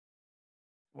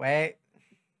Wait.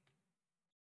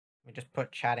 Let me just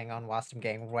put chatting on whilst I'm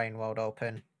getting Rain World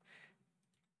open.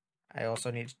 I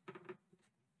also need...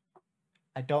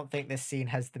 I don't think this scene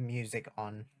has the music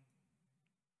on.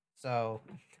 So,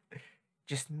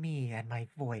 just me and my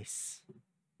voice.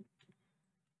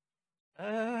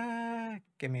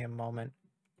 Give me a moment.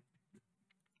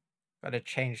 Gotta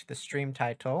change the stream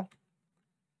title.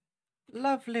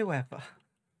 Lovely weather.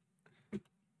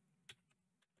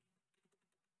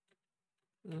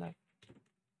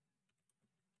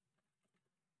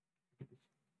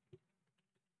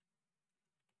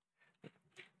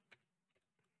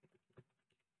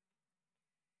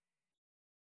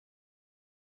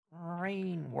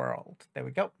 Rain World. There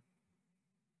we go.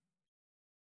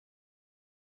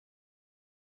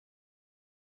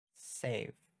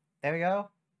 Save. There we go.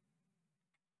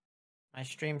 My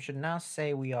stream should now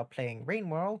say we are playing Rain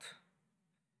World.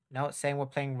 No, it's saying we're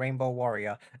playing Rainbow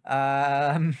Warrior.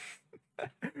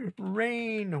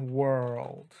 Rain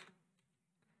World.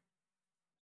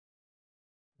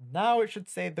 Now it should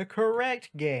say the correct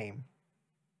game.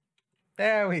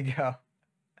 There we go.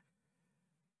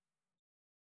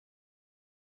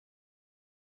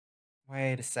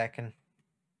 Wait a second.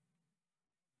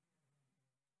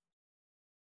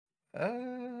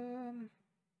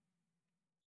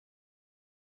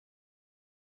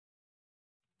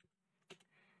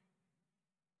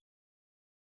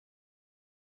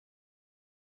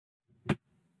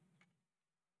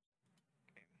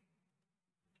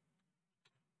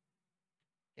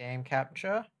 Game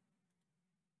capture.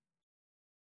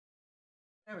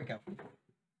 There we go.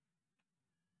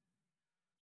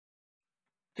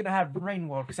 Gonna have Rain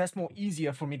World because that's more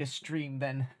easier for me to stream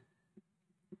than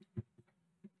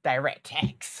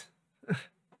DirectX.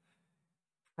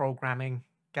 Programming.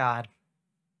 God.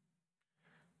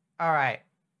 Alright.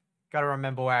 Gotta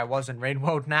remember where I was in Rain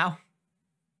World now.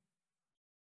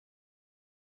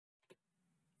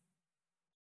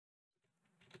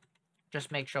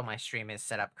 Just make sure my stream is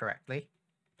set up correctly.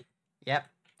 Yep.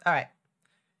 Alright.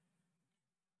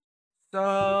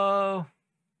 So...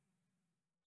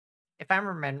 if I'm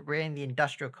remembering the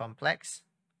industrial complex,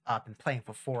 I've been playing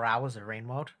for 4 hours of Rain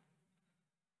World.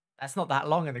 That's not that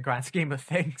long in the grand scheme of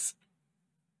things.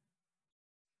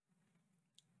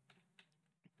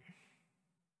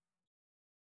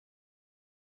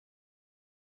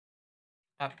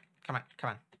 Oh, come on,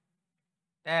 come on.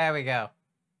 There we go.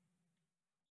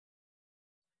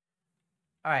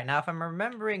 Alright, now if I'm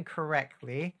remembering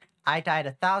correctly, I died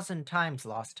 1,000 times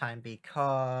last time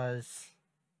because...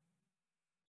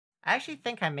 I actually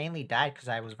think I mainly died because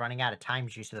I was running out of time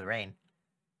due to the rain.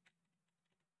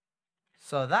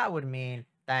 So that would mean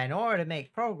that in order to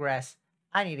make progress,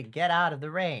 I need to get out of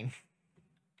the rain.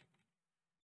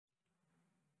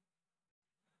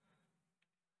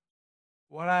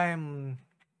 What I'm...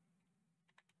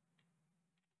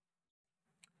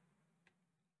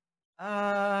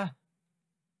 I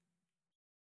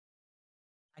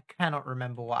cannot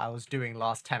remember what I was doing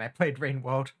last time I played Rain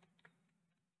World.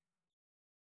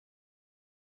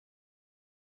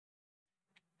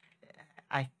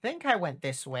 I think I went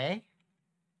this way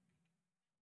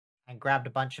and grabbed a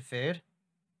bunch of food.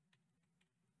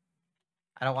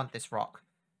 I don't want this rock.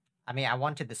 I mean, I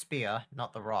wanted the spear,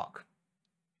 not the rock.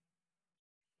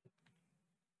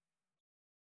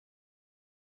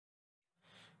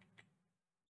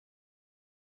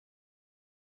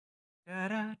 Da,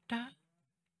 da, da.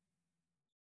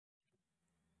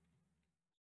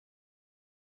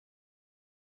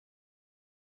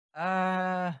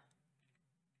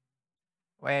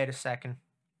 Wait a second.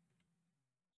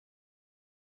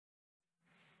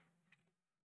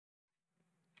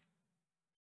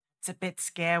 It's a bit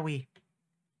scary.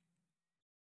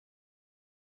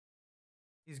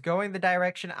 He's going the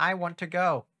direction I want to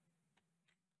go.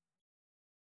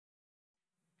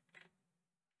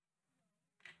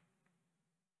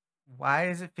 Why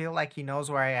does it feel like he knows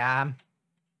where I am?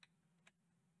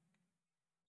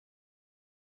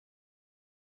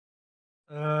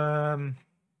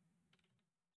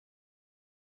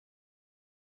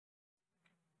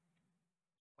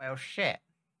 Well, shit.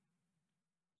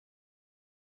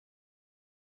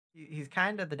 He's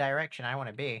kind of the direction I want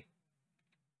to be.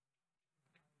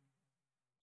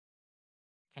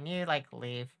 Can you, like,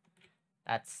 leave?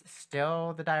 That's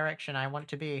still the direction I want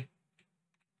to be.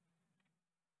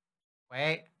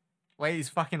 Wait. Wait, he's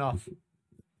fucking off.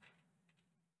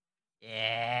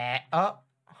 Yeah. Oh.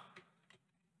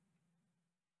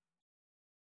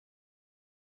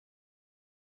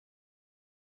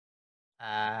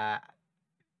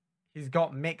 He's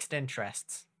got mixed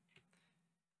interests.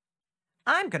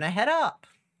 I'm gonna head up.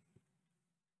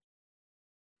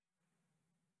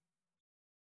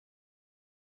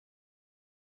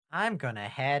 I'm gonna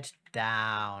head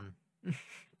down.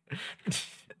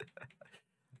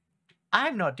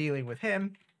 I'm not dealing with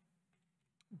him.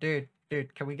 Dude,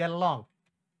 can we get along?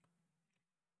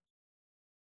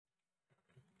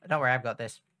 Don't worry, I've got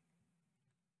this.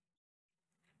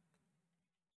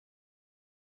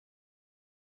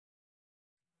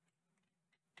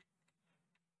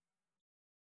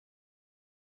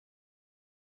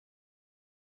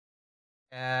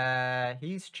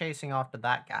 He's chasing after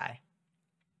that guy.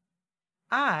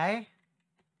 I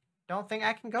don't think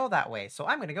I can go that way, so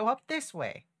I'm gonna go up this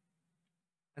way.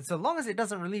 And so long as it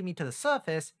doesn't relieve me to the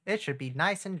surface, it should be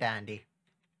nice and dandy.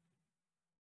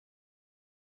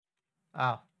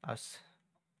 Oh, I was...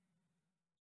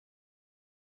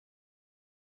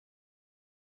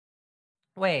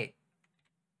 Wait.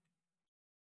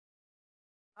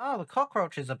 Oh, the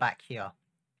cockroaches are back here.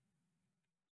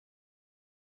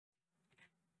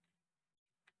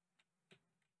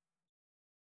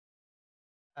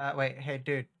 Wait, hey,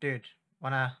 dude.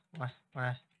 Wanna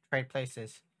trade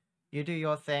places? You do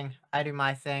your thing, I do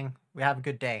my thing. We have a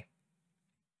good day.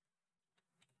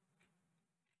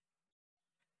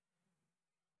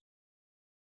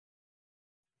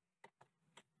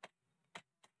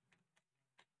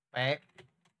 Wait.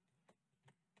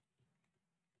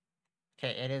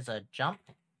 Okay, it is a jump.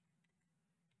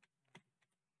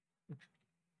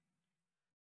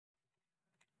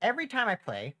 Every time I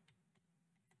play,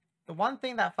 the one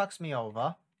thing that fucks me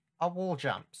over are wall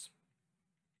jumps.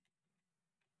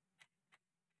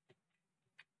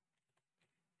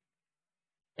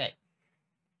 Okay.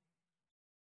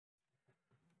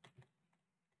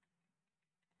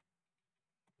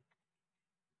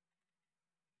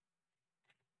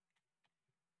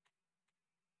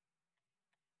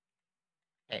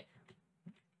 Okay.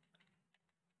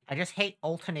 I just hate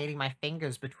alternating my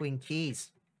fingers between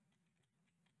keys.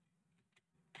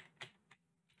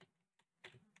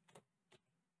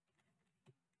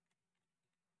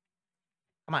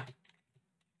 Come on.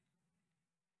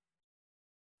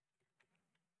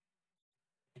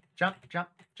 Jump, jump,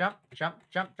 jump, jump,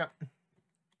 jump, jump.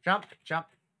 Jump, jump.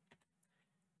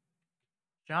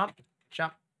 Jump,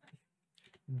 jump.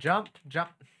 Jump,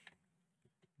 jump.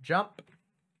 Jump.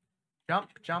 Jump,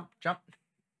 jump, jump.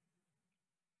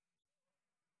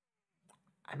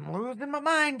 I'm losing my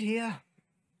mind here.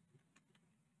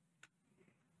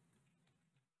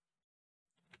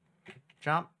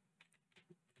 Jump.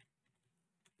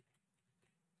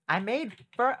 I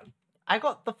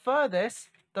got the furthest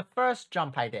the first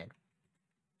jump I did.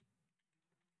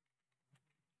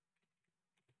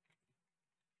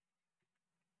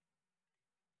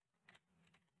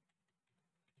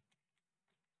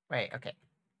 Wait, okay.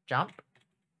 Jump.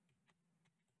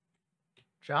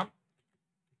 Jump.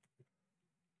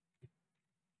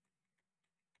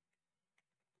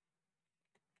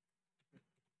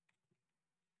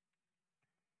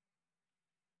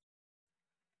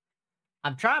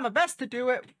 I'm trying my best to do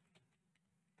it.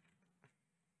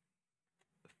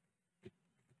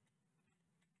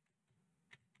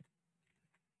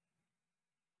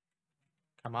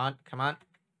 Come on, come on.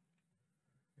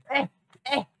 Eh,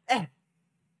 eh.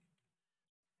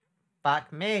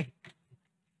 Fuck me.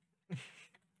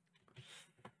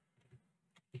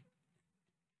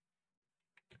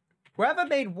 Whoever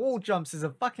made wall jumps is a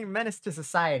fucking menace to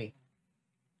society.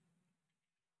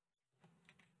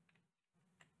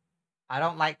 I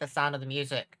don't like the sound of the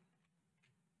music.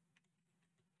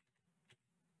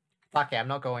 Fuck it, I'm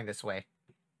not going this way. Is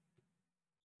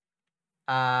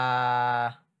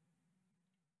that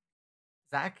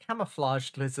a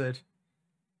camouflaged lizard?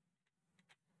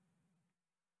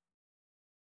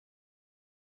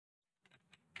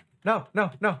 No.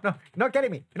 You're not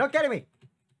getting me. You're not getting me.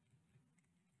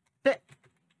 Shit.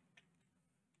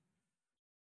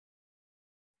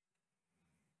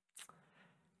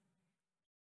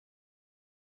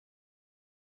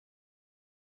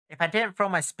 If I didn't throw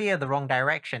my spear the wrong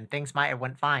direction, things might have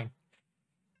went fine.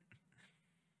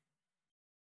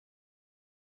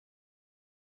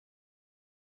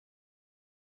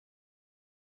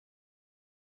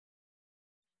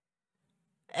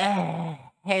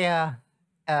 Hey,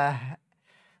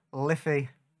 Liffy.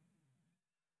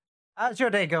 How's your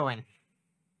day going?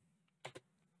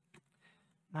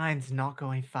 Mine's not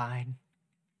going fine.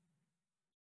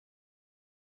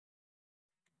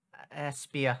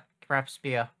 Spear. Grab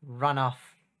spear. Run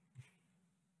off.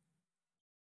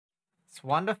 It's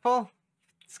wonderful.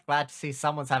 It's glad to see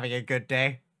someone's having a good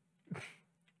day.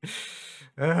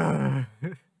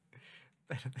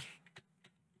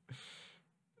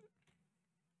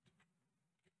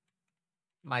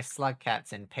 My slug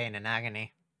cat's in pain and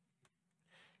agony.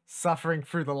 Suffering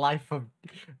through the life of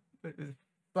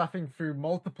suffering through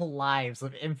multiple lives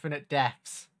of infinite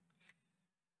deaths.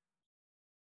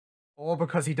 Or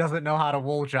because he doesn't know how to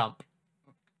wall jump.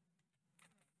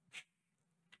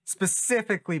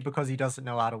 Specifically because he doesn't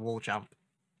know how to wall jump.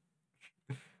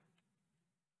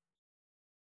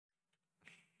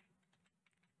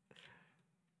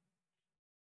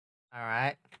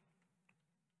 Alright.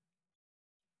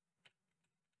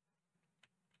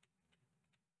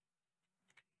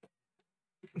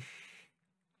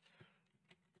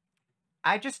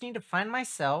 I just need to find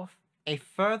myself a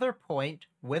further point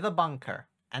with a bunker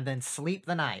and then sleep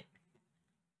the night.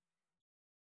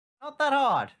 Not that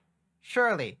hard.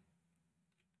 Surely.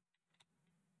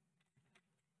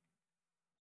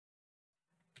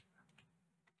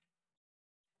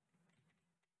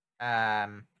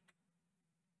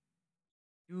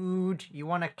 Dude, you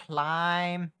want to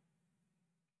climb?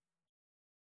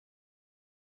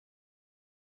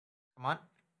 Come on.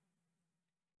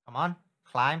 Come on.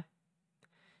 Climb.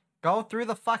 Go through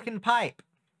the fucking pipe.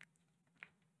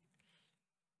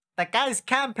 That guy's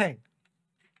camping.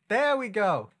 There we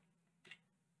go.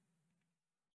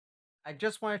 I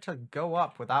just wanted to go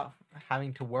up without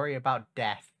having to worry about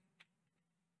death.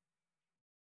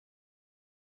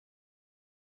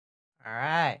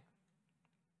 Alright.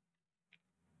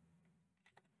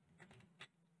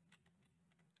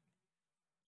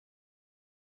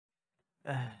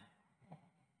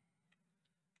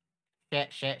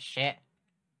 Shit.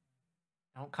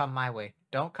 Don't come my way.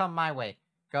 Don't come my way.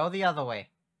 Go the other way.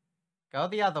 Go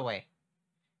the other way.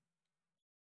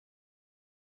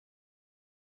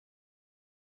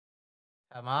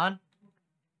 Come on.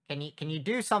 Can you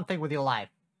do something with your life?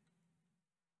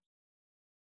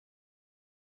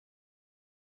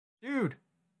 Dude.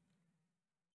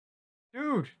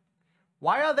 Dude.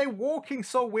 Why are they walking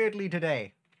so weirdly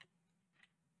today?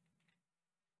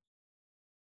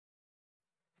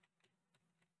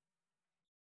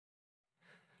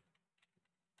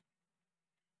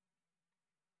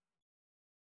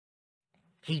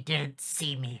 He didn't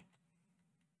see me.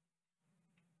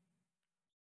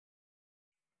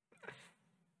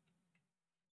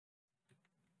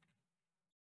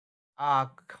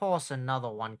 Of course another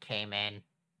one came in.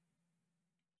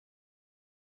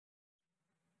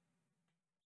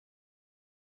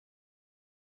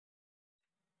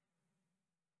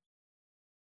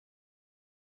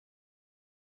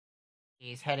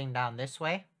 He's heading down this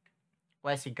way.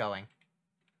 Where's he going?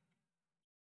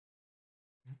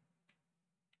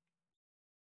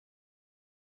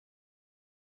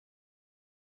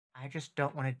 I just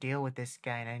don't want to deal with this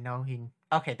guy, and I know he...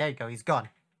 Okay, there you go. He's gone.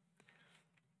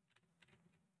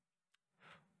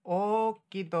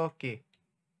 Okie dokie.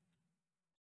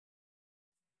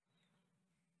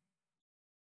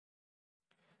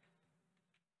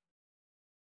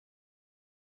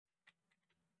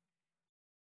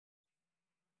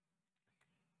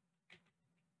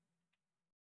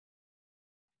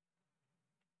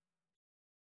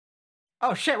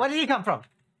 Oh shit, where did he come from?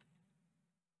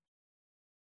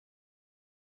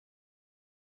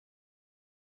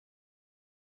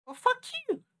 Well, fuck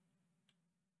you.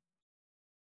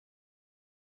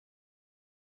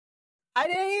 I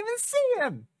didn't even see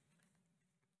him.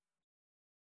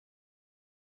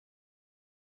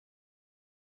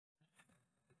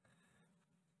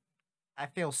 I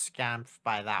feel scammed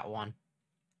by that one.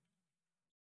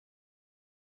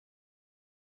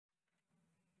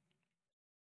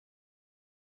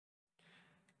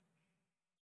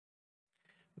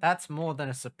 That's more than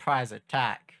a surprise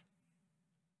attack.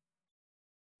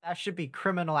 That should be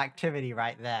criminal activity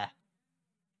right there.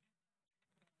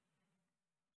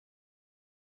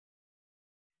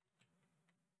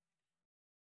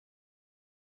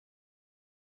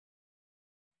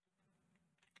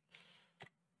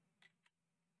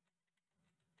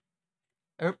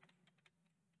 Oop.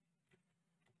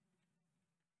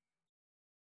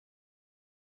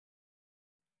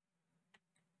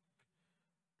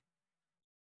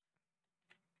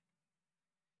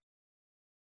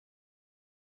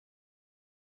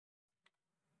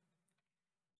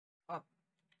 Oh.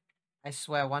 I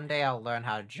swear one day I'll learn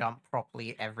how to jump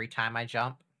properly every time I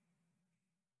jump.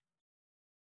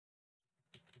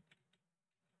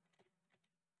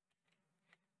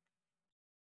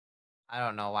 I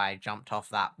don't know why I jumped off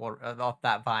that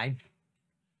vine.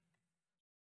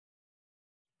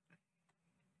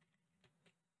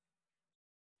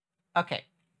 Okay.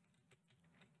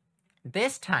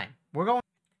 This time, we're going...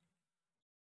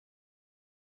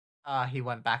 he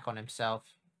went back on himself.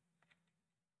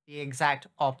 The exact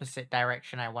opposite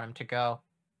direction I want him to go.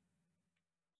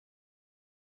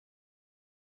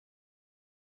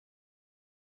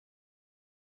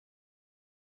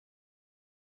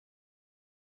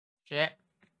 Shit.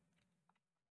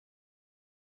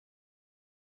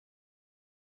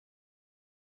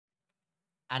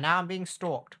 And now I'm being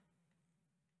stalked.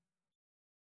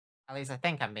 At least I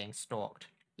think I'm being stalked.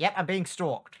 Yep, I'm being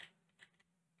stalked.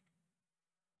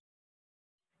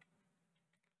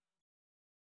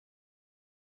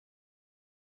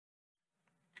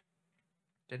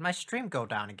 Did my stream go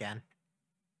down again?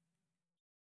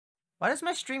 Why does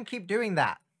my stream keep doing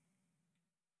that?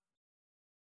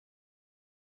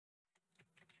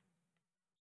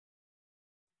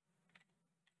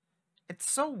 It's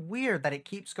so weird that it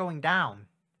keeps going down.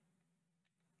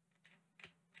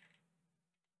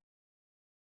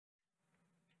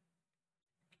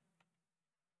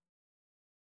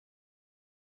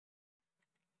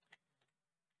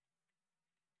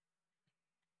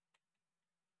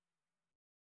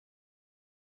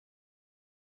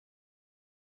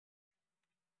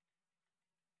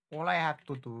 All I have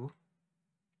to do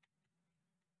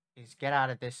is get out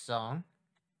of this zone.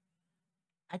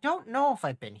 I don't know if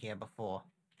I've been here before.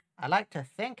 I like to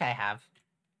think I have.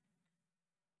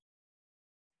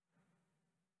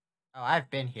 Oh, I've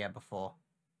been here before.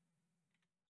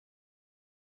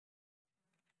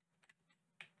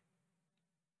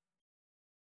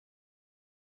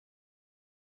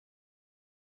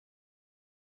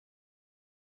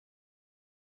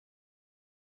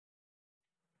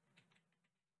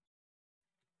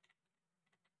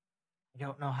 I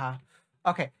don't know how.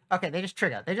 Okay, okay, they just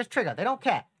trigger. They just trigger. They don't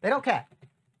care. They don't care.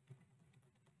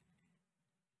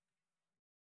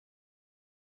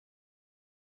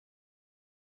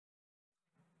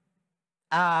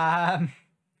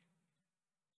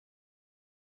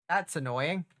 That's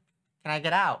annoying. Can I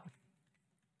get out?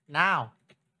 Now.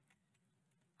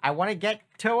 I want to get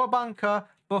to a bunker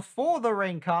before the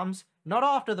rain comes, not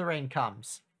after the rain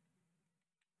comes.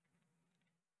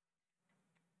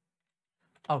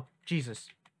 Oh, Jesus.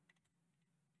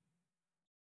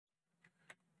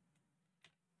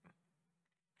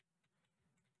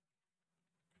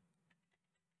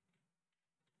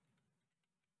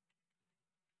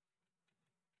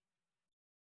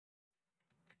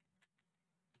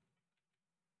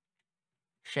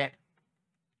 Shit.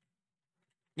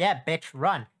 Yeah, bitch,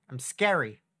 run. I'm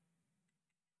scary.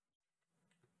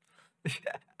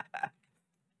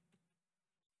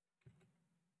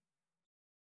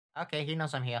 Okay, he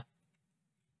knows I'm here.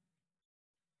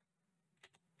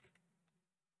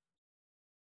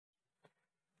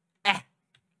 Eh.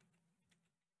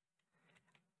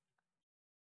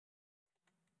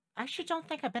 I actually don't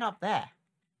think I've been up there.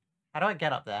 How do I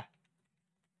get up there?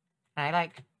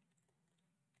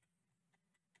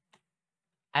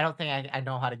 I don't think I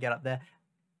know how to get up there.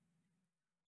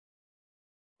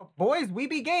 Boys, we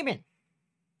be gaming.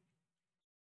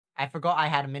 I forgot I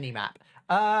had a mini-map.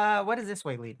 Where does this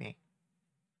way lead me?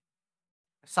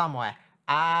 Somewhere.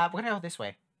 We're gonna go this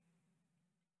way.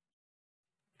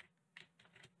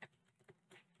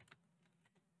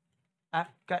 I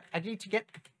need to get...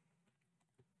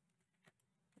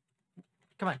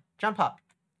 Come on, jump up.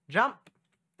 Jump!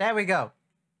 There we go.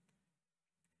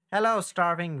 Hello,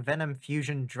 starving venom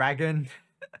fusion dragon.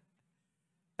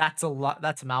 That's a lot.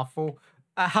 That's a mouthful.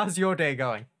 How's your day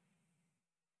going?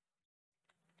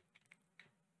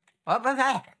 Over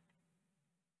there.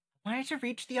 Why did you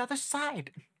reach the other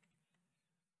side?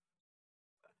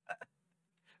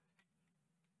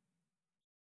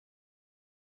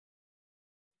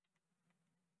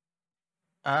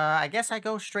 I guess I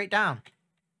go straight down.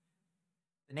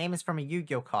 The name is from a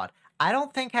Yu-Gi-Oh card. I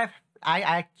don't think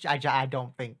I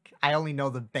don't think. I only know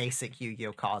the basic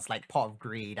Yu-Gi-Oh cards like Pot of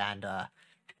Greed and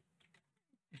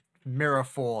Mirror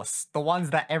Force. The ones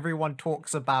that everyone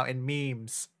talks about in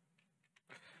memes.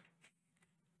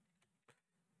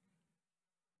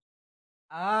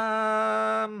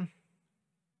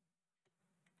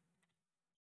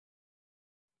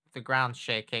 The ground's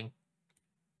shaking.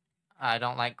 I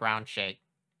don't like ground shake.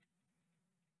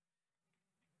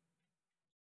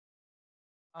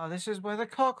 Oh, this is where the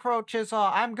cockroaches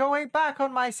are. I'm going back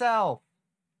on myself.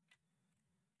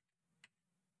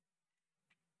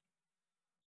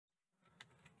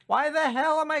 Why the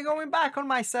hell am I going back on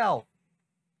myself?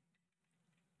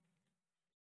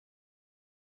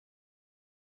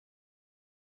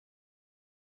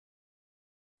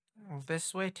 Will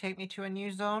this way take me to a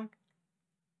new zone?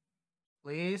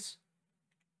 Please?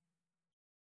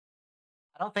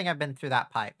 I don't think I've been through that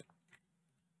pipe.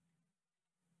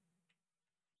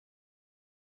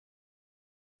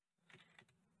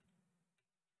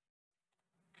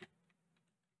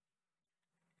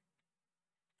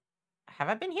 Have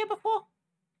I been here before?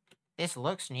 This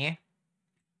looks new.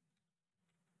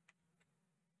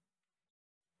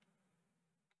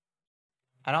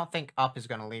 I don't think up is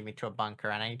going to lead me to a bunker,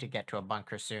 and I need to get to a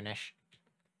bunker soonish.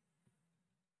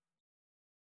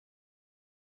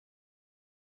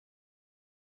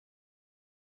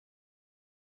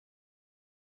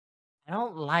 I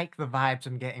don't like the vibes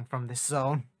I'm getting from this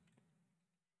zone.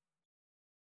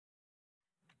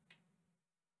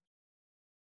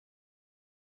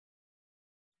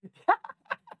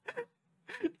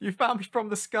 You found me from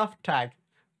the scuff tag.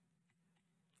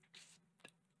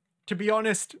 To be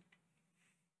honest,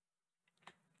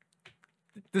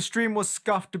 the stream was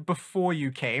scuffed before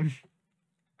you came.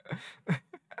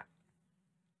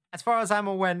 As far as I'm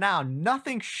aware now,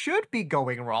 nothing should be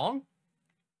going wrong.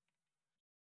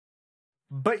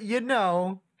 But you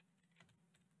know,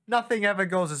 nothing ever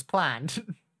goes as planned.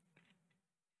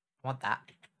 I want that.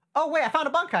 Oh wait, I found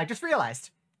a bunker, I just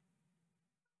realized.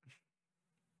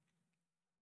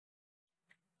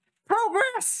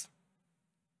 Progress!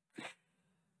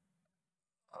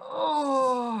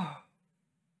 Oh.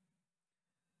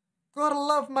 Gotta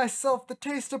love myself the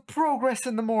taste of progress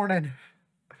in the morning.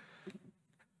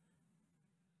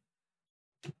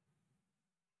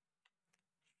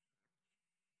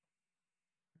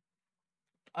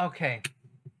 Okay.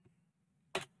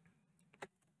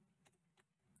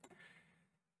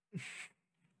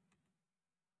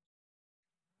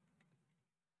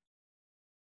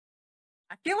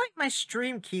 I feel like my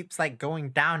stream keeps like going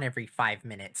down every 5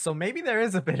 minutes, so maybe there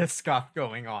is a bit of scuff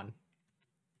going on.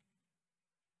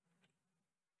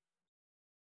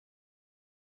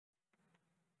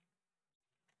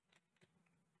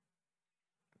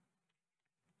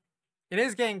 It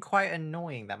is getting quite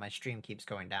annoying that my stream keeps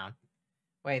going down.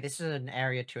 Wait, this is an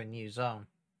area to a new zone.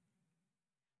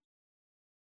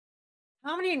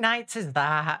 How many nights is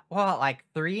that? What, like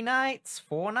 3 nights?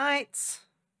 4 nights?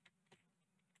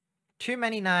 Too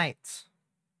many nights.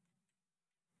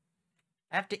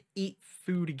 I have to eat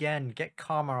food again, get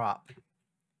karma up.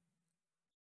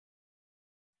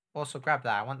 Also, grab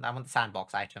that. I want the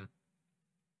sandbox item.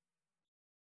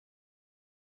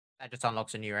 That just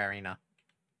unlocks a new arena.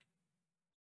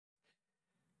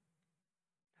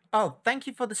 Oh, thank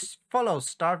you for the follow,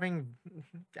 Starving.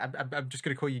 I'm just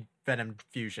gonna call you Venom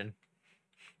Fusion.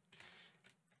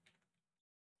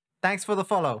 Thanks for the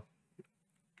follow.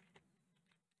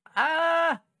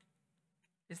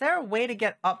 Is there a way to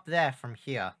get up there from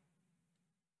here?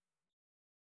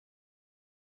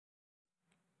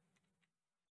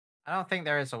 I don't think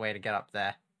there is a way to get up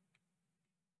there.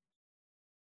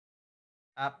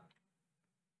 Up.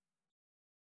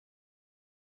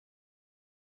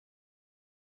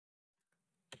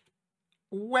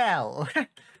 Well,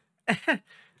 that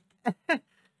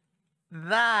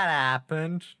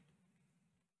happened.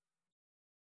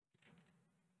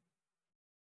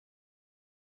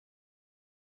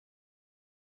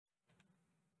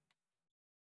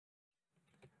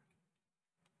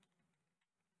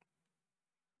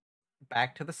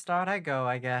 Back to the start I go,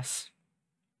 I guess.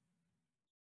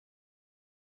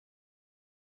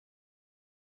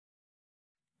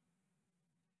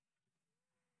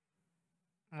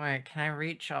 Wait, can I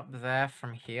reach up there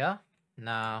from here?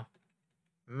 No.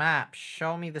 Map,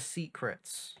 show me the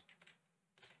secrets.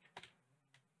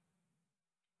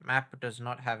 Map does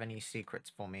not have any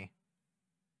secrets for me.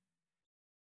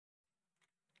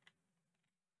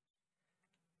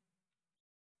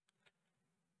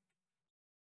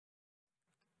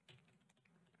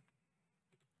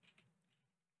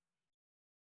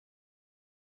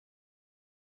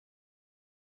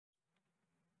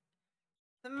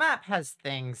 The map has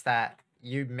things that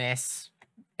you miss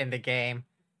in the game,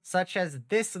 such as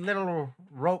this little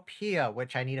rope here,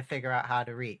 which I need to figure out how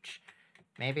to reach.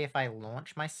 Maybe if I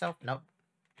launch myself? Nope.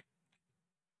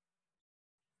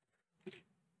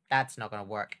 That's not gonna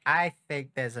work. I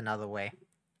think there's another way.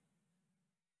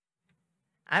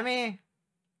 I mean,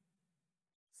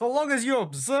 so long as you're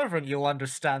observant, you'll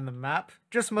understand the map.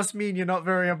 Just must mean you're not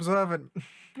very observant.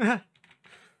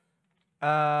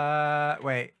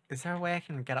 Wait. Is there a way I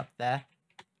can get up there?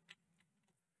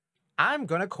 I'm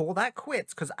gonna call that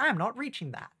quits, because I'm not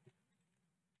reaching that.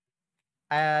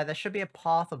 There should be a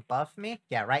path above me.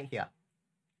 Yeah, right here.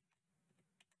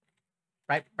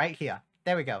 Right here.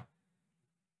 There we go.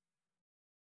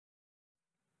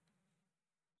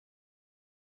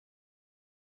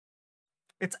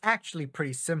 It's actually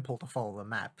pretty simple to follow the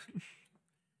map.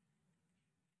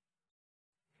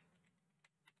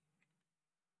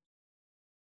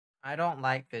 I don't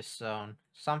like this zone.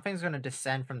 Something's gonna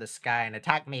descend from the sky and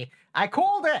attack me. I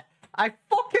called it! I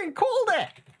fucking called it!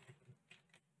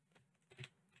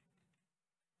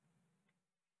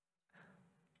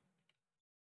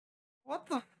 What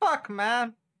the fuck,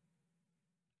 man?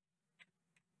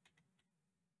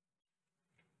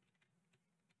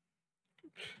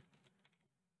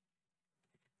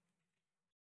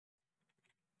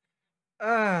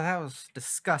 That was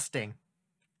disgusting.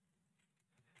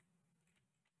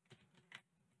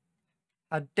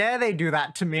 How dare they do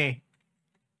that to me?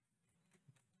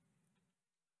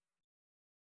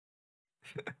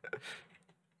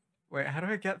 Wait, how do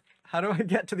I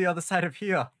get to the other side of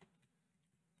here?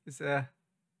 Is there...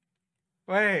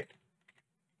 Wait.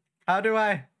 How do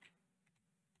I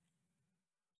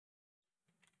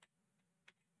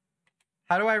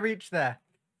reach there?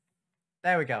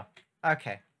 There we go.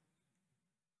 Okay.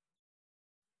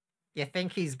 You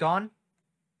think he's gone?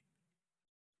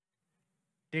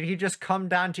 Did he just come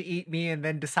down to eat me and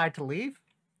then decide to leave?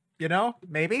 You know,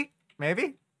 maybe.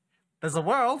 Maybe. There's a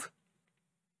world.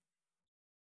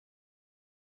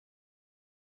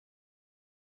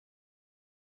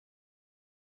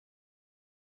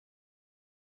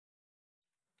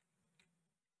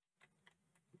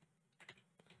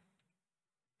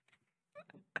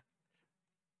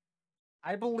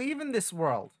 I believe in this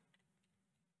world.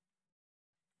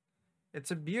 It's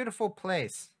a beautiful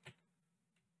place.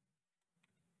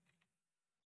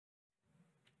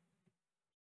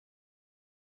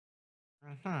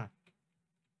 Mm-hmm.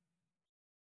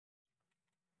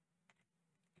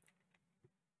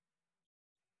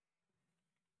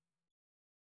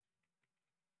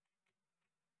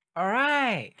 All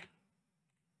right.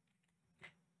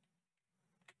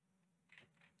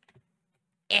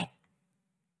 Eh.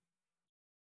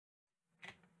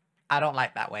 I don't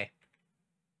like that way.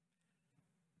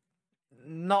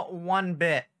 Not one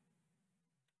bit.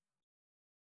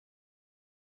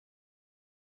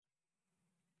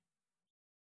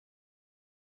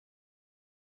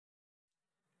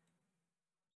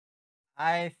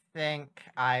 I think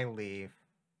I leave.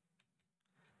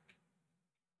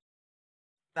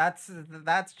 That's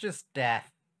just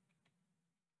death.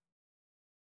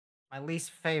 My least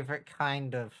favorite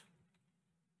kind of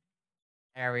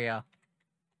area.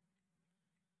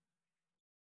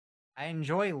 I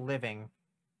enjoy living.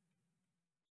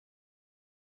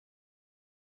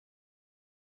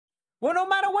 Well, no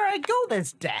matter where I go,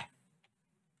 there's death.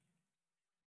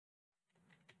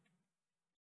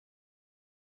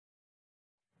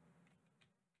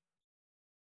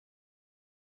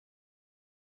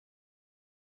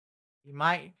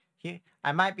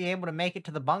 I might be able to make it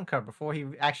to the bunker before he...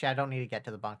 Actually, I don't need to get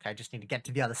to the bunker. I just need to get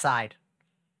to the other side.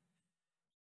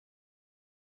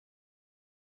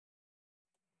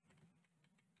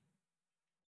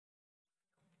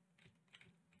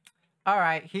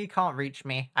 Alright, he can't reach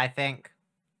me, I think.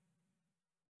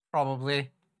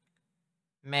 Probably.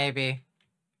 Maybe.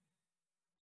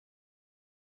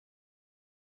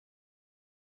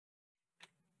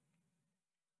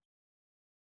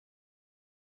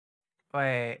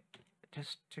 Wait,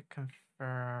 just to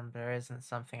confirm, there isn't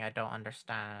something I don't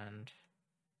understand.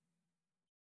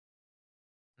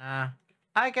 Nah.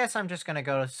 I guess I'm just gonna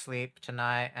go to sleep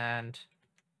tonight and...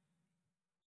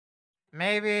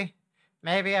 Maybe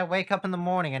I wake up in the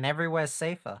morning and everywhere's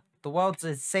safer. The world's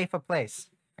a safer place.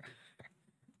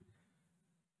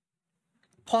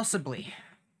 Possibly.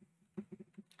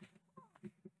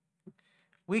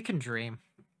 We can dream.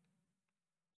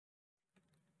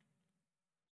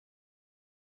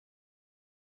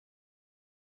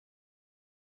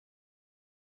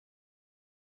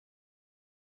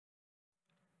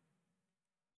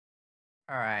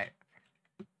 Alright.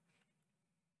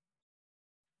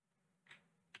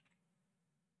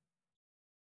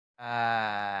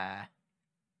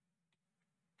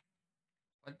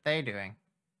 What they doing?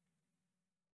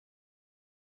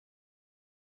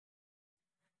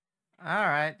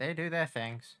 Alright, they do their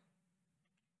things.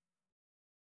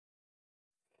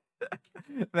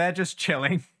 They're just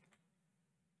chilling.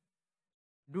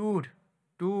 Dude,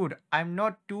 I'm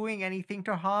not doing anything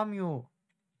to harm you.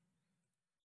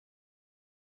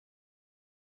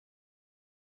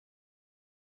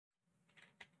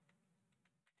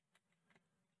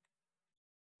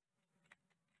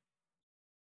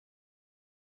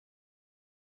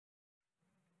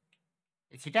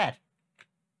 Is he dead?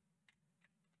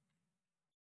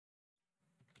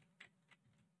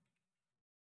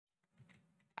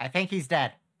 I think he's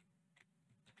dead.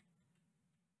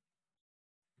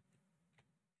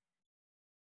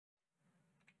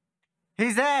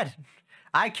 He's dead!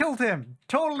 I killed him!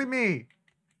 Totally me!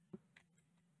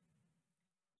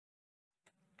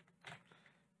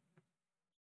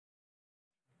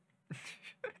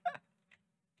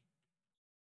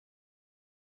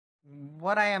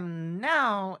 What I am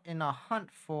now in a hunt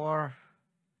for...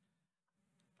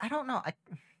 I don't know.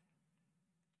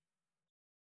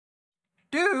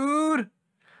 Dude!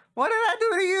 What did I do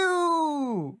to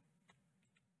you?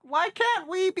 Why can't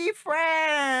we be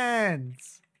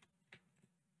friends?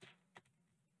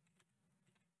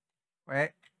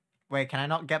 Wait, can I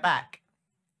not get back?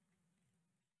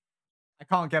 I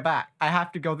can't get back. I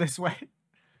have to go this way.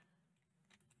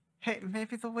 Hey,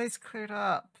 maybe the way's cleared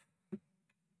up.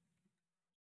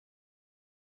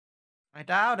 I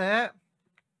doubt it.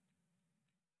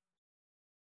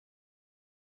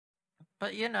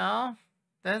 But you know,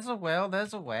 there's a will,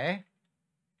 there's a way.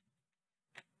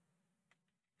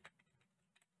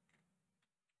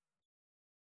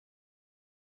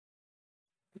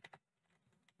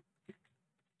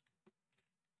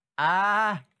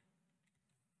 I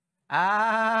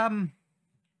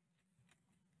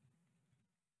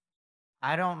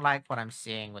don't like what I'm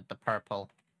seeing with the purple.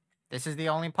 This is the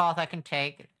only path I can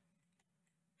take.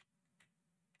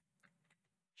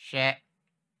 Shit.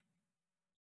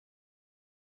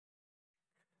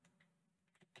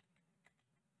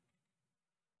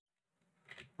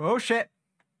 Oh shit.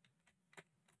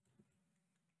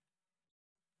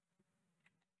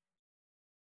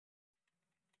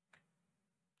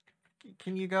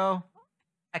 Can you go?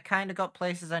 I kind of got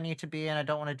places I need to be in. I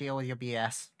don't want to deal with your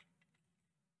BS.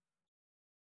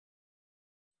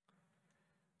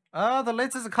 Oh, the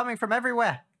lasers are coming from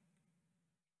everywhere.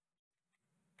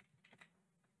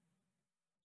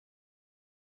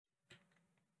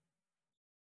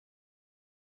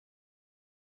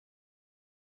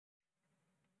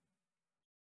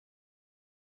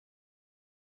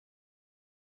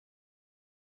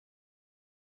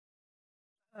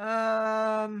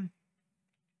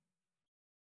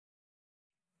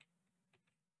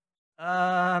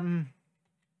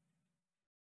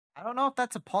 I don't know if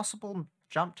that's a possible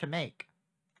jump to make.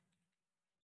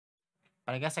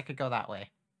 But I guess I could go that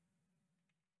way.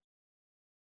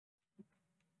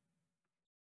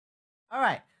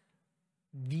 Alright.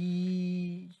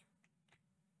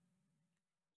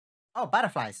 Oh,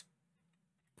 butterflies.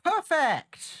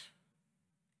 Perfect!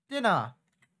 Dinner.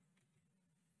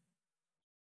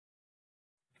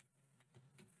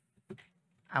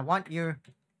 I want you.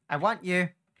 I want you.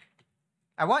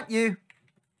 I want you.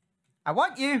 I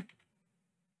want you.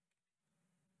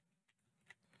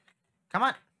 Come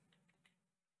on.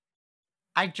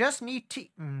 I just need to...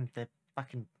 they're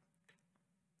fucking...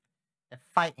 They're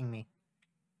fighting me.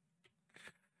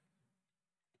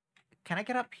 Can I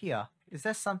get up here? Is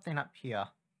there something up here?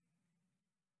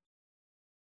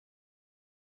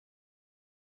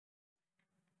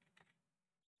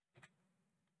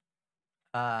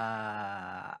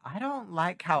 I don't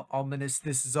like how ominous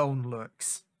this zone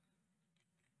looks.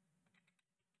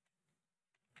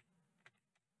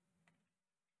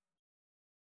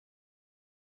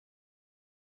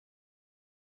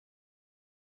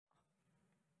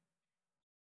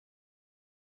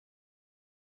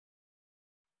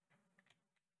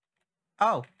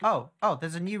 Oh,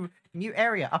 there's a new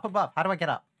area up above. How do I get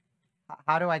up?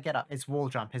 How do I get up? It's wall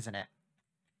jump, isn't it?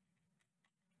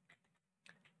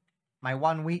 My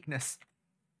one weakness.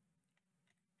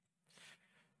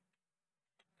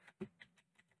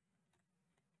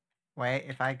 Wait,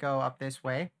 if I go up this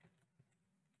way.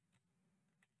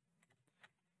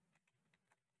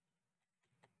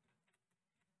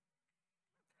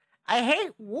 I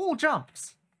hate wall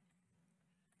jumps.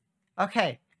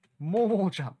 Okay, more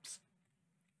wall jumps.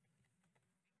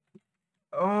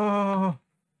 Oh.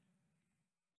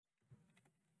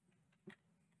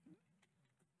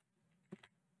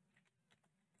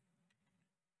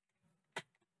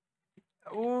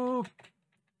 Oh.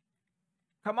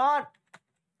 Come on.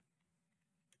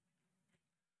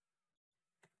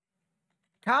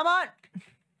 Come on.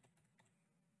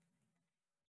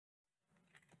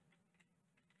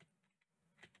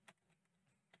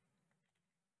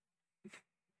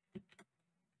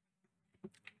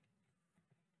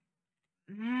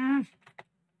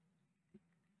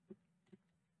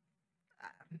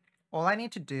 All I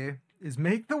need to do is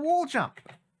make the wall jump.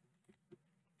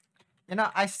 You know,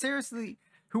 I seriously...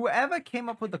 Whoever came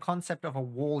up with the concept of a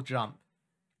wall jump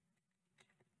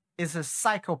is a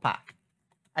psychopath.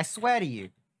 I swear to you.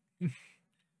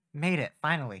 Made it,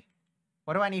 finally.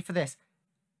 What do I need for this?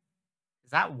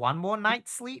 Is that one more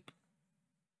night's sleep?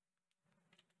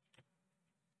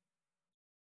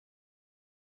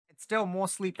 It's still more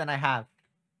sleep than I have.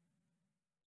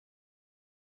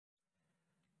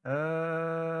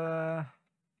 I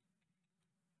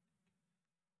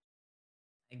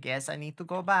guess I need to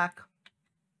go back.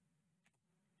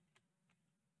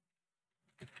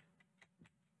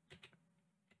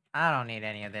 I don't need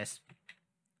any of this.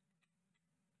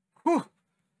 Whew.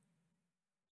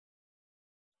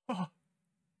 Oh.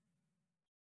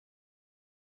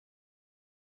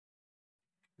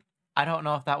 I don't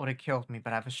know if that would have killed me,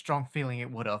 but I have a strong feeling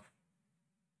it would have.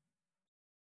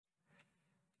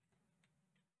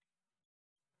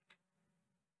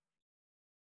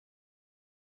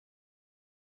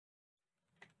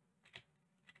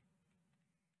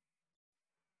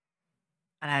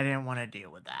 And I didn't want to deal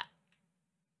with that.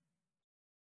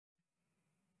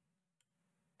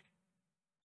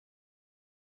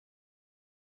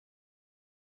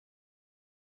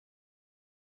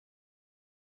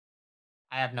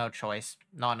 I have no choice.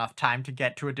 Not enough time to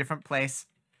get to a different place.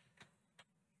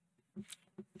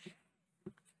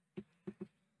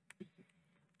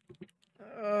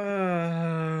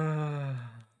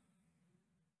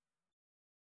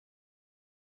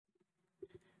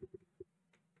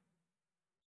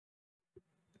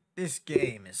 This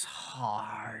game is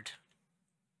hard.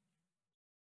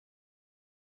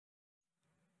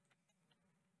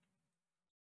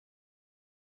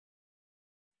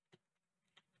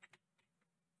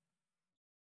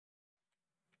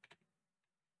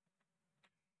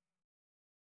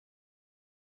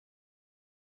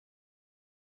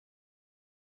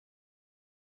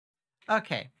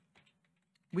 Okay.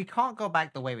 We can't go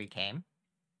back the way we came.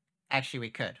 Actually, we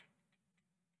could.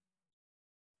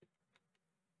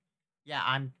 Yeah,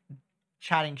 I'm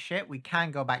chatting shit. We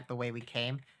can go back the way we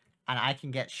came. And I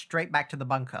can get straight back to the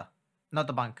bunker. Not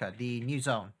the bunker, the new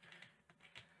zone.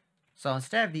 So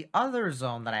instead of the other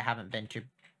zone that I haven't been to...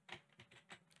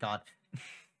 God.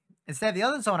 Instead of the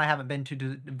other zone I haven't been to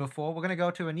before, we're going to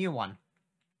go to a new one.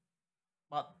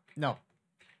 Well, no.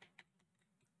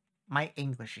 My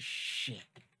English is shit.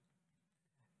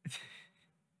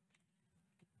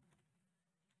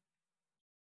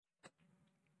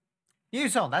 New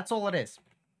zone, that's all it is.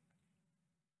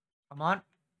 Come on.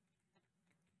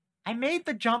 I made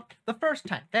the jump the first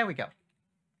time. There we go.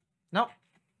 Nope.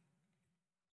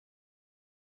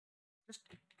 Just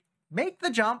make the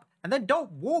jump, and then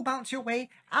don't wall bounce your way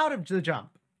out of the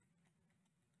jump.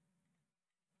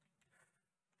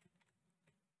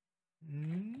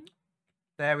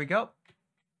 There we go.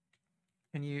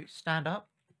 Can you stand up?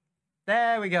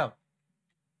 There we go.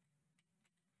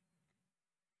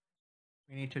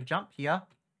 We need to jump here.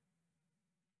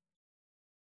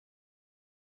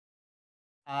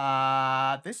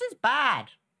 This is bad.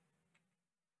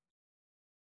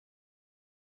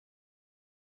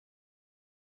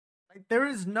 Like, there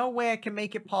is no way I can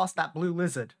make it past that blue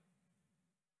lizard.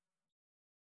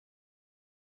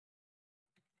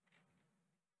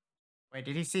 Wait,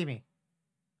 did he see me?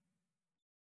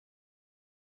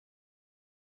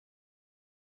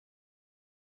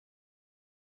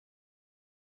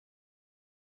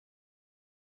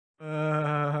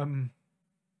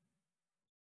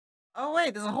 Oh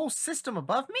wait, there's a whole system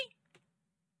above me?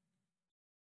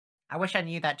 I wish I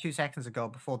knew that 2 seconds ago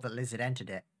before the lizard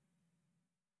entered it.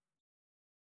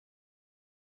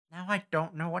 Now I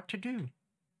don't know what to do.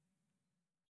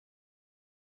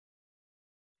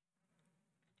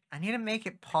 I need to make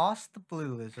it past the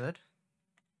blue lizard.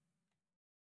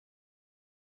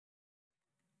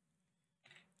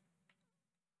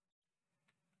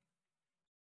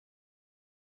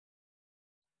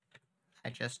 I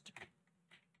just...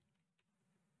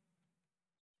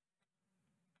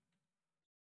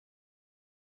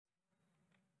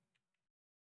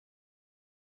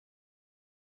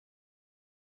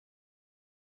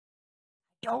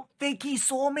 don't think he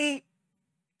saw me.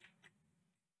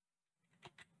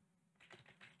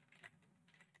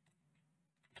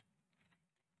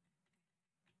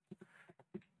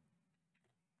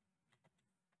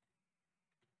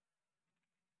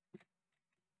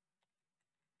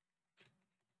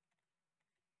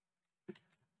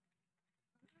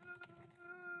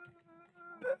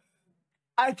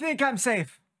 I think I'm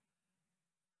safe.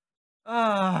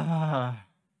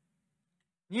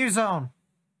 New zone.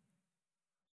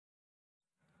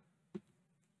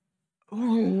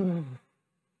 Ooh.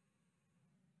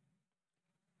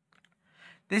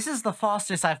 This is the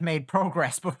fastest I've made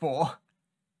progress before.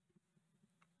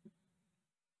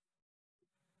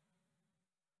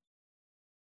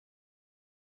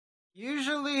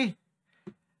 Usually,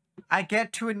 I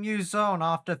get to a new zone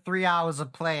after 3 hours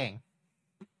of playing.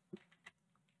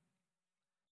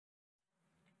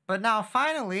 But now,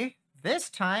 finally, this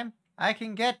time, I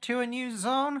can get to a new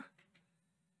zone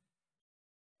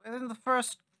within the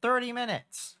first 30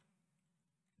 minutes.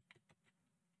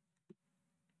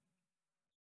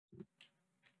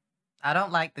 I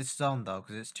don't like this zone, though,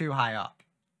 because it's too high up.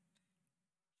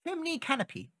 Chimney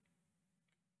canopy.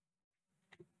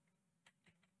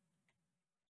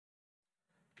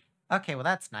 Okay, well,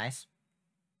 that's nice.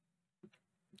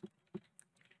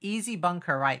 Easy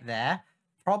bunker right there.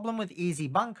 Problem with easy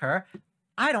bunker,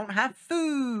 I don't have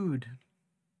food.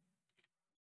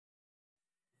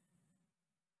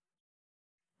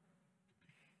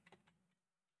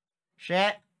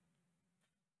 Shit.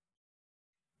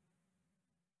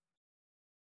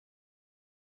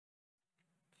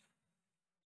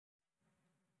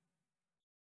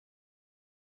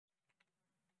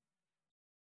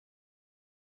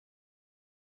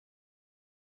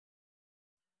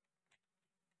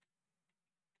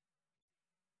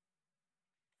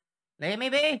 Leave me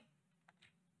be.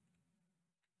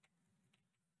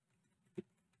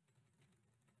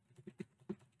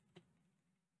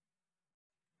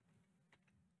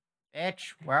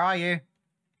 Bitch, where are you?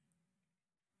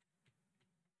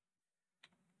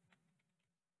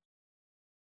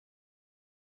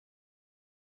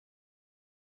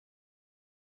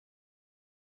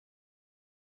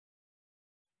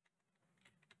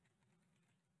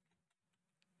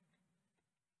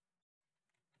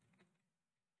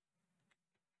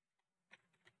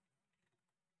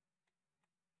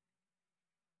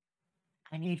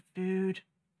 I need food.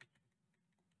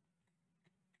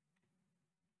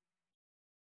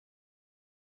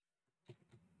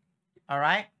 All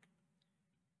right.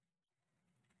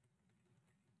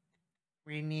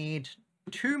 We need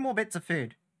 2 more bits of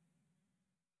food.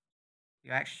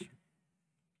 You actually...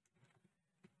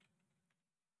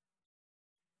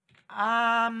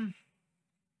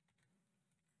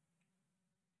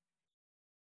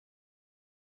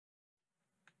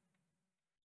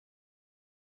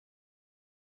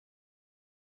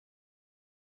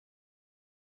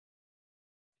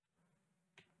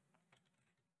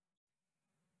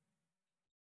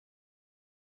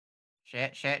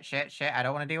 Shit, shit, shit, shit. I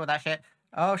don't want to deal with that shit.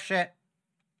 Oh, shit.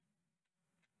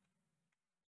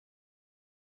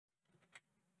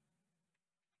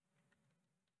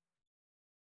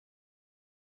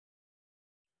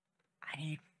 I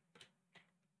need...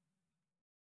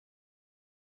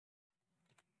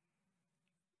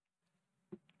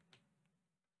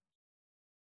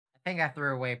 I think I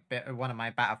threw away one of my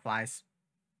butterflies.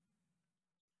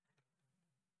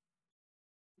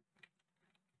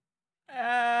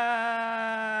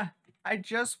 I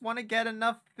just want to get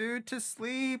enough food to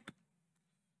sleep.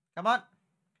 Come on.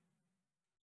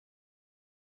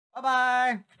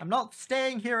 Bye-bye. I'm not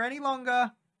staying here any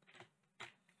longer.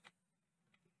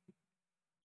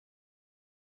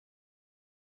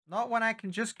 Not when I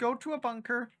can just go to a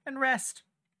bunker and rest.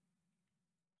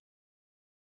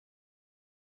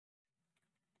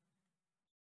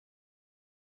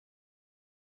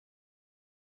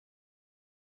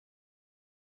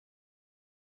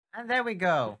 And there we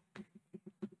go.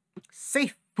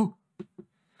 Safe.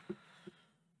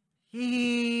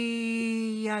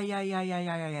 Yeah.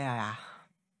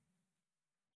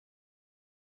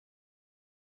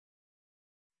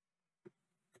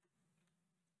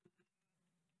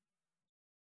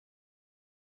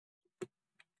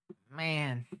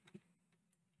 Man.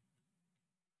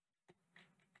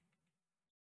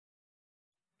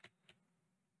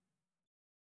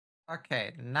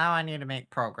 Okay, now I need to make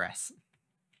progress.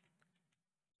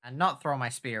 And not throw my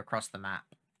spear across the map.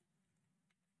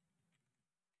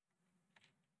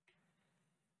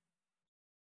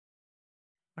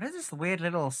 What does this weird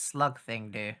little slug thing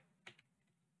do?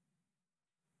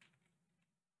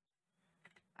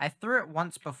 I threw it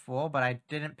once before, but I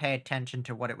didn't pay attention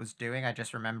to what it was doing. I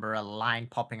just remember a line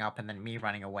popping up and then me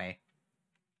running away.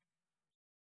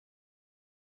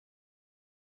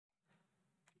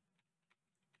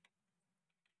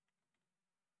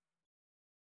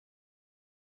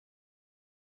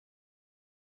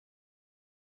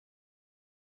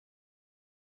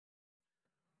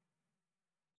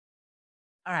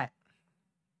 Alright.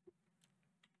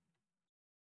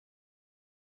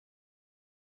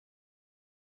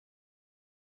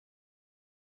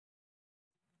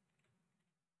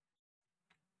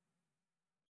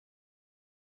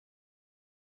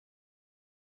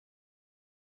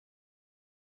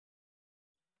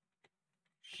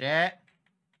 Shit.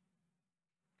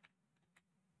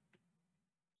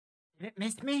 Did it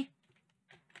miss me?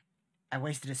 I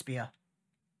wasted a spear.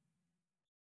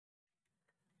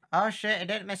 Oh shit, it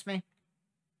didn't miss me.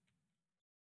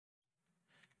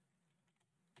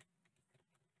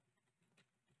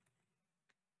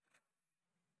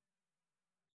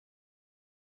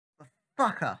 The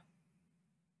fucker.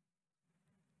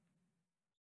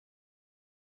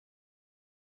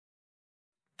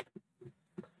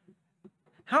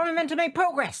 How am I meant to make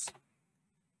progress?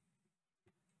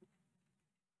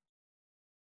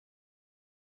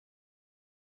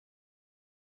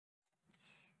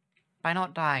 By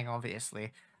not dying,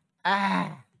 obviously.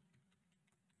 Ah.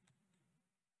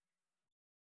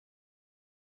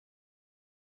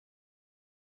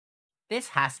 This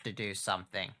has to do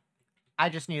something. I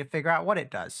just need to figure out what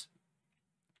it does.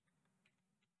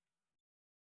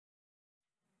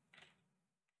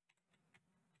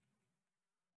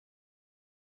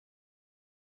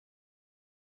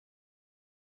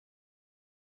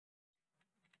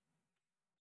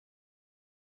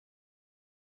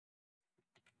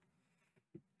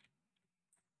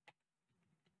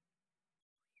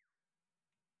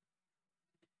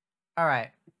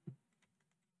 Alright.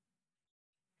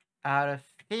 Out of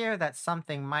fear that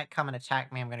something might come and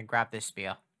attack me, I'm gonna grab this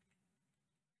spear.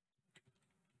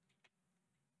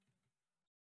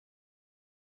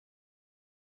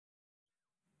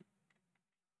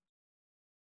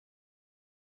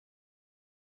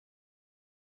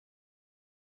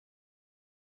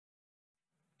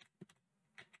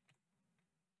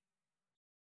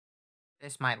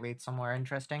 This might lead somewhere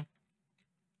interesting.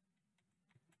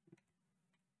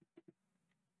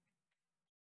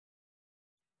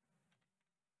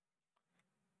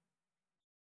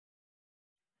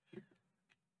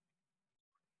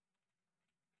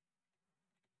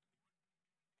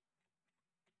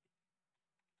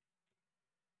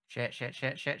 Shit, shit,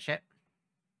 shit, shit, shit.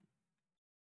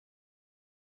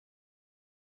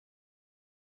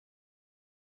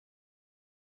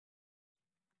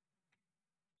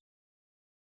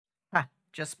 Ha,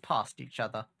 just past each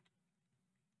other.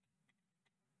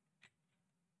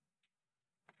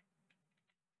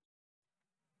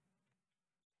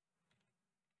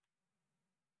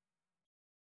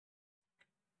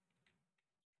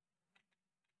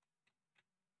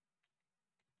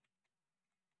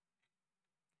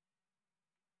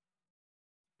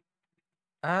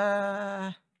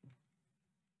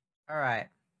 Alright.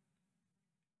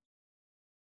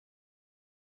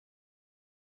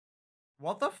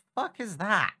 What the fuck is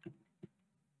that?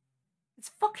 It's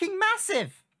fucking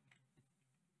massive!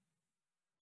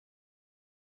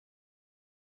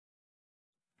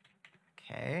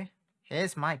 Okay,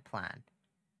 here's my plan.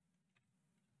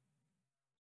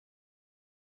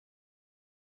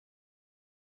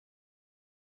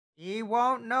 He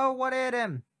won't know what hit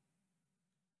him.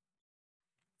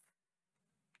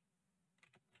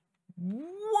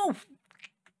 Whoa!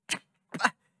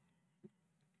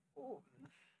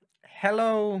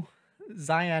 Hello,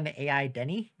 Zion AI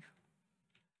Denny.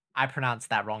 I pronounced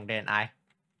that wrong, didn't I?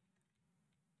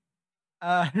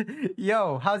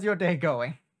 Yo, how's your day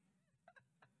going?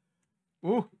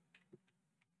 Ooh.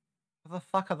 What the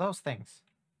fuck are those things?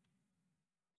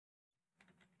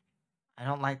 I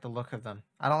don't like the look of them.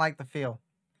 I don't like the feel.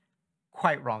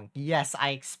 Quite wrong. Yes,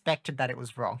 I expected that it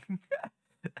was wrong.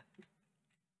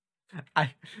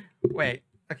 Wait.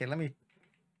 Okay, let me...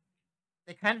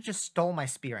 They kind of just stole my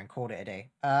spear and called it a day.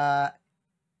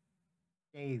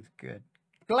 Day's good.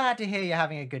 Glad to hear you're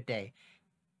having a good day.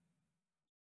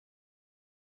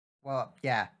 Well,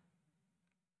 yeah.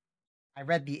 I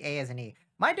read the A as an E.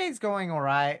 My day's going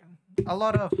alright. A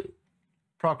lot of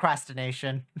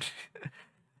procrastination.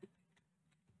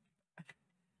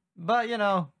 But, you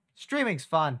know, streaming's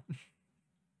fun.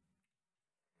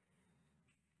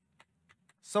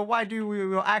 So why do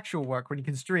your actual work when you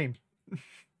can stream?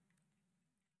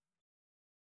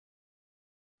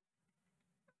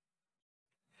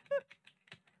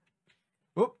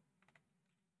 Whoop.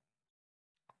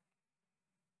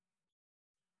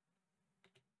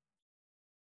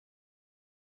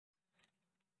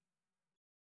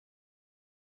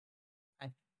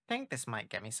 I think this might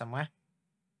get me somewhere.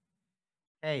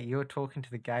 Hey, you're talking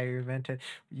to the guy who invented...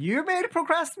 You made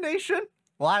procrastination?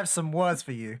 Well, I have some words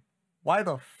for you. Why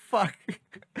the fuck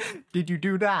did you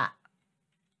do that?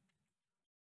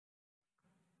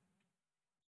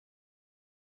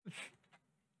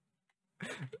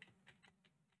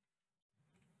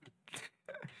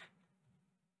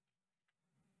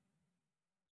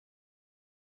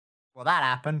 Well, that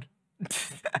happened.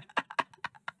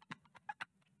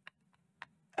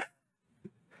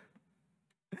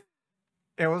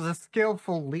 It was a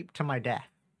skillful leap to my death.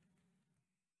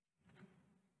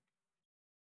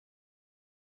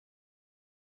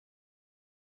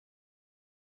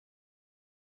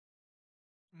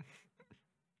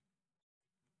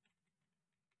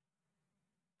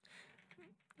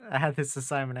 I had this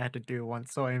assignment I had to do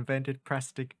once, so I invented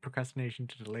procrastination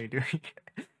to delay doing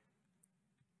it.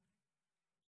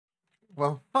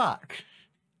 Well, fuck.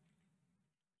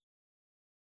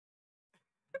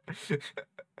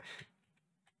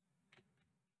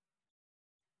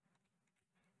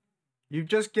 You've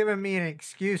just given me an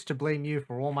excuse to blame you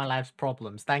for all my life's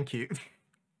problems. Thank you.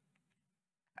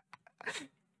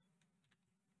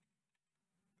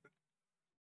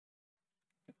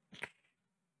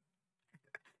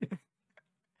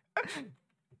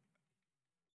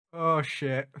 Oh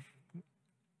shit.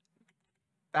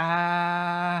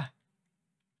 Ah.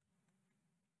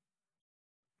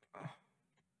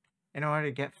 In order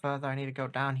to get further, I need to go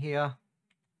down here.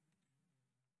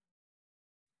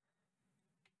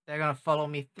 They're gonna follow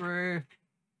me through.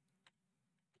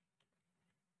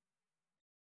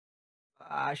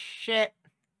 Ah, shit.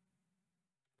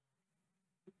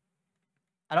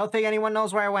 I don't think anyone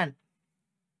knows where I went.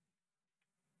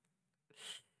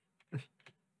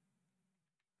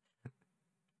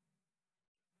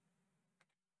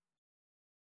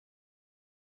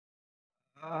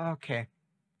 Okay.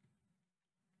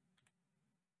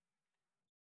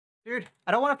 Dude,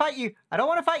 I don't want to fight you. I don't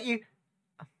want to fight you.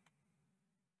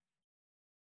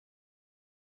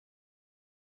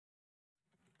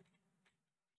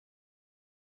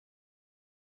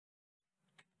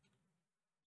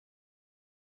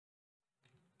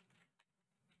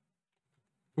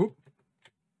 Oop.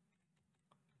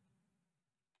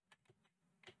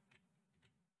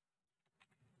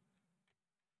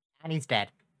 And he's dead.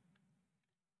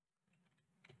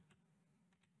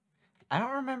 I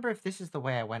don't remember if this is the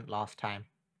way I went last time.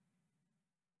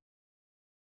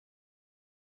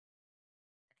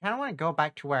 I kind of want to go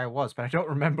back to where I was, but I don't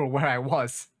remember where I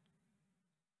was.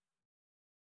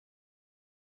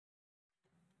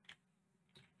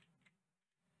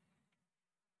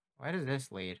 Where does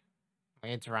this lead?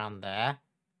 Leads around there.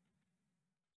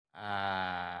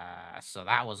 So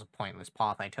that was a pointless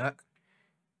path I took.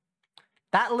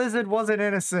 That lizard wasn't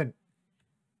innocent.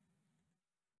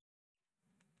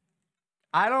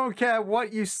 I don't care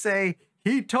what you say.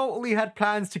 He totally had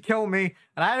plans to kill me,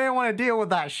 and I didn't want to deal with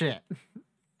that shit.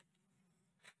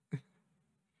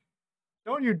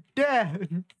 Don't you dare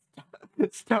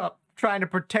stop trying to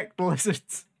protect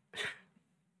lizards.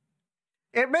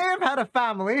 It may have had a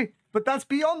family, but that's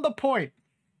beyond the point.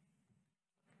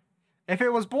 If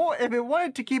it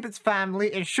wanted to keep its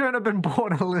family, it shouldn't have been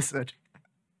born a lizard.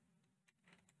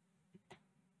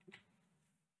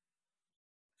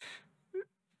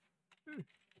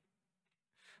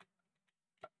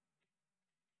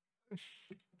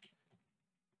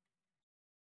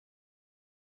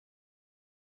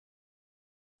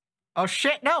 Oh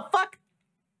shit, no, fuck!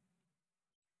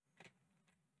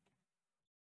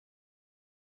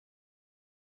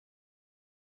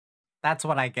 That's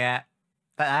what I get.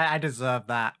 I deserve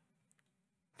that.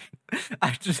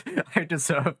 I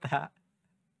deserve that.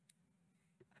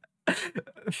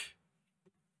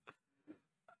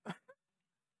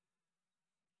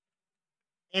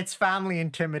 Its family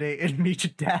intimidated me to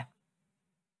death.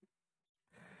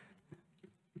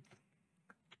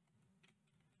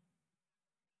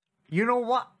 You know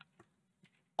what?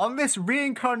 On this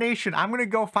reincarnation, I'm gonna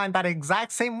go find that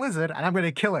exact same lizard and I'm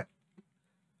gonna kill it.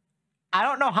 I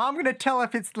don't know how I'm gonna tell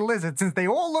if it's the lizard since they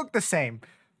all look the same,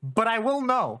 but I will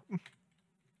know.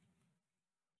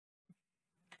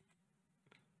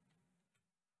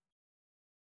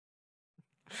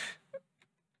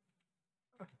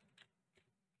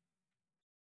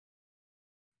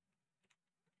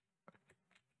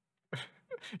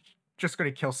 Just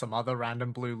gonna kill some other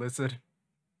random blue lizard.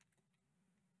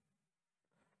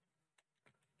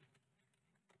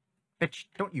 Bitch,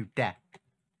 don't you dare.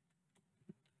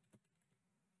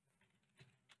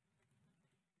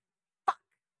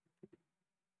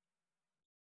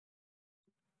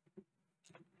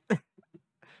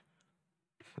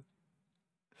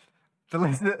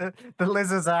 The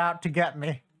lizards are out to get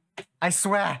me. I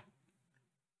swear.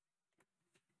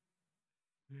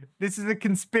 This is a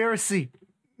conspiracy.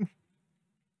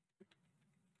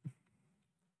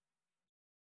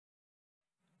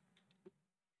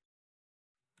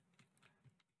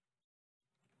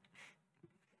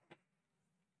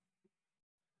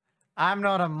 I'm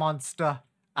not a monster.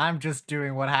 I'm just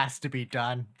doing what has to be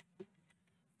done.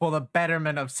 For the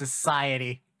betterment of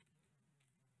society.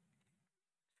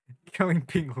 Killing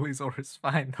pink lizard is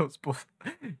fine. Those both.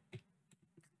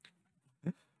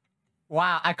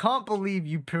 Wow, I can't believe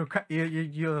you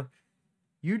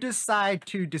decide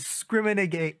to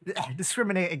discriminate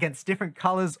against different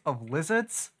colors of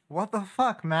lizards. What the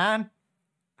fuck, man?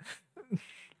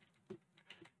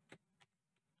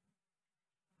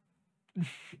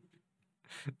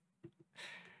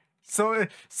 So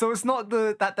it's not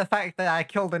the fact that I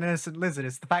killed an innocent lizard.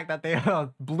 It's the fact that they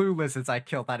are blue lizards I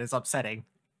killed that is upsetting.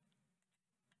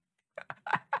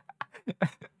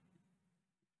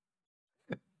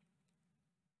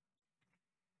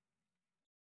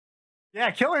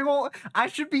 Yeah, killing all. I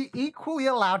should be equally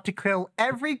allowed to kill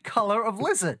every color of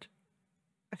lizard.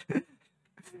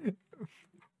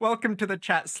 Welcome to the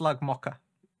chat, Slug Mocker.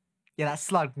 Yeah, that's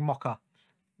Slug Mocker.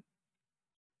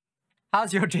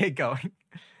 How's your day going?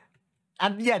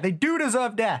 And yeah, they do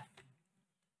deserve death.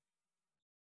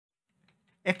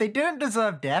 If they didn't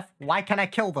deserve death, why can't I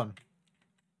kill them?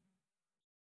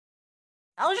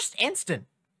 That was just instant.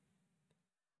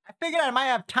 I figured I might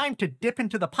have time to dip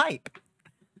into the pipe.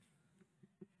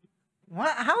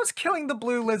 What? How is killing the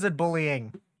blue lizard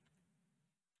bullying?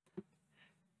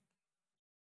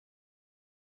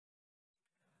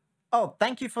 Oh,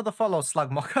 thank you for the follow,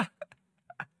 Slugmocker.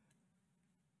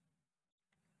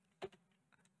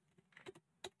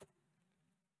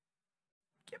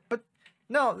 But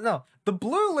no, the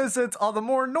blue lizards are the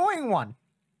more annoying one.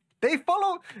 They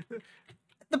follow...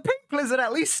 The pink lizard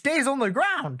at least stays on the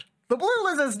ground. The blue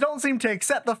lizards don't seem to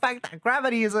accept the fact that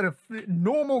gravity is a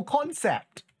normal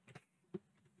concept.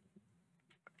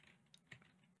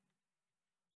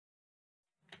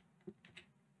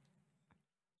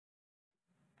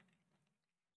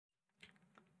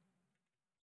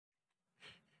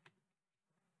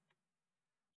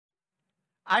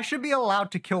 I should be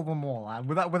allowed to kill them all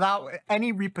without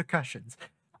any repercussions.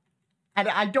 And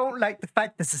I don't like the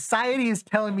fact that society is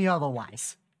telling me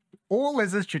otherwise. All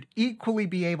lizards should equally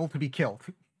be able to be killed.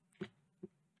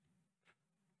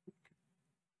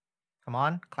 Come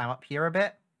on, climb up here a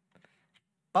bit.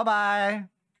 Bye-bye.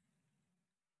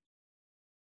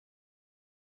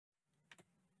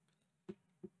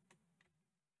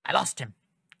 I lost him.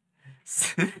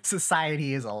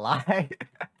 Society is a lie.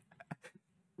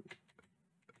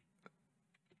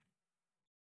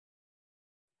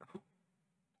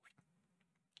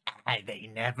 They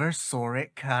never saw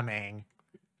it coming.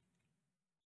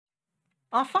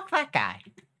 Oh, fuck that guy.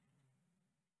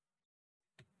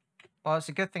 Well, it's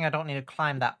a good thing I don't need to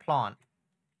climb that plant.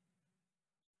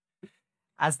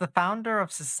 As the founder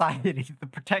of society, the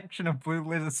protection of blue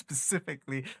lizards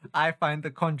specifically, I find the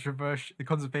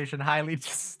conservation highly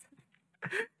just...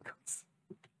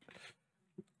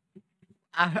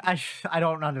 I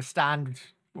don't understand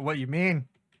what you mean.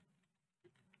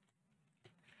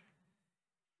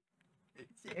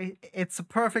 It's a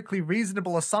perfectly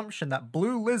reasonable assumption that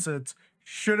blue lizards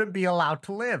shouldn't be allowed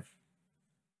to live.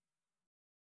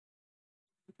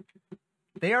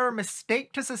 They are a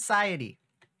mistake to society.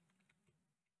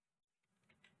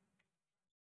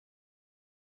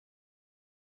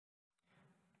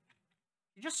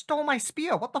 You just stole my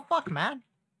spear. What the fuck, man?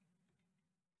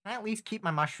 Can I at least keep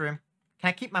my mushroom? Can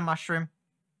I keep my mushroom?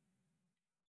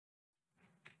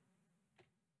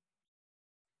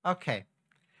 Okay.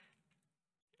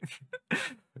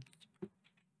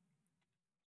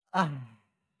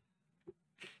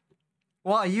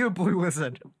 Well, are you a blue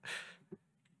lizard?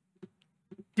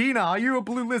 Dina, are you a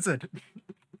blue lizard?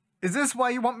 Is this why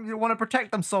you want to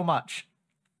protect them so much?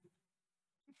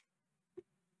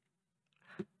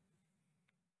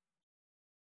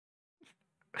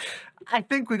 I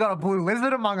think we got a blue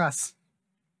lizard among us.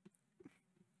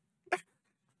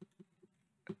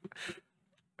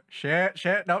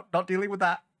 Shit, no, not dealing with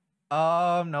that.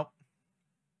 Nope.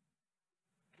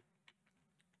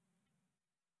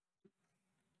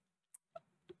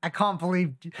 I can't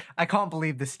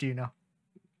believe this, Dina.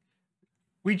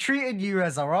 We treated you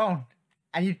as our own,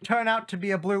 and you turn out to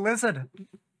be a blue lizard.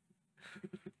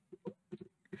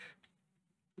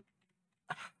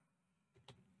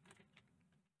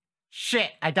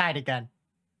 Shit, I died again.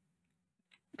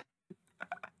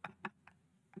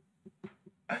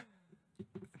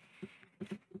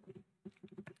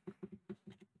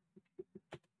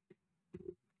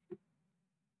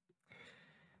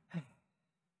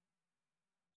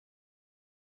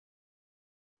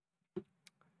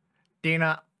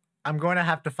 Dina, I'm going to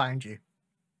have to find you.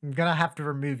 I'm going to have to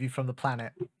remove you from the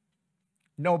planet.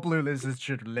 No blue lizards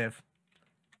should live.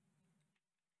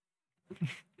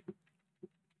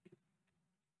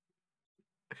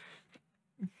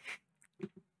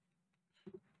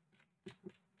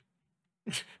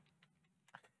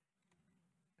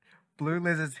 Blue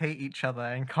lizards hate each other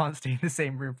and can't stay in the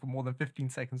same room for more than 15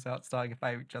 seconds without starting a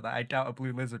fight with each other. I doubt a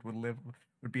blue lizard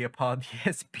would be a part of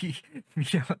the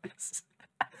SPVLS.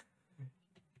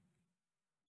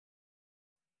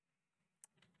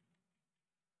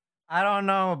 I don't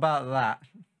know about that.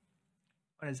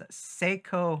 What is that?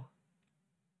 Seiko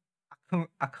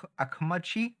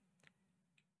Akumachi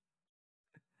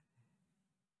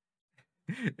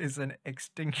is an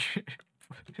extinction.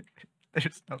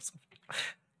 There's no...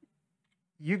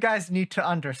 You guys need to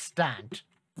understand.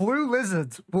 Blue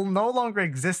lizards will no longer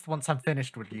exist once I'm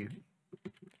finished with you.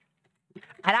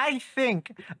 And I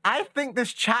think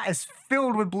this chat is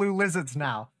filled with blue lizards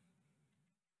now.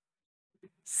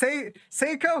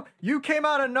 Seiko, you came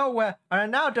out of nowhere and are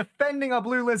now defending a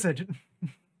blue lizard.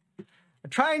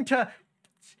 Trying to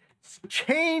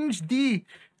change the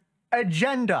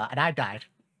agenda, and I died.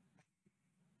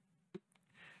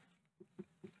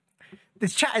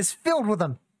 This chat is filled with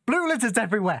them. Blue lizards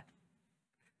everywhere.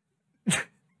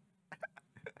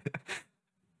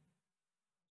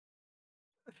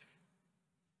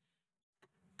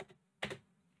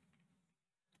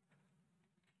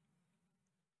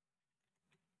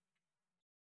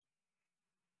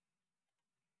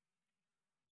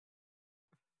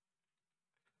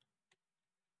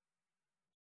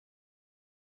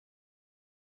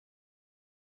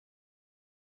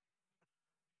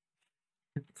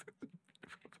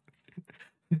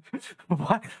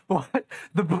 What? What?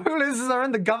 The blue lizards are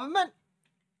in the government?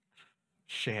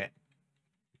 Shit.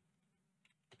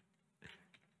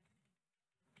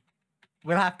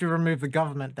 We'll have to remove the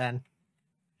government then.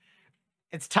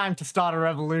 It's time to start a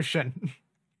revolution.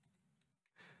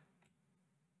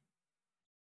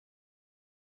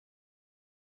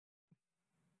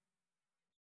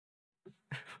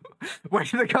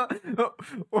 Wait,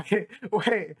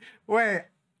 wait.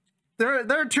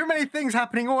 There are too many things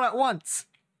happening all at once.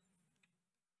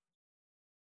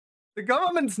 The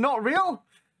government's not real?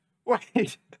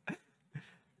 Wait.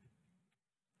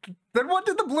 Then what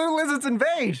did the blue lizards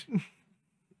invade?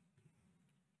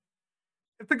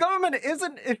 If the government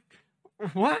isn't...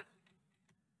 What?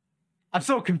 I'm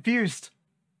so confused.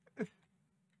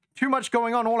 Too much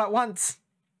going on all at once.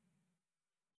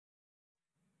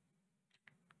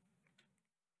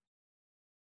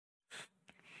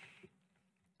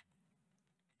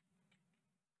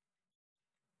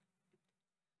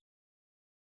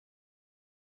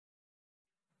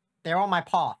 They're on my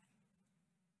paw.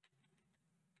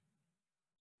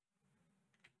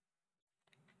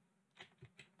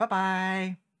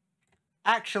 Bye-bye.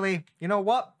 Actually, you know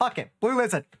what? Fuck it. Blue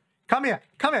lizard. Come here.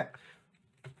 Come here.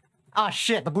 Ah,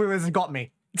 shit. The blue lizard got me.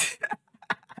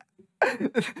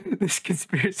 This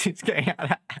conspiracy is getting out of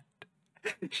hand.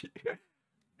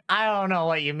 I don't know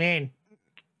what you mean.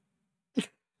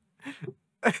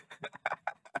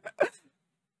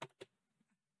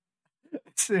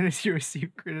 As soon as you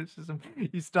receive criticism,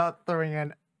 you start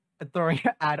throwing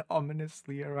ad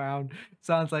ominously around.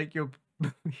 Sounds like you're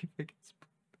believing it's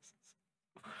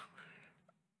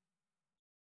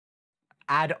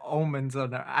ad omens or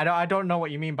no. I don't know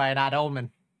what you mean by an ad omen.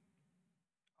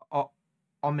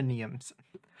 Ominiums.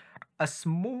 A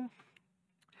small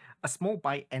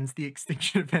bite ends the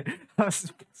extinction event.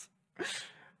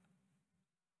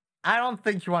 I don't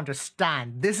think you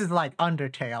understand. This is like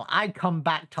Undertale. I come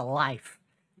back to life.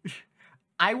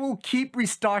 I will keep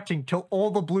restarting till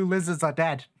all the blue lizards are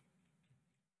dead.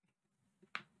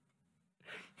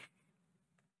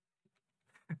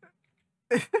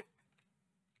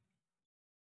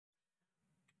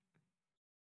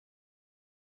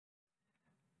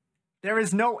 There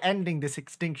is no ending this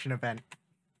extinction event.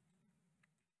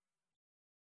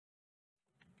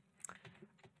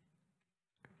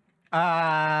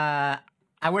 I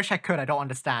wish I could. I don't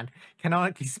understand.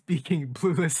 Canonically speaking,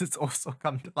 blue lizards also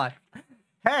come to life.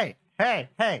 Hey, hey,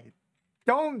 hey.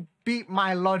 Don't beat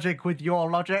my logic with your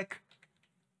logic.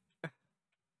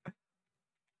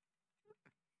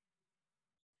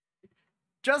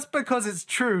 Just because it's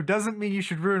true doesn't mean you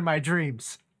should ruin my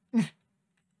dreams.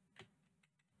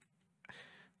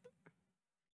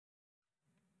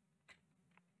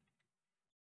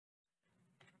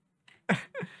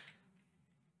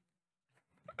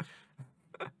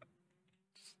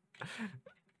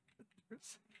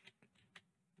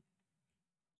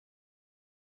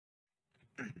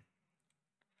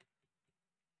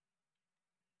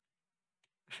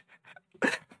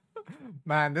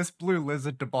 Man, this blue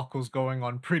lizard debacle's going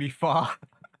on pretty far.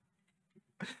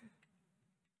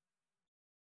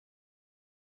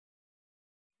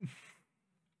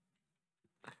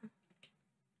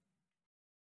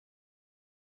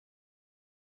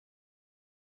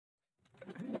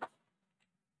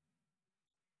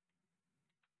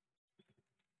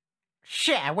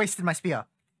 Shit, I wasted my spear.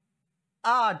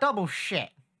 Ah, double shit.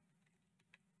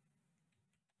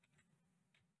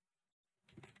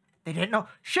 They didn't know.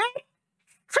 Shit!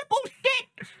 Triple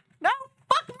shit! No,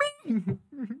 fuck me!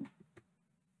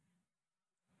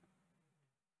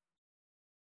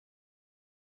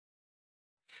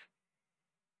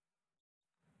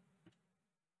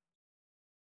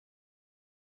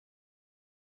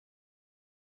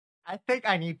 I think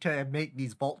I need to make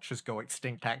these vultures go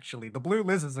extinct, actually. The blue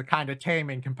lizards are kind of tame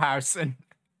in comparison.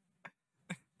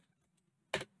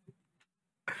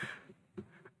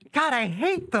 God, I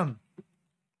hate them!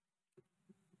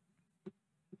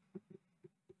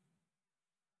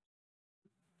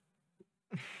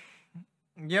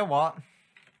 You know what?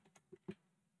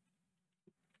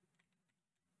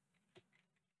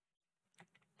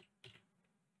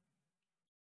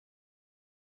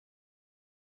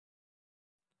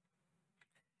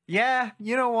 Yeah,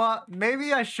 you know what?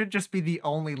 Maybe I should just be the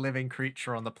only living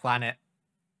creature on the planet.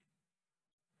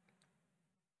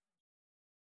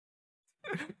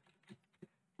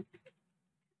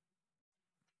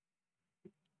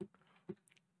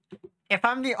 If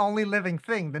I'm the only living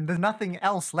thing, then there's nothing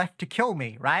else left to kill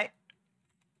me, right?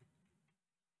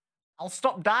 I'll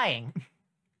stop dying.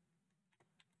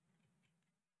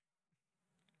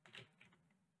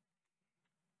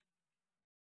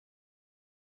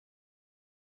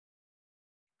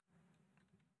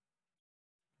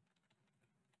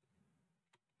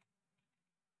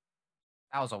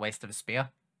 That was a waste of a spear.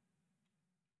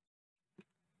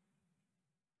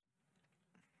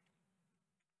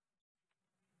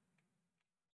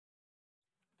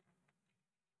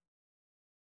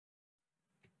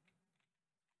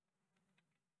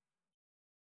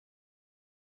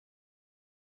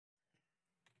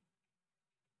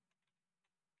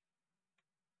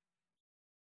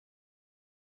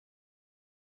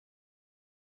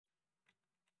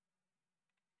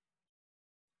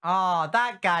 Oh,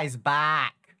 that guy's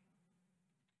back.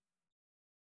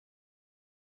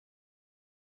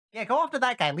 Yeah, go after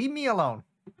that guy. Leave me alone.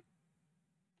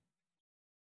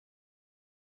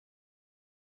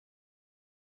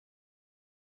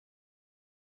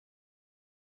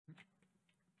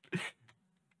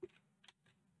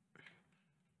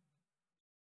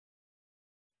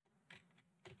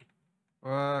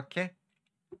 Okay.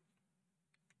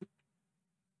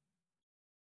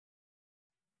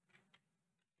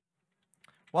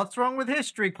 What's wrong with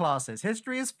history classes?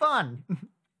 History is fun.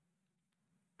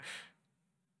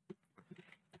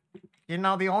 You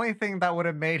know, the only thing that would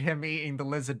have made him eating the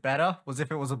lizard better was if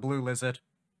it was a blue lizard.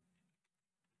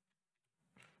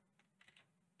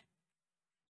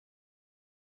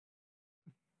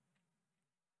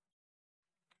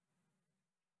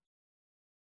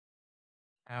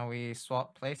 And we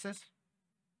swap places.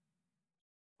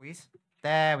 Please.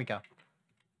 There we go.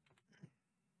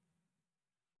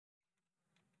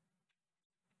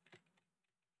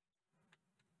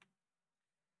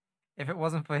 If it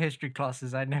wasn't for history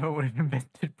classes, I never would have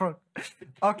invented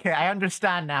Okay, I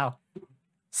understand now.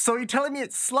 So you're telling me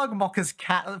it's Slugmocker's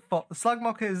cat fault?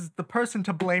 Slugmocker is the person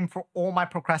to blame for all my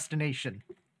procrastination.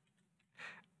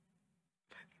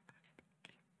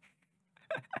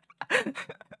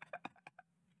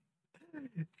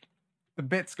 The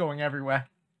bit's going everywhere.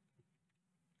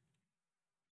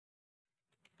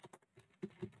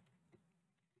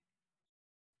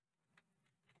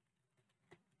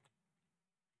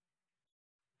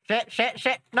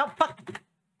 Shit. No, fuck.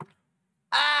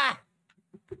 Ah!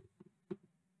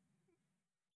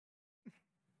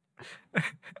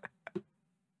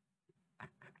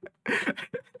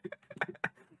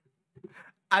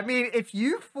 I mean, if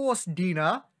you force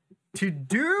Dina to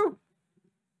do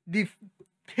the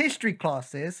history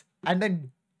classes and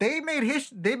then they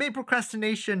made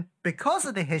procrastination because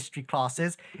of the history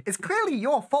classes, it's clearly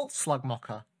your fault,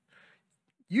 Slugmocker.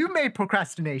 You made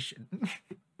procrastination.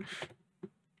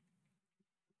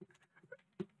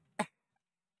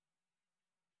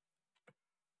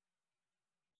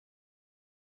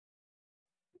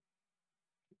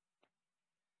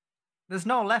 There's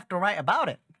no left or right about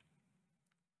it.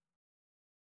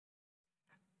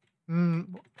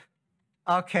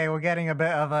 Okay, we're getting a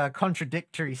bit of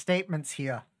contradictory statements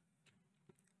here.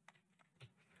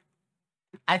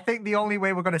 I think the only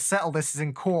way we're going to settle this is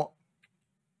in court.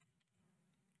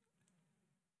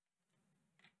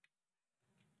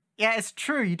 Yeah, it's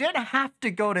true. You didn't have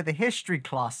to go to the history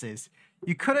classes.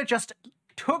 You could have just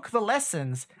took the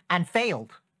lessons and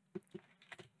failed.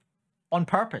 On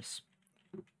purpose.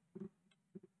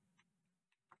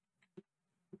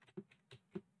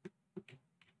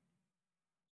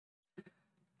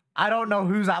 I don't know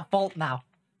who's at fault now.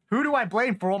 Who do I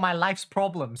blame for all my life's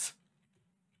problems?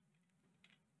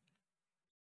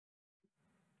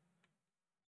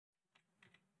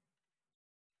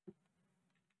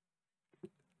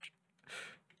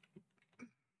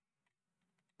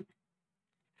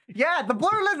 Yeah, the blue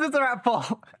lizards are at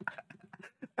fault.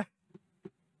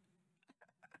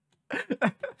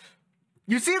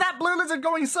 You see that blue lizard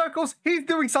going in circles? He's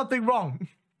doing something wrong.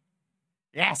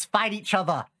 Yes, fight each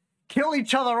other. Kill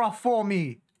each other off for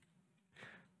me.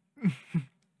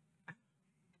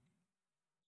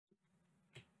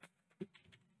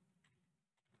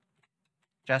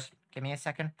 Just give me a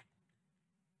second.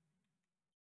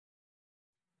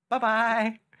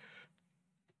 Bye-bye.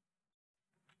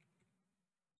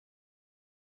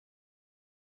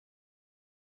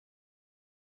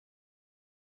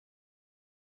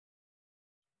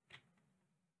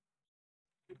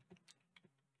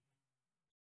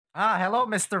 Ah, hello,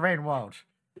 Mr. Rainwald.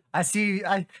 I see.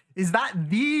 Is that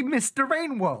the Mr.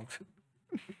 Rain World?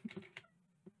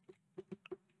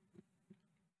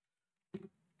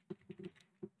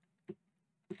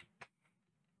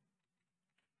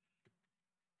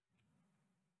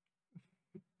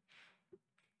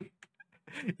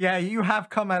 Yeah, you have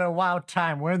come at a wild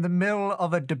time. We're in the middle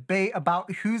of a debate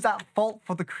about who's at fault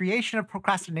for the creation of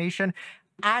procrastination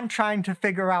and trying to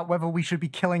figure out whether we should be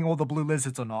killing all the blue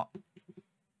lizards or not.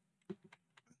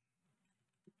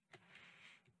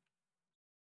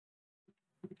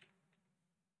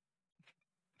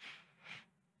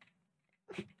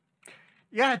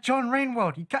 Yeah, John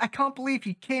Rainworld, I can't believe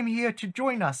he came here to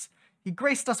join us. He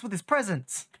graced us with his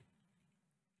presence.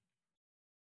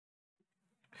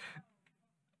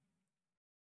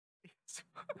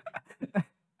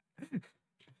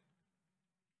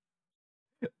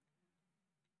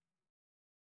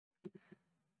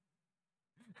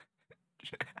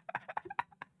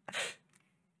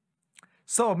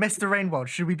 So, Mr. Rainworld,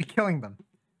 should we be killing them?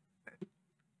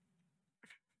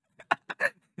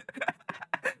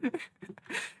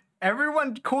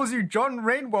 Everyone calls you John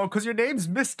Rainworld because your name's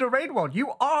Mr. Rainworld.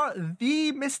 You are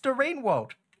the Mr.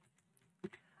 Rainworld.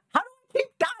 How do I keep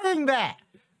dying there?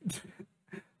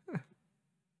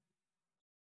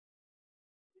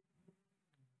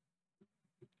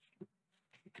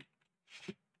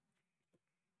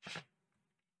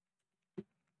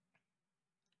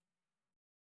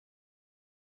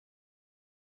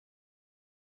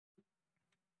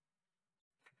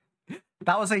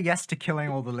 That was a yes to killing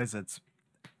all the lizards.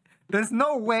 There's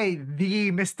no way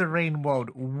the Mr. Rainworld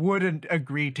wouldn't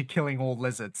agree to killing all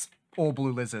lizards. All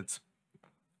blue lizards.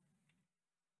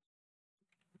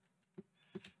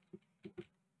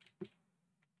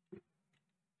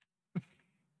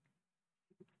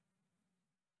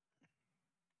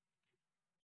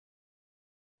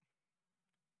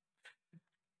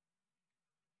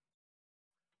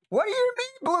 What do you mean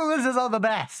blue lizards are the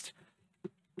best?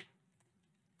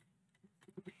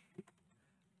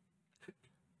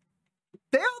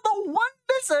 They are the one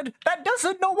lizard that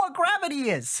doesn't know what gravity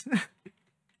is.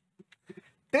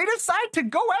 They decide to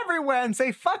go everywhere and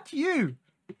say, fuck you.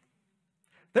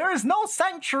 There is no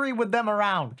sanctuary with them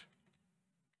around.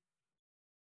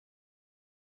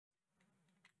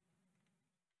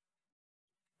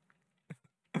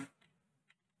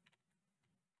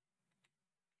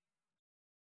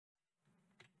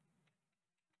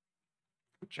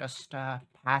 Just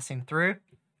passing through.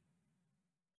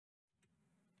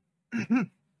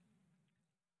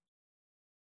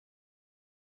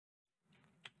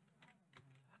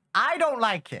 I don't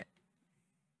like it.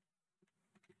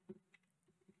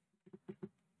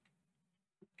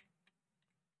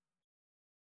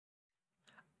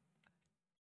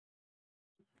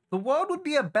 The world would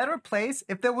be a better place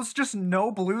if there was just no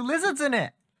blue lizards in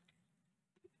it.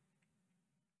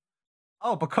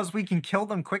 Oh, because we can kill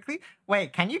them quickly?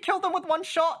 Wait, can you kill them with one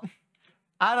shot?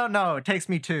 I don't know. It takes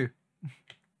me two.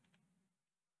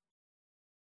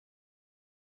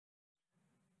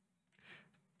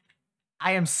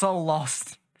 I am so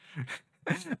lost.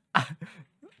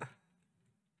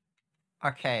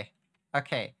 Okay.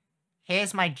 Okay.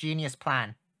 Here's my genius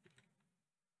plan.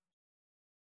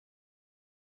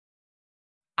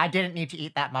 I didn't need to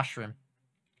eat that mushroom.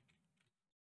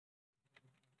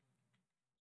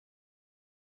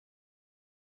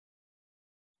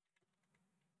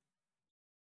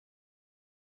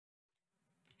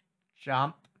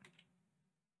 Jump.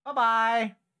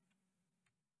 Bye-bye.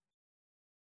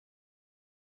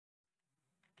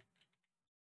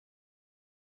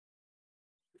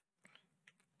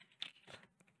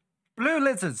 Blue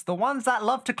lizards, the ones that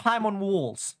love to climb on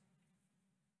walls.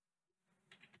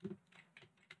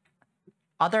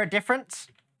 Are there a difference?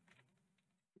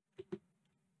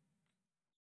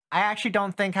 I actually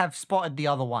don't think I've spotted the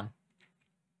other one.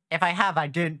 If I have, I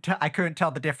couldn't tell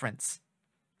the difference.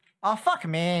 Oh, fuck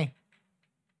me.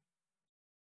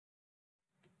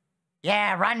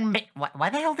 Yeah, run me.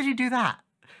 Why the hell did you do that?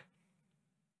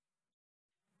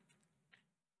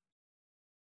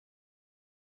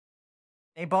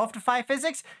 They both defy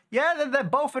physics? Yeah, they're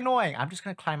both annoying. I'm just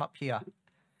gonna climb up here.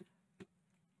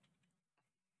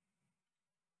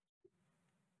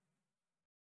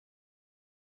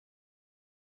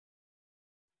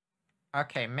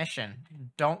 Okay, mission.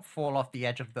 Don't fall off the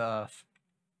edge of the earth.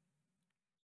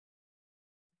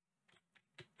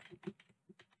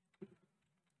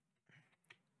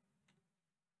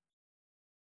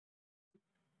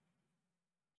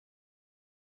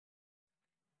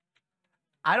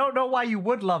 I don't know why you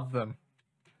would love them.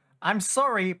 I'm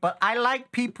sorry, but I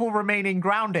like people remaining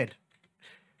grounded.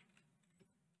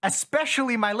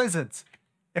 Especially my lizards.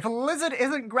 If a lizard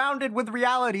isn't grounded with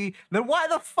reality, then why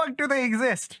the fuck do they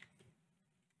exist?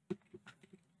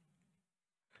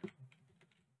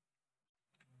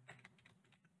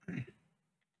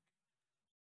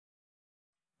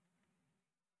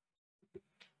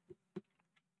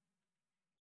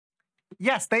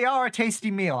 Yes, they are a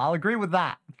tasty meal. I'll agree with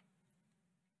that.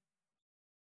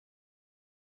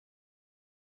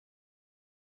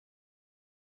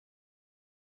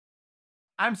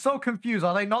 I'm so confused.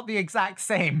 Are they not the exact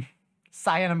same?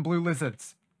 Cyan and blue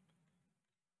lizards.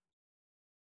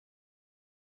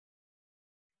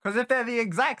 Because if they're the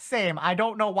exact same, I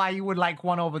don't know why you would like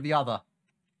one over the other.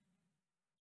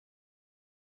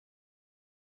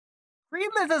 Green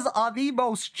lizards are the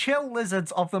most chill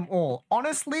lizards of them all.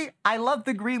 Honestly, I love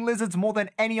the green lizards more than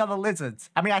any other lizards.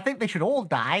 I mean, I think they should all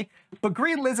die, but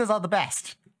green lizards are the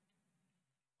best.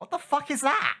 What the fuck is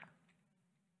that?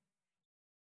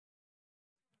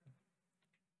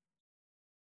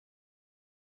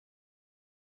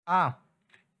 Oh.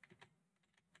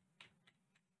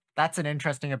 That's an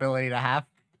interesting ability to have.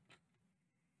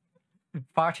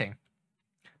 Farting.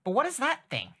 But what is that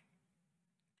thing?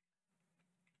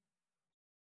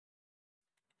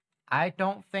 I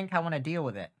don't think I want to deal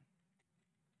with it.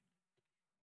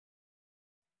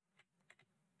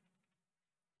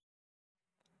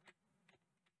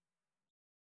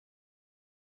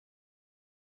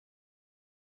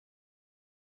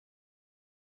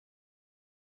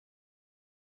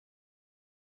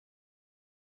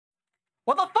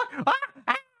 What the fuck?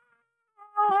 Ah!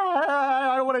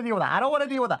 I don't want to deal with that. I don't want to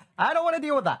deal with that. I don't want to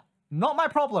deal with that. Not my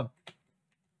problem.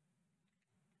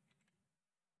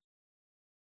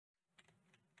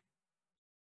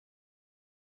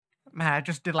 Man, I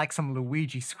just did like some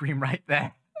Luigi scream right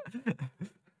there.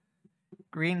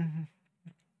 Green.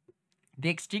 The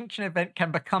extinction event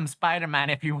can become Spider-Man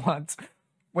if you want.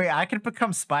 Wait, I can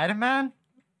become Spider-Man?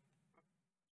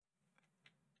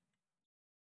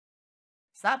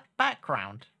 Is that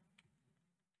background?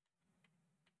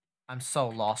 I'm so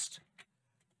lost.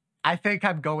 I think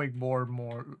I'm going more and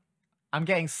more. I'm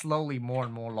getting slowly more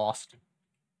and more lost.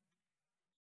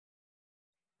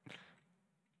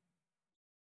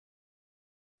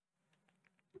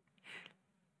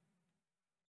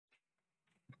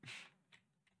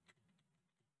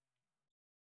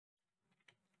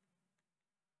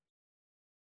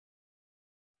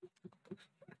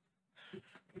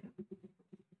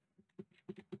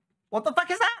 What the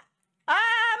fuck is that?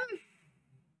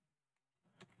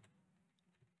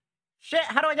 Shit,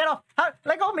 how do I get off?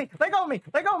 Let go of me! Let go of me!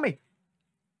 Let go of me!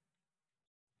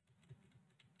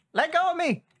 Let go of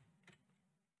me!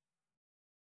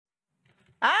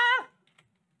 Ah!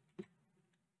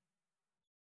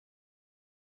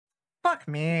 Fuck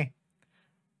me.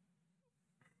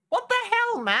 What the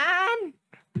hell, man?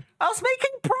 I was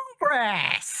making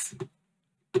progress!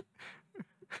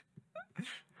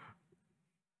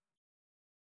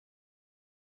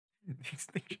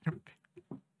 Extinction.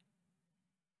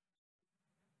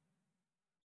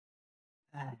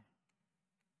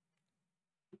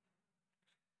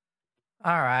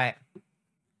 All right.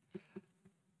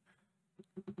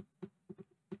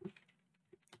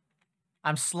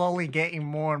 I'm slowly getting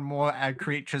more and more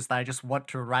creatures that I just want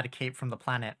to eradicate from the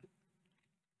planet.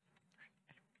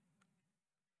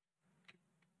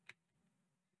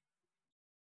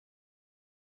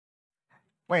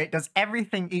 Wait, does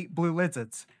everything eat blue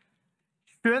lizards?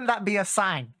 Shouldn't that be a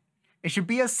sign? It should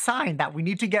be a sign that we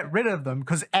need to get rid of them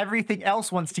because everything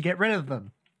else wants to get rid of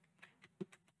them.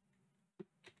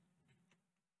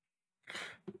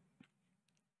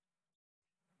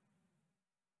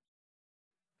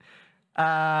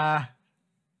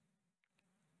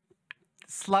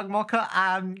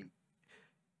 Slugmocker,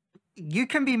 you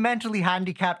can be mentally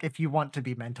handicapped if you want to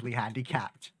be mentally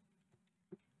handicapped.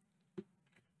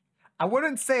 I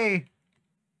wouldn't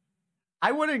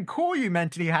call you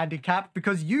mentally handicapped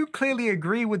because you clearly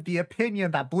agree with the opinion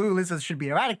that blue lizards should be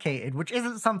eradicated, which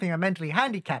isn't something a mentally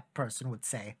handicapped person would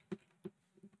say.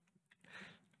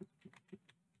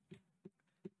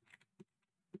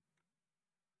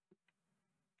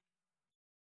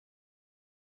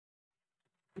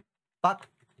 Fuck.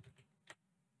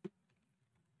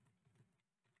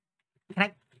 Can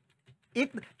I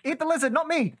eat the lizard, not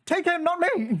me? Take him, not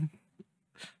me!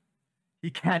 He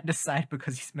can't decide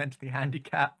because he's mentally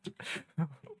handicapped.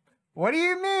 What do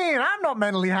you mean? I'm not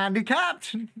mentally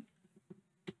handicapped.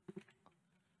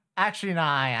 Actually, no,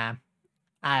 I am.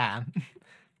 I am.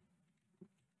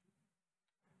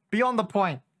 Beyond the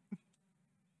point.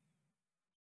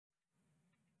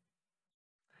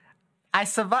 I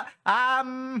survive.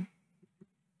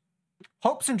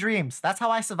 Hopes and dreams. That's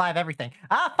how I survive everything.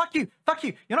 Ah, fuck you. Fuck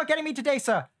you. You're not getting me today,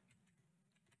 sir.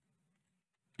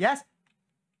 Yes?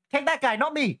 Take that guy,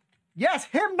 not me. Yes,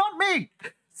 him, not me.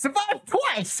 Survived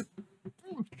twice.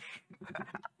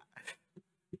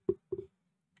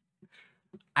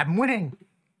 I'm winning.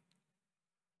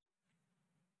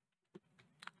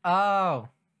 Oh.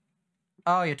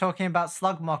 Oh, you're talking about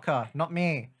Slugmocker, not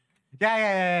me.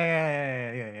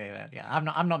 Yeah. I'm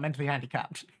not mentally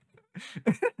handicapped.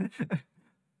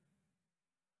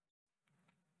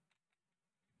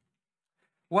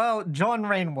 Well, John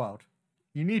Rainworld,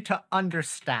 you need to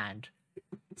understand.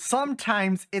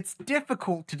 Sometimes it's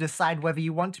difficult to decide whether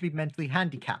you want to be mentally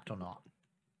handicapped or not.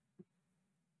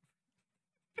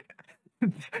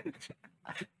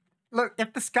 Look,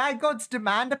 if the Sky Gods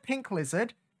demand a pink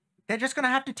lizard, they're just gonna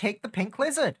have to take the pink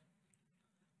lizard.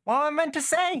 What am I meant to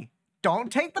say?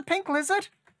 Don't take the pink lizard?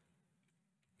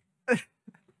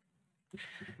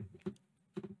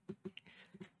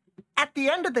 At the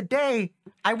end of the day,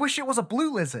 I wish it was a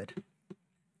blue lizard.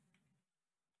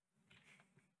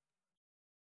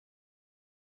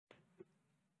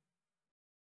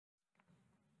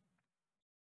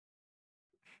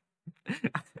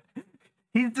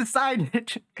 He's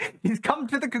decided, he's come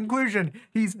to the conclusion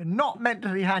he's not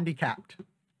mentally handicapped.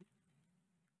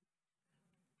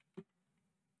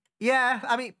 Yeah,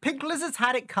 I mean, pink lizards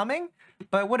had it coming,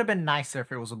 but it would have been nicer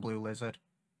if it was a blue lizard.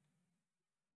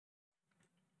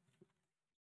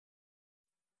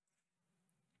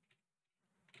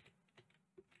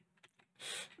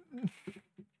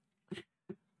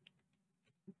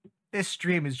 This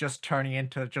stream is just turning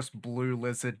into just blue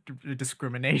lizard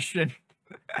discrimination.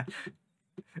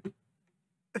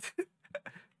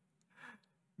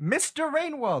 Mr.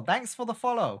 Rainworld, thanks for the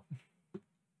follow.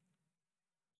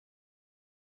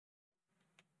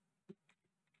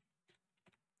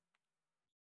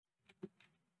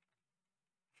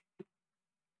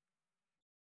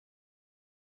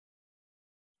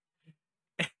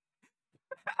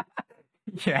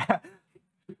 Yeah.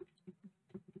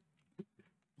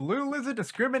 Blue lizard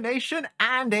discrimination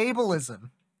and ableism.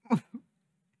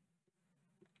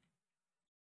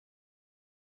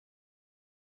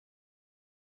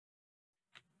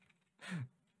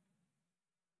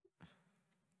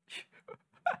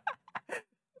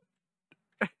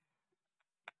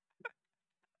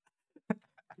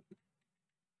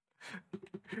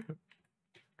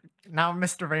 Now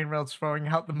Mr. Rainworld's throwing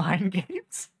out the mind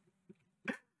games.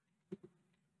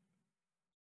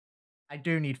 I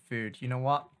do need food. You know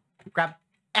what? Grab...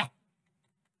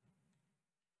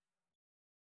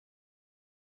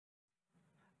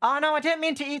 Oh no, I didn't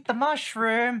mean to eat the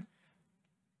mushroom.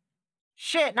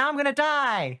 Shit, now I'm gonna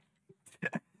die.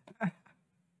 The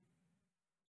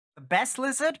best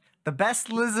lizard? The best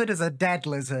lizard is a dead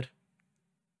lizard.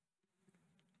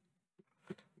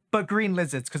 But green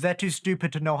lizards, because they're too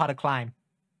stupid to know how to climb.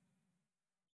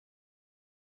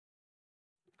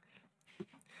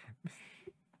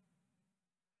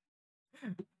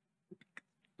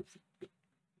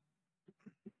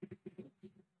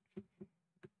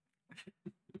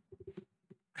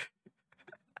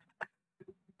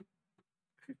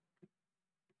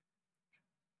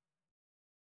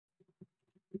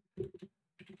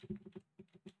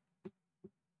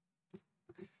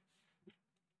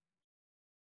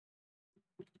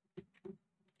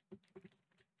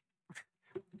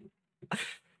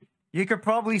 You could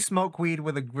probably smoke weed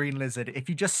with a green lizard if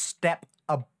you just step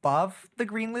above the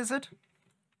green lizard.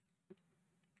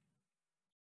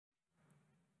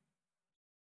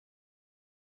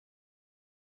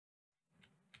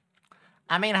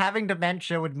 I mean, having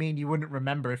dementia would mean you wouldn't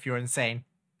remember if you're insane.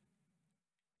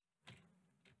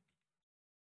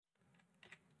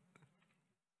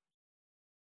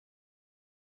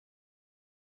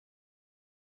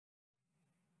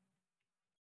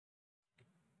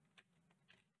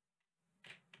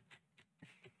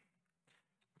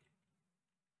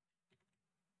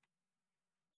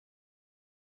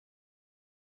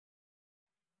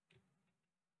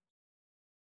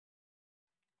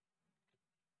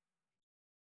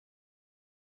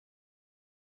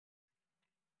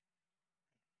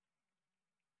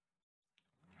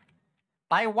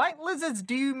 By white lizards,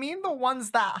 do you mean the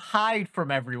ones that hide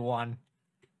from everyone?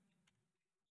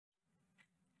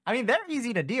 I mean, they're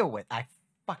easy to deal with. I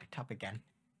fucked up again.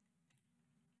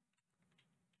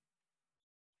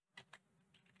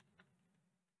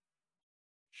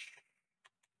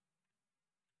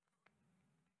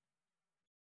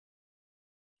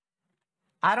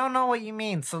 I don't know what you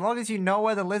mean. So long as you know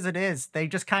where the lizard is, they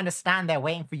just kind of stand there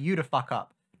waiting for you to fuck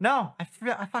up. No, I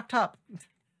fucked up.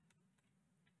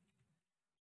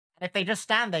 If they just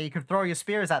stand there, you could throw your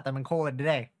spears at them and call it a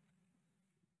day.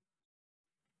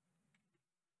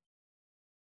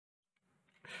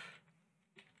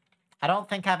 I don't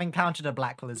think I've encountered a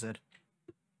black lizard.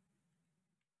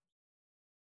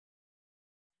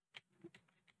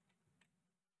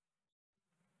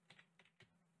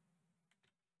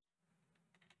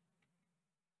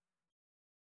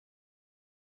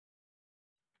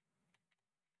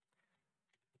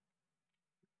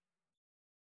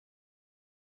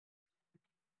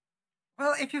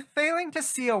 Well, if you're failing to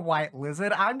see a white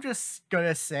lizard, I'm just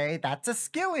gonna say that's a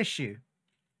skill issue.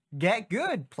 Get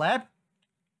good, pleb.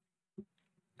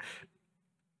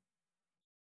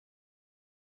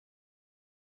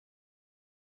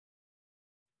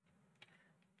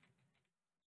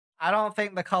 I don't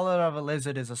think the color of a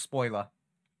lizard is a spoiler.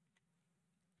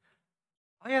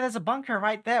 Oh yeah, there's a bunker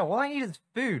right there. All I need is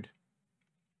food.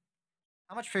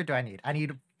 How much food do I need? I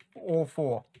need all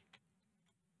 4.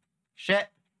 Shit.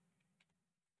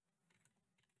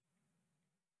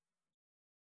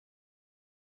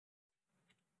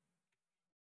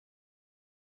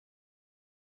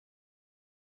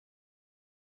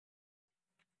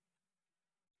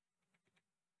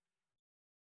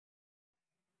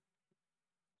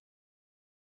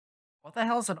 What the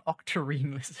hell's an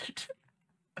octarine lizard?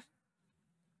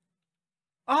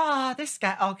 Ah, this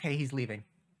guy. Okay, he's leaving.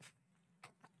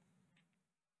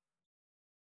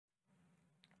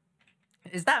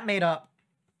 Is that made up?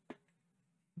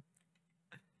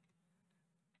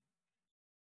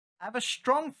 I have a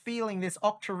strong feeling this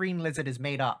octarine lizard is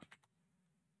made up.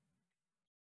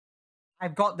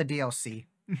 I've got the DLC.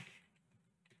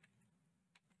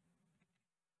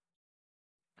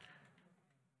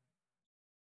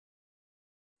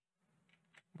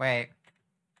 Wait.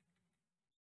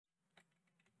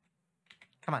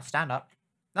 Come on, stand up.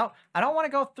 No, I don't want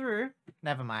to go through.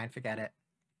 Never mind, forget it.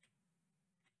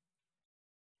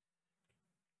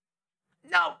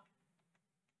 No!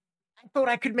 I thought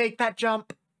I could make that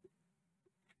jump.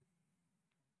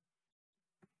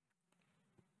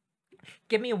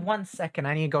 Give me 1 second.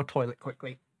 I need to go toilet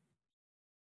quickly.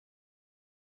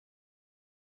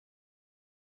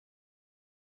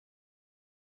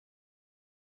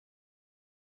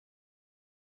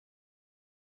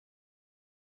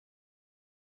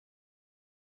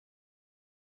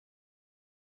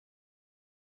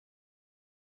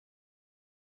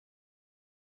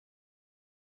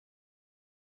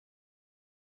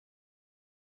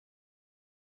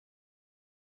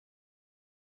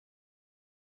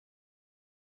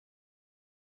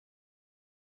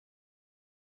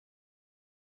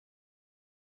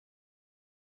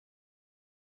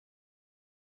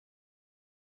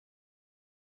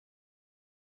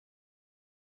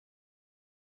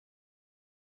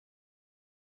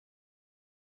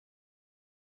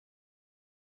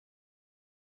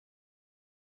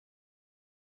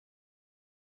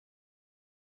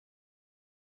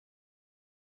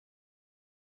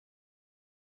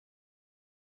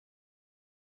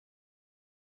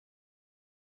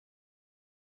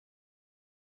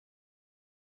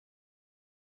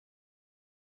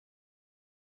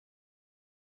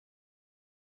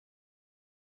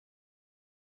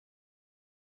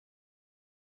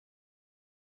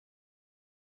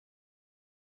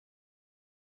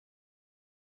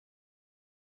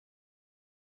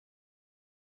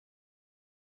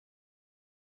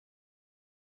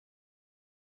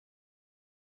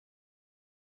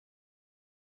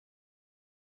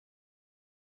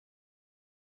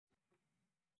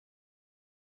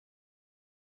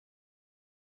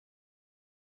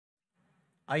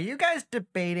 Are you guys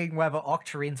debating whether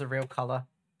octarine's a real color?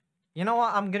 You know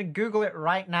what? I'm gonna Google it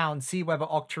right now and see whether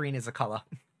octarine is a color.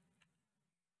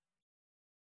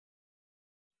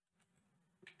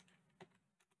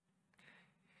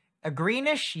 A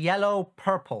greenish yellow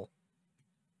purple.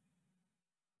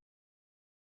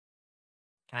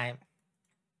 Can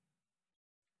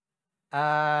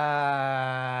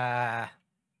I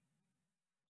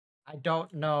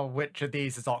don't know which of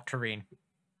these is octarine.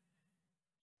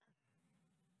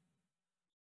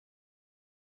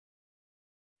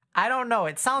 I don't know.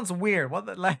 It sounds weird. What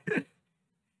the like?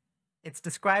 It's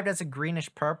described as a greenish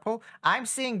purple. I'm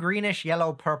seeing greenish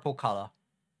yellow purple color.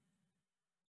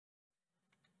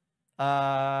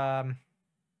 Although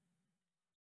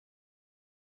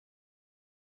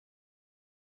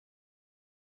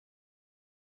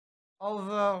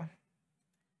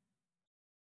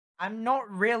I'm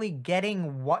not really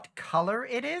getting what color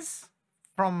it is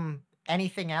from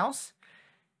anything else.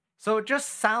 So it just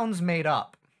sounds made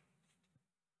up.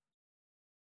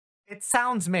 It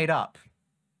sounds made up.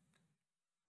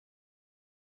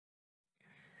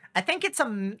 I think it's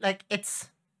like it's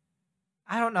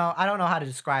I don't know. I don't know how to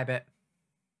describe it.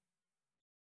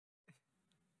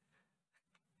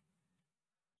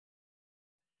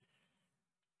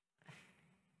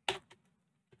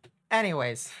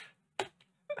 Anyways.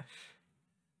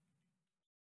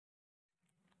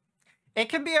 It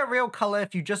can be a real color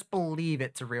if you just believe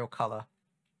it's a real color.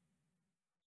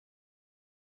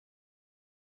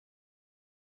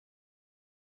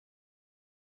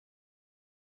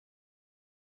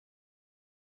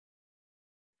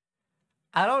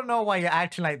 I don't know why you're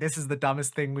acting like this is the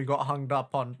dumbest thing we got hung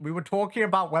up on. We were talking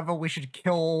about whether we should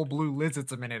kill all blue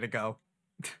lizards a minute ago.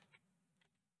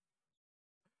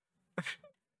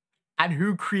 And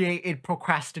who created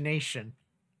procrastination.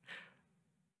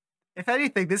 If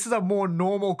anything, this is a more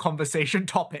normal conversation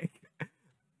topic.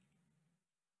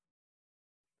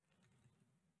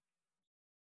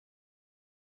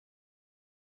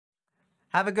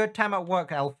 Have a good time at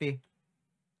work, Elfie.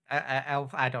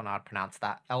 Elf, I don't know how to pronounce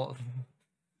that. Elf.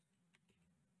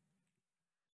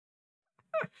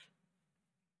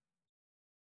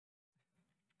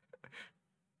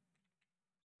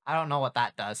 I don't know what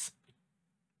that does.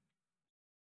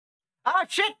 Oh,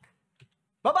 shit!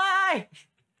 Bye-bye!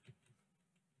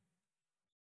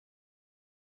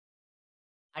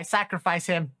 I sacrifice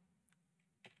him.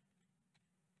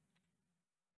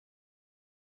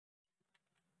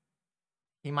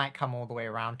 He might come all the way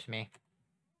around to me.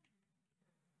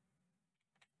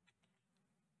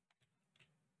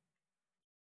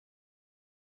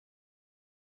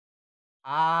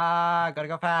 Ah, gotta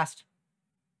go fast.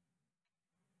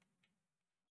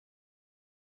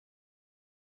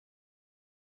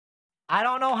 I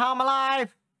don't know how I'm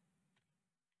alive.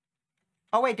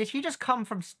 Oh, wait, did he just come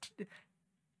from...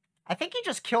 I think he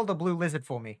just killed a blue lizard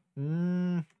for me.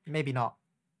 Maybe not.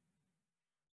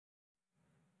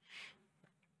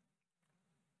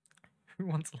 Who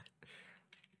wants...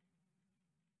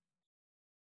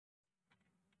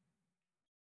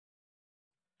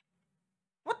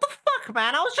 What the fuck,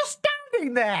 man? I was just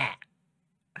standing there!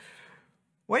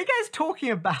 What are you guys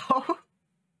talking about?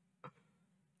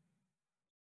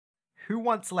 Who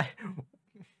wants like...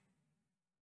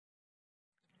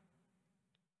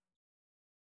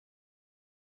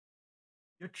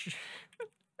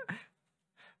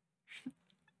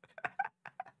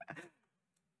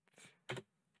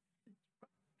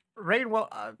 Rainworld,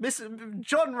 Miss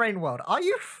John Rainworld, are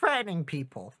you threatening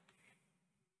people?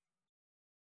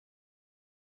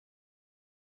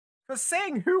 Because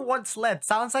saying who wants lead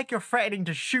sounds like you're threatening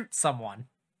to shoot someone.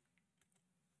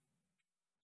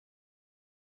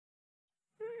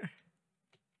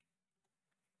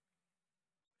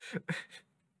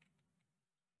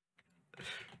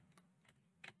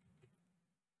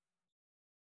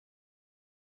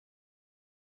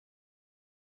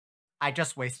 I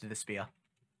just wasted a spear.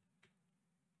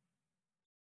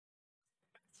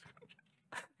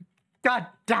 God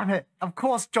damn it! Of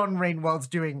course John Rainworld's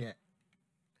doing it.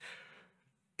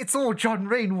 It's all John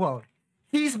Rainworld.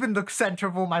 He's been the center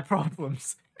of all my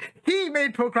problems. He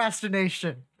made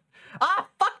procrastination. Ah,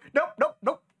 fuck! Nope, nope,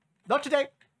 nope. Not today.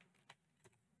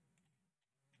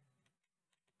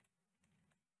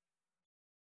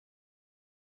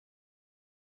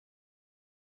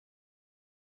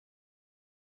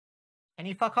 Can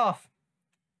you fuck off?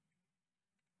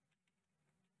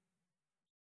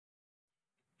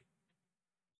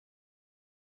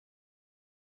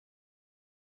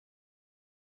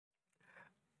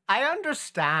 I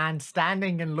understand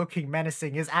standing and looking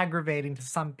menacing is aggravating to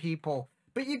some people,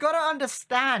 but you gotta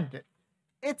understand,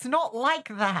 it's not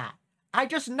like that. I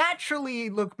just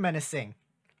naturally look menacing.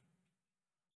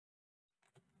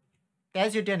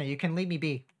 There's your dinner. You can leave me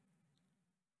be.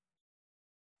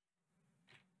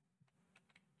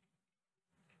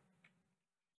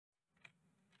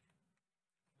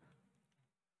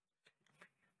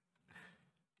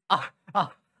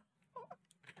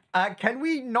 Can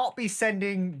we not be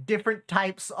sending different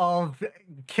types of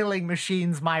killing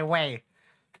machines my way?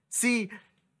 See,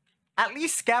 at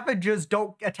least scavengers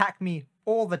don't attack me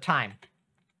all the time.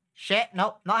 Shit,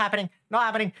 nope, not happening, not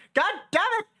happening. God damn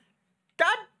it!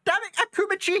 God damn it,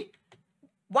 Akumachi!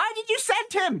 Why did you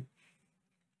send him?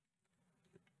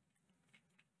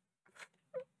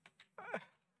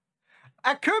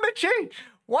 Akumachi!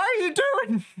 What are you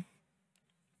doing?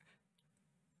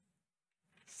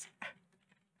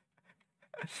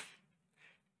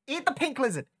 Eat the pink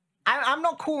lizard. I'm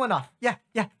not cool enough. Yeah.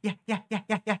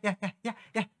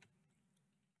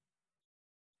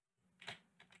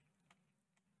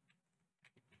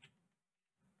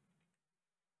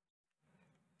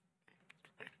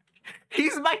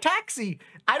 He's my taxi.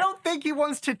 I don't think he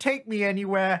wants to take me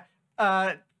anywhere,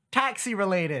 taxi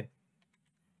related.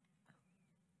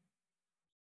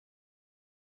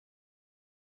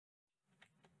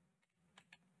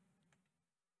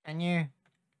 And you...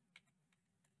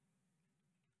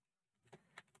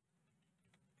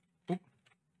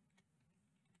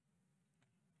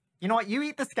 You know what? You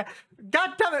eat the scab.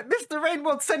 God damn it! Mr.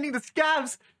 Rainworld's sending the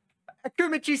scabs.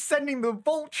 Akumichi's sending the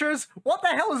vultures. What the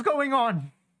hell is going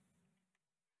on?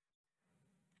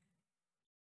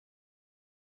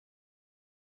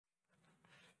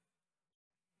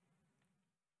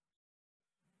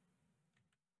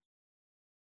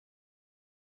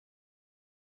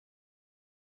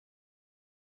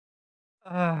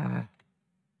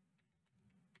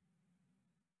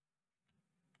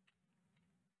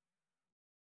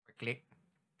 Quickly.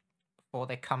 Before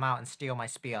they come out and steal my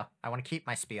spear. I want to keep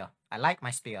my spear. I like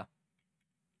my spear.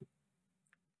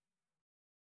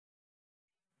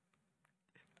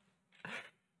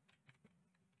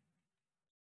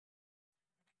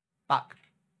 Fuck.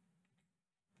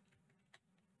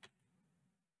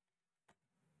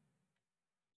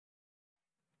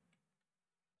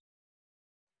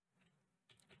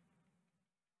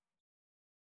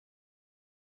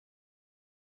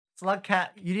 Slugcat,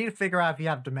 you need to figure out if you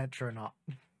have dementia or not.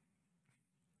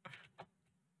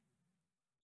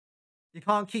 You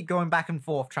can't keep going back and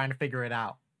forth trying to figure it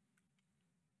out.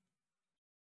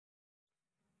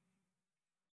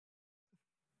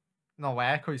 No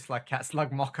way, I call you Slugcat,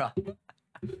 Slug Mocker.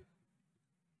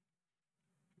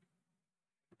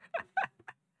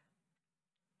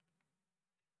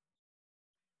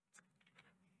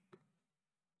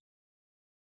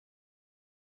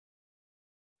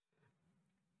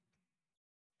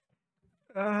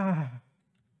 Are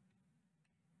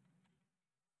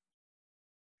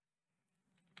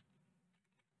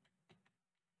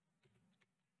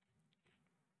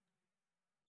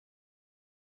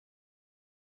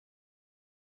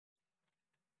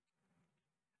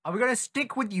we gonna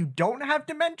stick with you don't have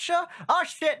dementia? Oh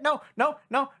shit, no, no,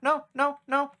 no, no, no,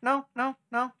 no, no, no,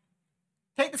 no.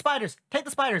 Take the spiders, take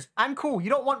the spiders. I'm cool, you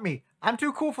don't want me. I'm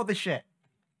too cool for this shit.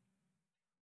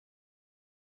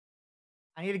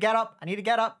 I need to get up, I need to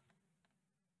get up.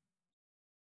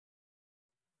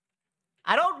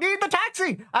 I don't need the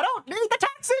taxi! I don't need the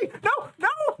taxi! No, no,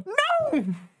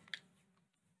 no!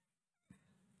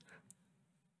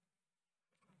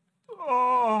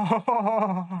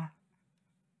 Oh.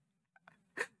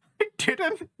 I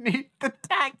didn't need the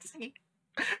taxi.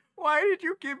 Why did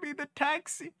you give me the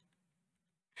taxi?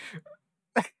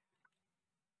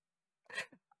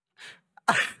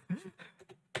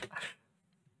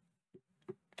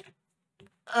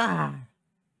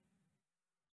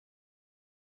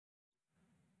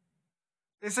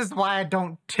 This is why I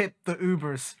don't tip the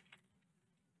Ubers.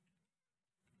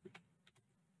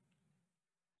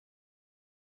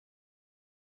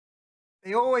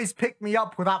 They always pick me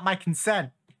up without my consent.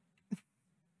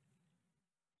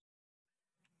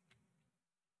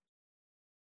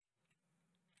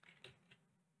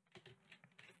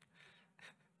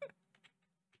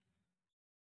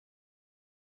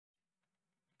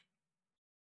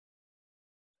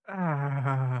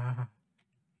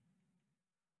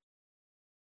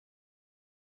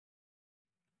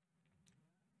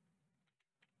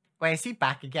 Wait, is he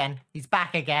back again? He's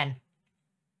back again.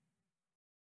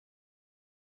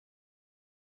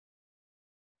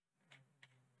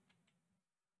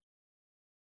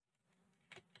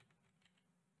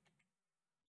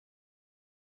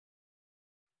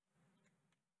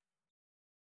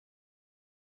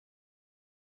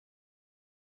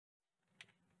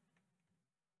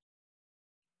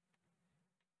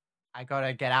 I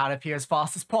gotta get out of here as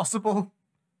fast as possible.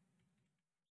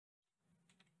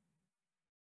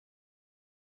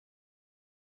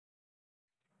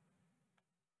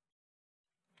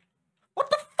 What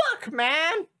the fuck,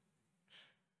 man?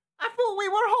 I thought we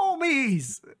were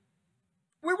homies.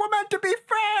 We were meant to be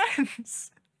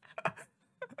friends.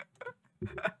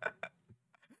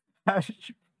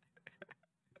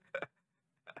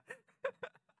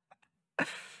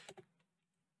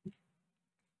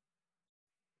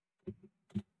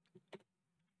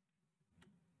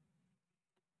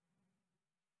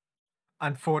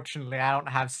 Unfortunately, I don't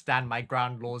have stand my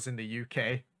ground laws in the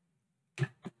UK.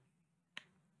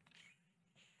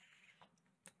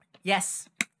 Yes,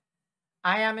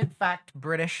 I am in fact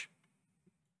British.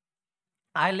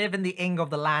 I live in the Ing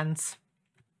of the lands.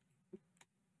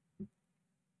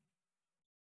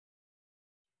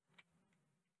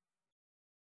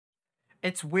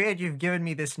 It's weird you've given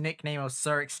me this nickname of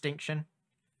Sir Extinction.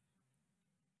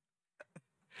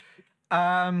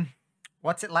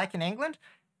 What's it like in England?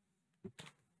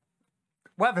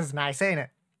 Weather's nice, ain't it?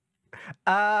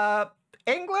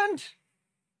 England?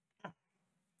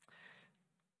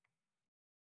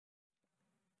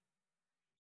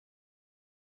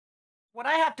 What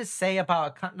I have to say about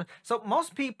a country... So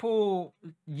most people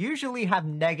usually have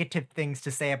negative things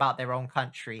to say about their own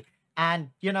country. And,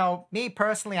 you know, me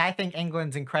personally, I think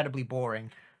England's incredibly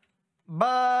boring.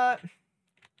 But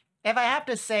if I have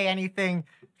to say anything,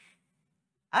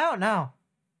 I don't know.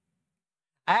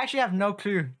 I actually have no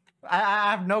clue.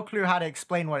 I have no clue how to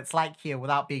explain what it's like here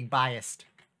without being biased.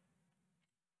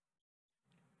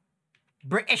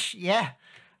 British, yeah.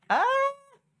 Uh,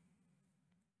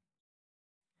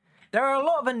 there are a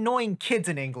lot of annoying kids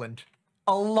in England.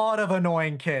 A lot of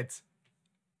annoying kids.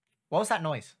 What was that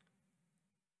noise?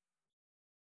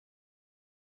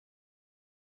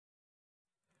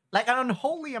 Like an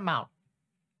unholy amount.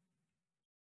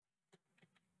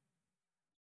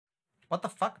 What the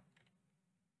fuck?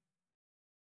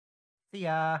 See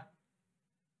ya.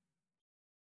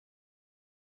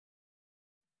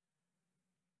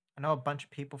 I know a bunch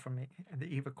of people from it. They're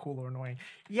either cool or annoying.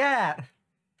 Yeah.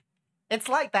 It's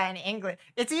like that in England.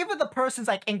 It's either the person's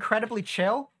like incredibly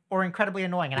chill or incredibly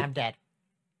annoying and I'm dead.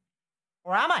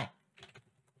 Or am I?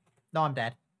 No, I'm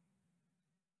dead.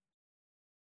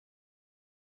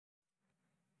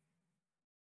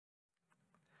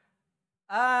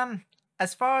 Um,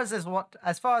 as far as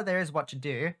there is what to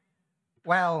do,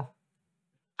 well,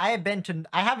 I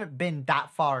haven't been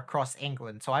that far across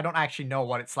England, so I don't actually know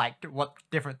what it's like, what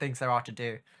different things there are to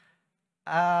do.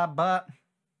 But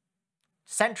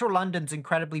Central London's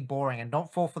incredibly boring, and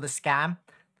don't fall for the scam.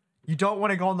 You don't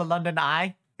want to go on the London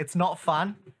Eye. It's not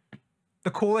fun. The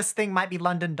coolest thing might be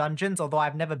London Dungeons, although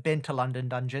I've never been to London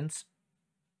Dungeons.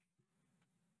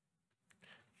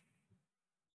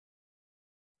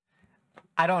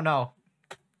 I don't know.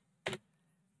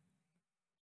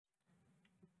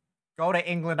 Go to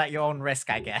England at your own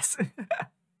risk, I guess.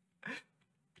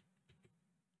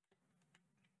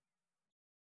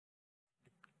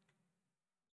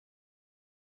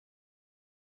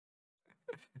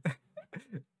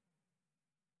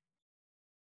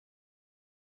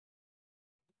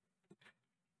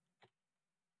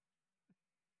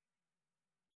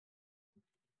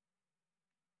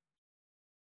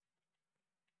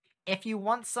 If you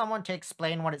want someone to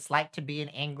explain what it's like to be in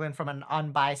England from an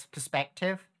unbiased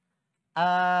perspective,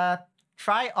 uh,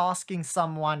 try asking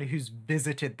someone who's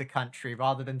visited the country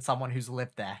rather than someone who's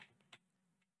lived there.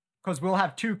 Because we'll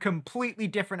have two completely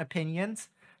different opinions.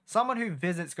 Someone who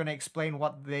visits going to explain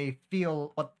what they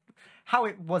feel, how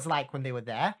it was like when they were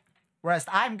there, whereas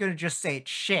I'm going to just say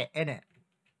it's shit, innit?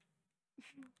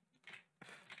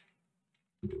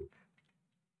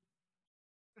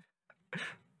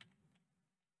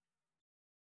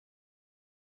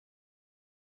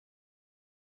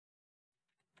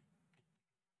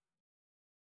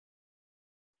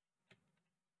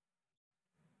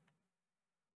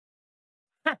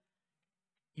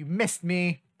 You missed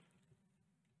me.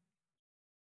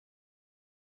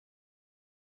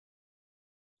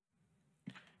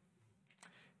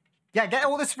 Yeah, get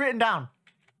all this written down.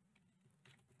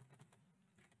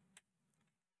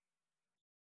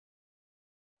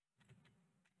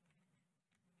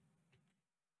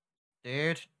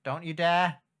 Dude, don't you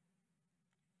dare.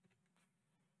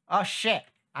 Oh, shit.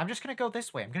 I'm just gonna go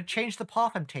this way. I'm gonna change the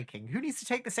path I'm taking. Who needs to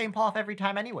take the same path every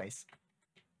time anyways?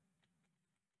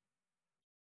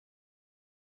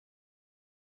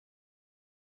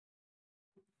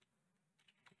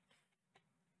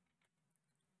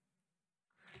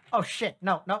 Oh, shit.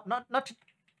 No, no, not to...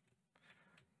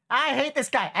 I hate this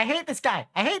guy. I hate this guy.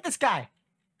 I hate this guy.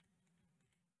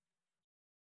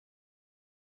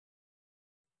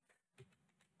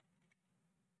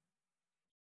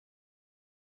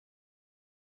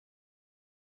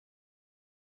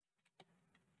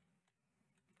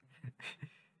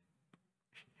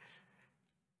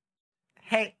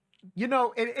 Hey, you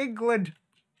know, in England,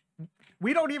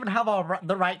 we don't even have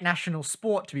the right national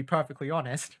sport, to be perfectly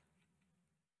honest.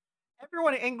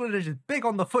 Everyone in England is just big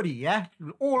on the footy, yeah?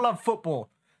 We all love football.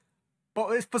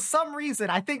 But for some reason,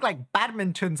 I think, like,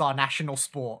 badminton's our national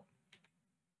sport.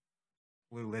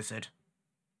 Blue lizard.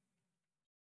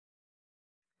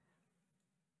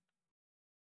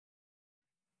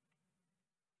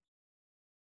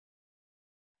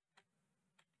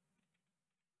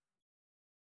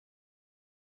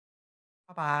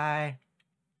 Bye-bye.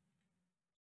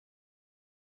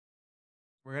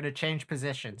 We're gonna change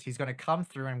positions. He's gonna come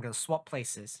through and I'm gonna swap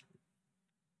places.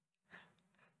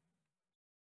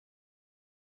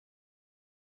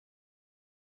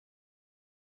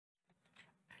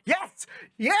 Yes!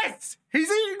 Yes! He's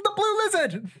eating the blue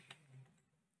lizard!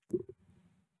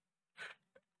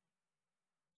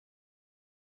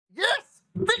 Yes!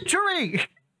 Victory!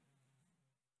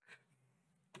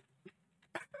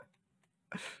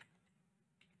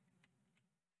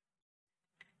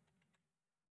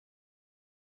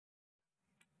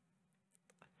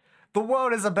 The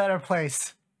world is a better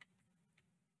place.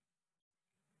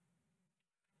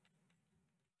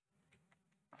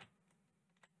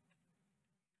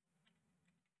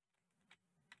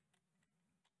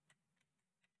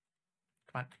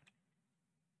 Come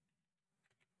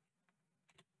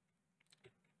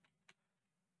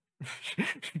on.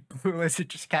 Blue lizard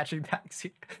just catching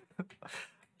taxi.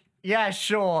 Yeah,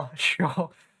 sure.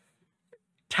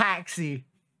 Taxi.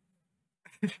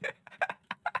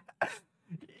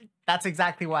 That's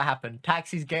exactly what happened.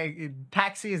 Taxi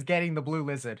is getting the blue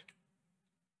lizard.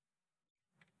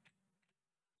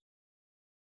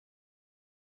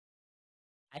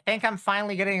 I think I'm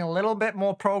finally getting a little bit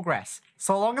more progress.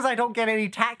 So long as I don't get any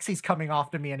taxis coming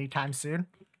after me anytime soon.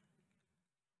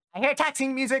 I hear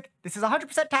taxiing music. This is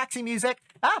 100% taxi music.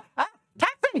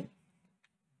 Taxi!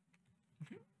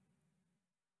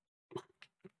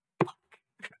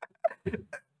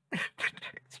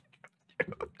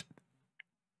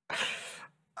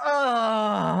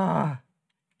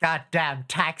 Goddamn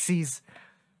taxis.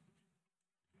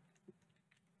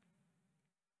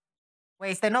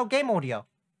 Wait, is there no game audio?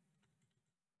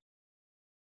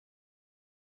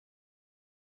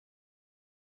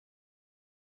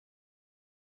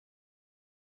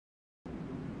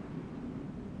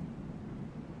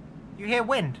 You hear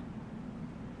wind?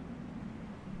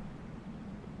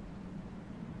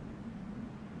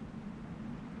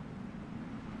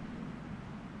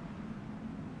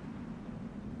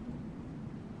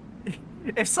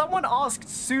 If someone asked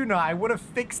sooner, I would have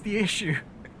fixed the issue.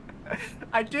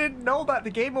 I didn't know that the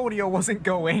game audio wasn't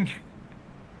going.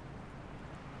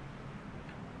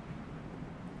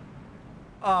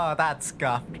 Oh, that's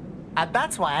scuffed. And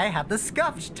that's why I have the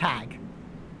scuffed tag.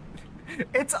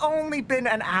 It's only been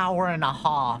an hour and a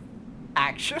half,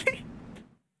 actually.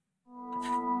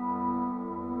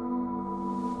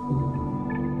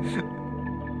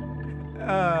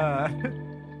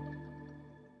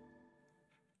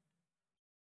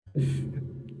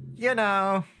 You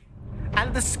know.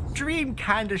 And the stream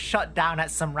kind of shut down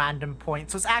at some random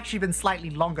point, so it's actually been slightly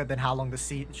longer than how long the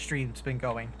stream's been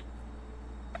going.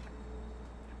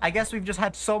 I guess we've just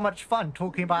had so much fun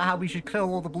talking about how we should kill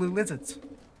all the blue lizards.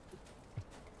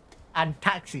 And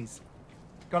taxis.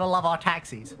 Gotta love our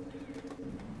taxis.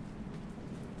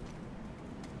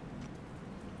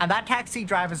 And that taxi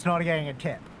driver's not getting a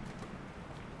tip.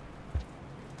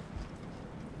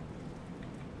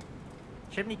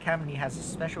 Chimney Company has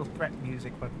special threat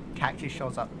music when taxi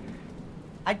shows up.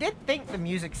 I did think the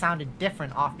music sounded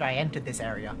different after I entered this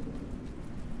area.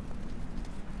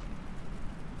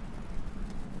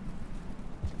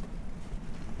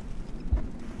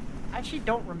 I actually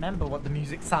don't remember what the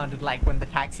music sounded like when the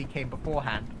taxi came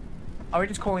beforehand. Are we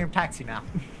just calling him Taxi now?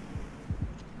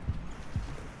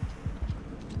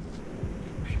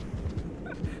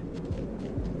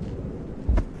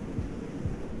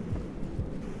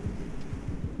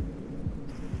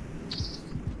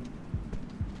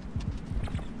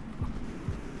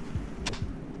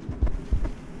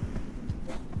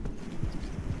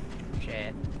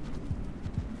 Shit.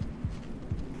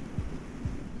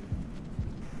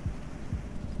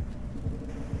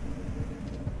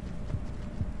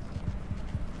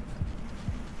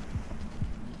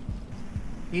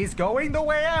 He's going the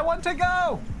way I want to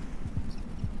go!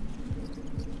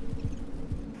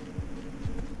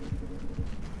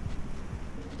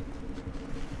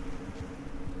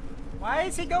 Why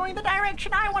is he going the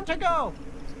direction I want to go?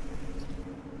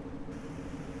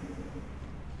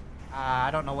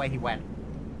 I don't know where he went.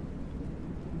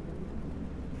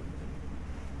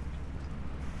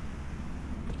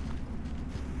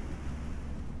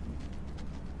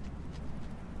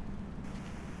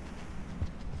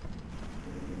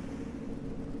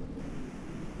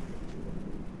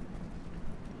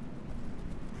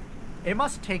 It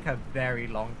must take a very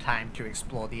long time to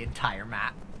explore the entire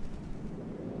map.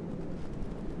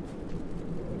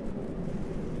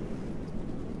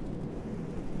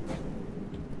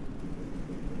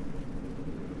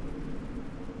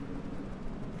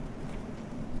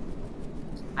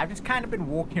 I've just kind of been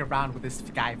walking around with this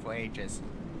guy for ages.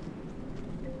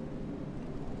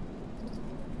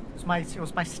 It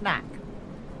was my snack.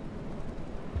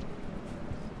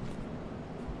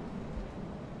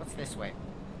 What's this way?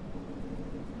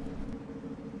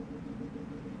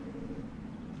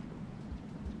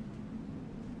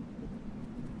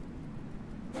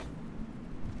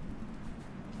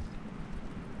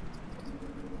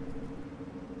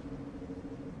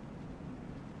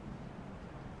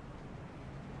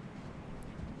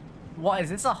 What,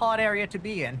 is this a hard area to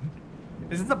be in?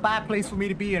 Is this a bad place for me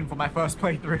to be in for my first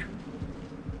playthrough?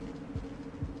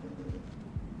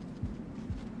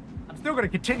 I'm still gonna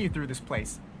continue through this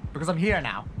place, because I'm here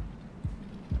now.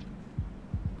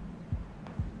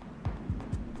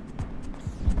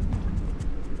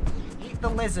 Eat the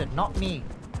lizard, not me.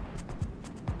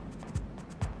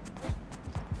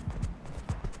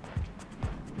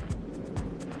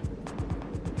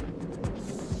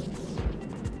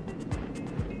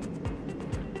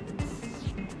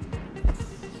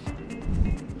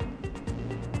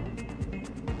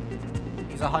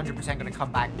 is 100% going to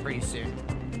come back pretty soon.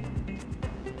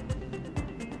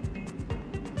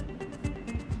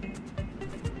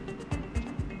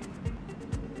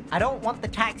 I don't want the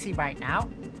taxi right now.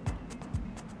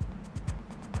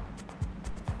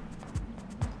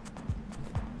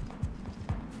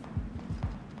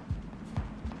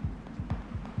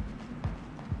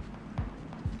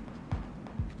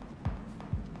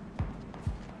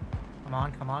 Come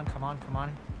on, come on, come on, come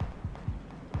on.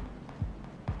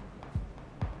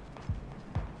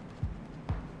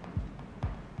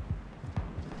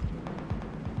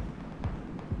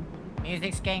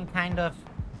 Music's getting kind of...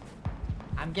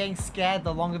 I'm getting scared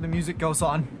the longer the music goes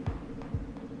on.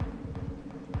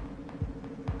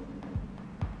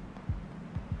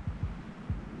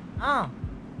 Oh.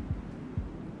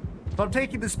 So I'm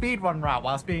taking the speedrun route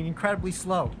whilst being incredibly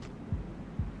slow.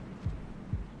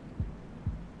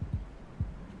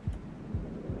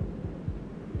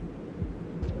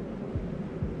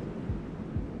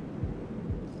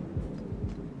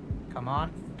 Come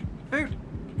on. Food!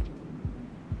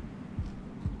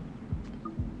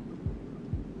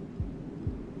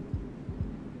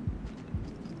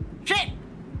 Shit!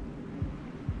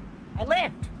 I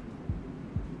lived!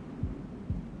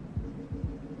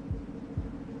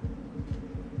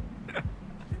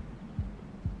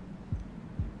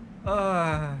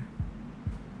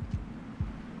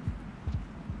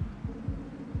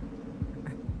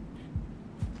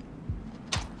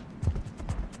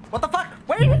 What the fuck?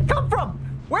 Where did he come from?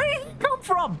 Where did he come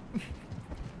from?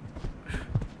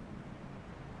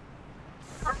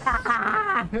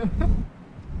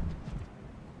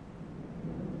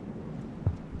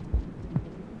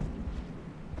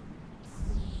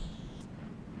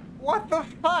 What the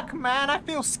fuck, man? I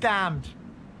feel scammed.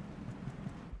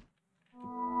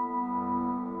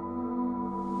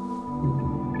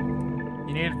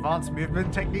 You need advanced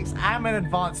movement techniques? I'm an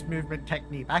advanced movement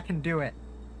technique. I can do it.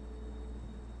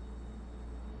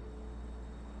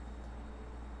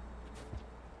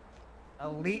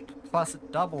 Elite plus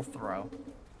double throw.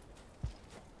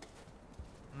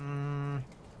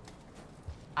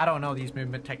 I don't know these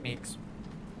movement techniques.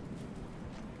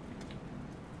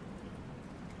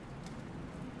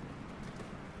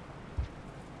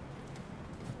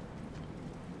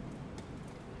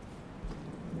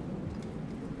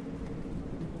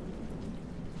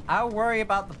 I'll worry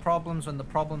about the problems when the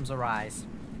problems arise.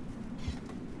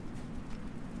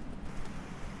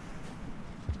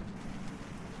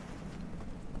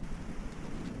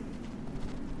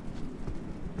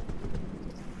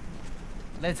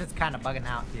 Lizard's kind of bugging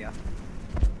out here.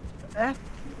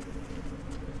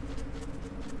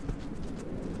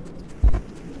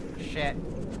 Shit.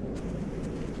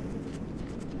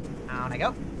 Down I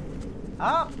go.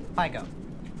 Up I go.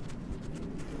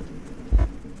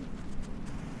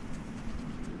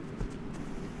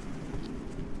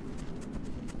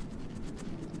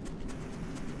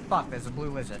 Fuck, there's a blue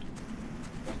lizard.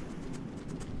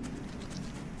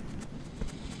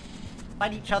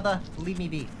 Fight each other, leave me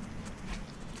be.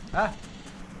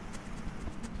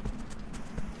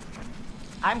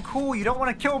 I'm cool, you don't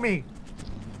want to kill me.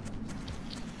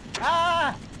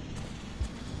 Ah!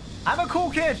 I'm a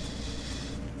cool kid.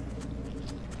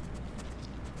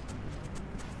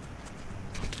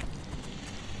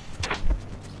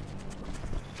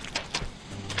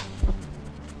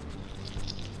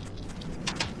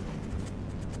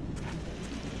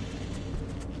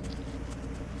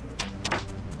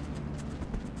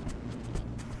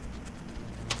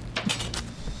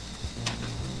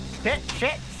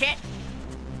 Shit, shit!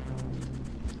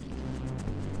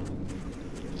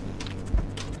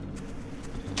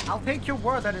 I'll take your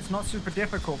word that it's not super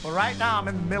difficult, but right now I'm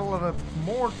in the middle of a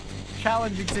more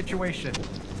challenging situation.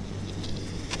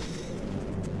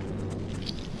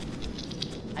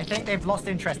 I think they've lost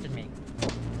interest in me.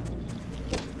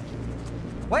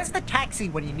 Where's the taxi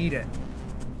when you need it?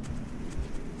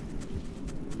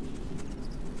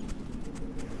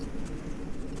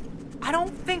 I don't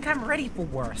think I'm ready for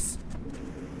worse.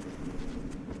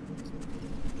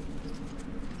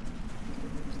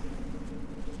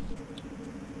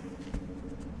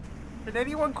 Did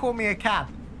anyone call me a cab?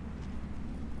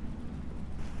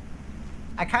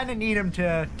 I kind of need him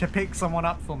to pick someone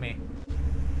up for me.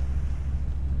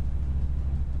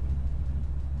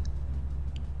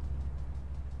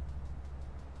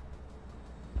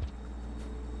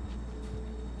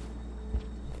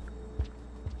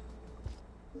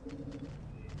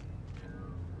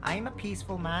 I'm a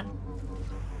peaceful man.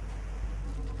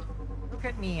 Look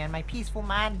at me and my peaceful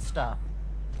man stuff.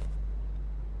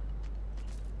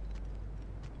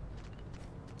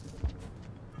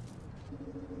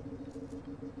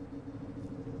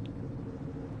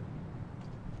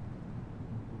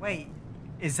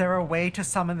 Is there a way to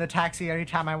summon the taxi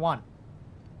anytime I want?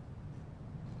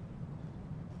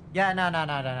 Yeah, no.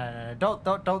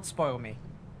 Don't spoil me.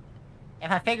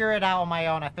 If I figure it out on my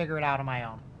own, I figure it out on my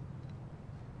own.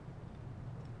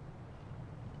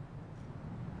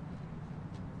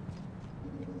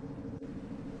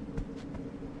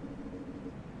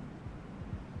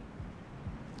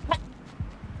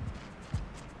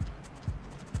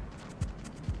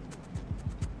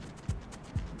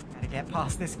 Gotta get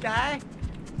past this guy.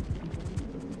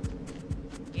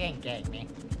 He ain't getting me.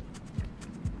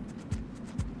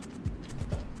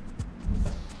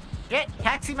 Shit,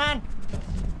 taxi man!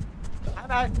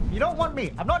 You don't want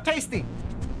me. I'm not tasty.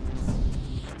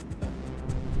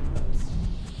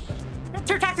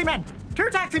 Two taxi men! Two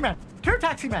taxi men! Two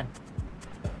taxi men!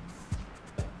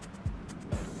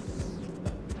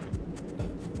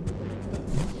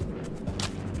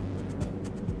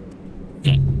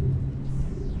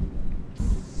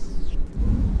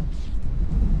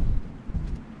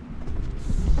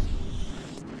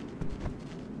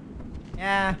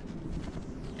 Yeah.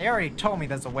 They already told me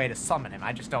there's a way to summon him.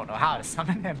 I just don't know how to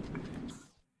summon him.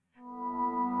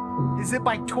 Is it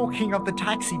by talking of the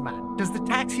taxi man? Does the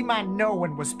taxi man know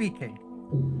when we're speaking?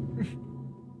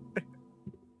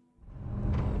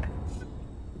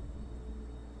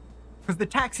 Because the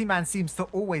taxi man seems to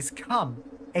always come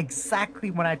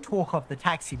exactly when I talk of the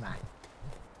taxi man.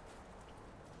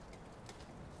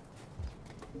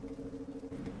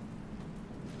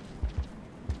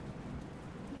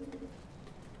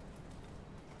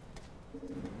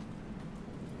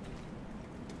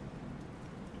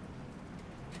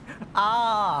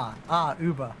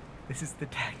 Uber. This is the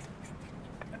taxi.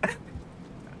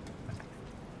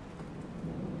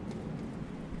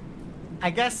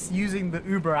 I guess using the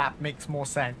Uber app makes more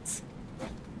sense.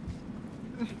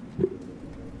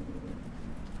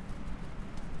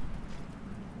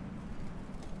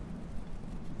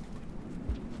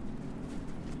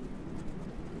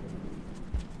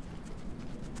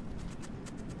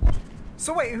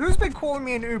 So wait, who's been calling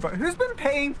me an Uber? Who's been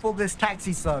paying for this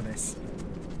taxi service?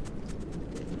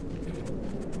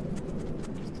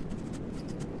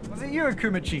 Was it you,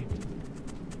 Akumachi?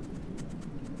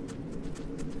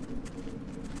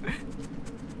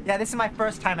 Yeah, this is my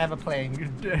first time ever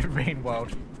playing Rain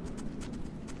World.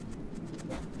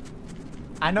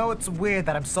 I know it's weird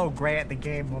that I'm so great at the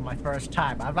game on my first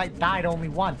time. I've like died only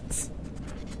once.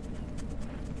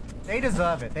 They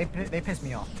deserve it. They piss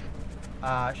me off.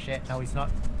 Shit. No, he's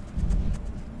not.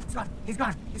 He's gone. He's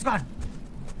gone. He's gone.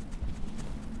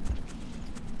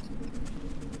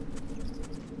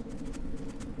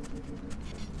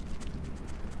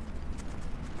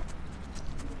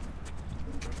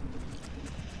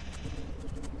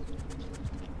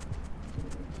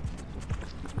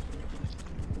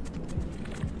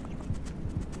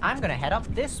 I'm gonna head up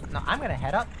this. No, I'm gonna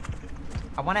head up.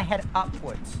 I want to head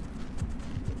upwards.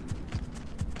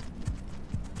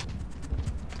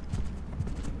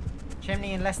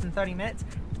 Chimney in less than 30 minutes?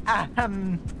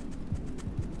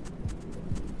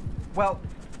 Well,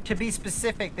 to be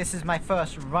specific, this is my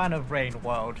first run of Rain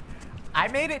World. I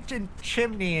made it to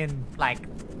Chimney in like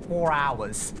 4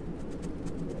 hours.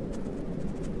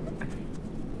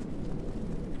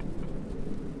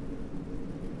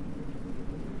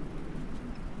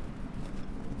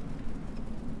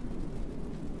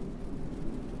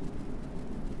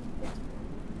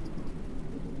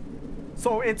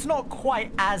 So it's not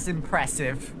quite as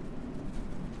impressive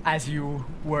as you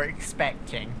were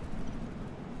expecting.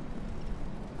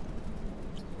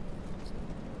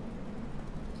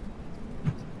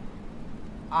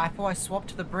 I thought I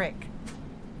swapped the brick.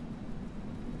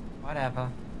 Whatever.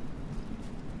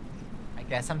 I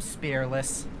guess I'm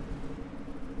spearless.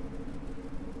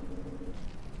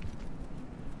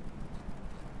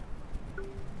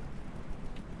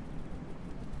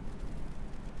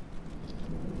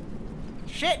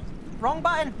 Shit! Wrong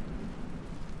button!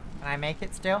 Can I make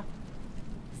it still?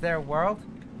 Is there a world?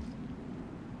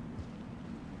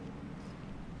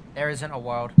 There isn't a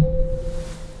world.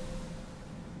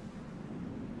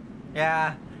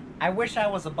 Yeah, I wish I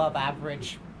was above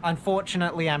average.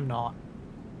 Unfortunately, I'm not.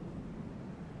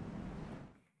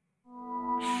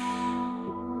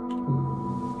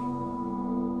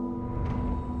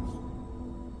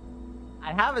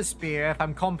 I have a spear if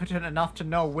I'm competent enough to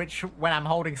know when I'm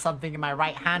holding something in my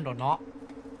right hand or not.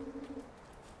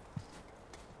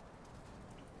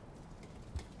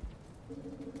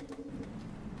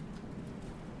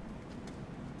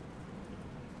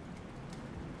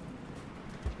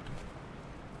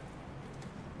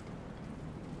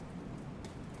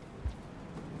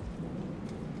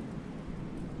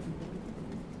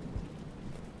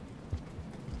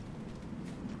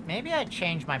 Maybe I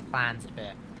change my plans a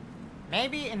bit.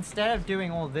 Maybe instead of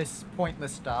doing all this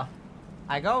pointless stuff,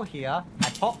 I go here, I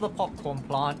pop the popcorn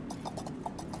plant,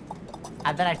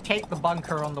 and then I take the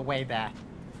bunker on the way there.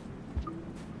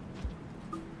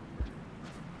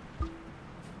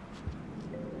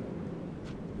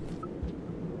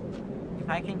 If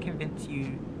I can convince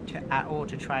you to at all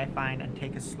to try find and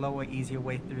take a slower, easier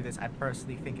way through this, I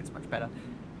personally think it's much better.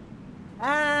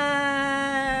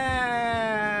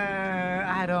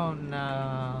 I don't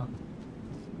know.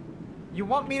 You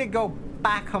want me to go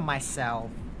back on myself?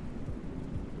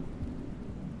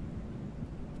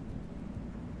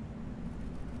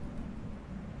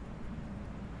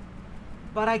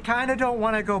 But I kind of don't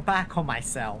want to go back on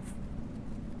myself.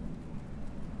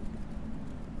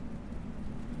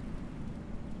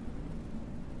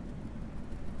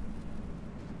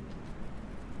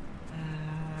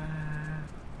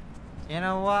 You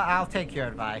know what? I'll take your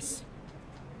advice.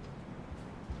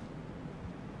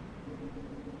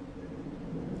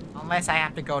 Unless I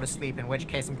have to go to sleep, in which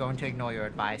case I'm going to ignore your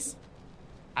advice.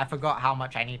 I forgot how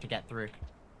much I need to get through.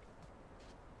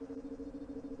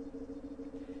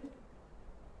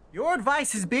 Your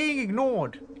advice is being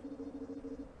ignored.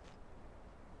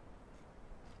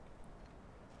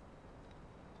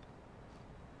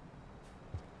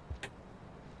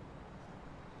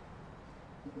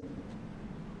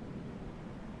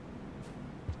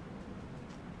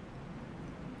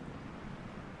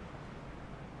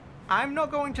 I'm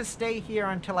not going to stay here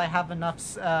until I have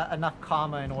enough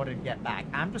karma in order to get back.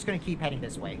 I'm just going to keep heading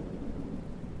this way.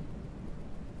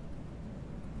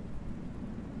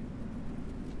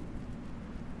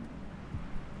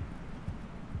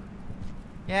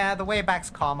 Yeah, the way back's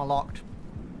karma locked.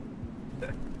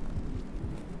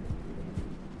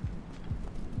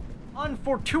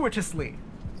 Unfortuitously.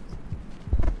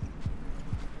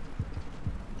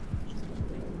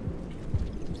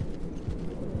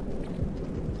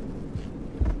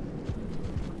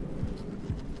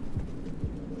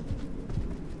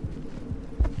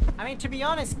 I mean, to be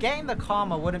honest, getting the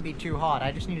karma wouldn't be too hard.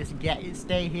 I just need to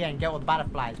stay here and get all the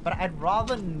butterflies. But I'd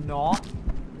rather not.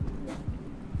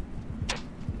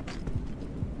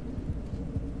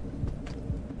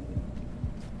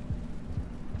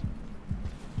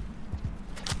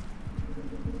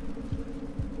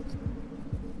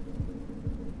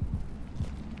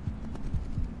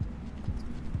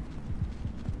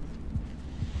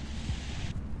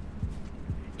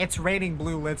 It's raining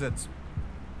blue lizards.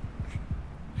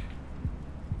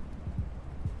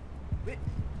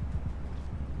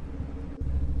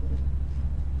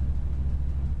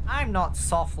 I'm not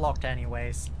soft locked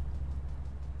anyways.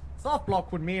 Soft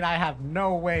lock would mean I have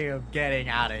no way of getting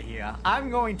out of here. I'm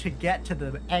going to get to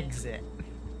the exit.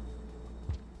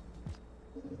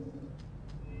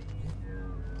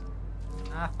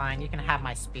 Ah, fine. You can have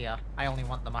my spear. I only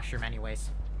want the mushroom anyways.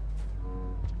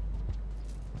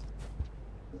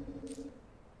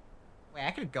 Wait,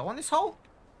 I could go on this hole?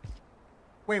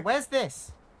 Wait, where's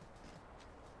this?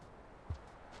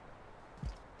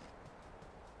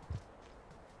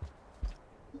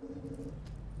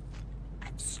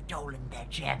 I've stolen their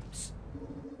gems.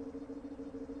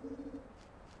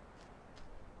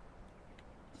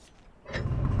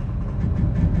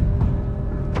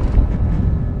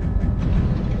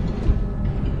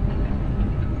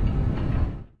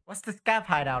 What's the scav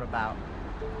hideout about?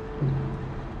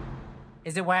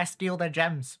 Is it where I steal their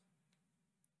gems?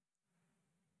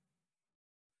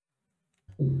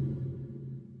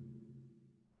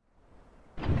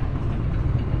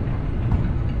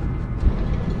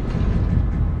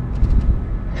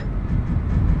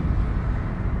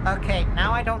 Okay,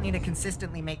 now I don't need to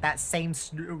consistently make that same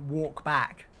walk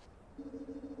back.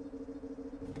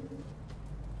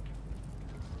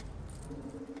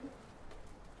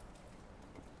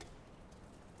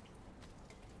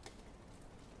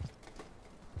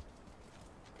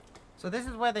 So this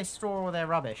is where they store all their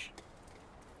rubbish.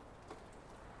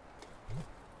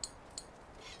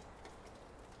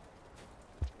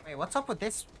 Wait, what's up with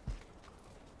this?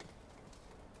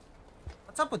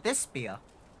 What's up with this spear?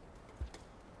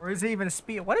 Or is it even a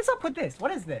spear? What is up with this? What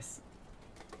is this?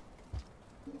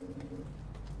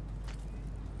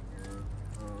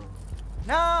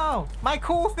 No! My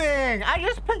cool thing! I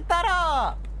just picked that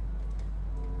up!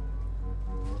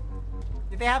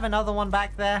 Did they have another one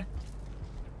back there?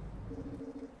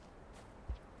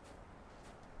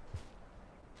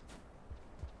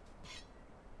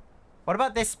 What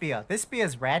about this spear? This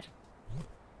spear's red.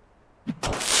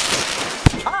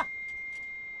 Ah!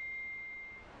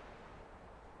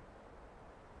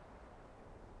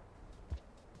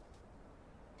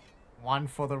 One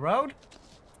for the road.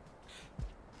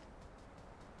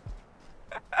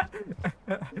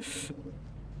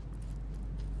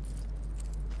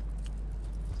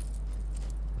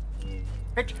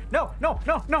 Bitch, no, no,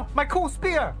 no, no, my cool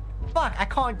spear! Fuck, I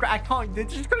can't, they're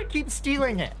just gonna keep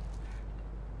stealing it.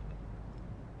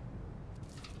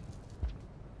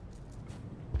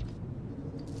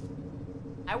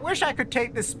 I wish I could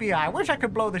take this spear. I wish I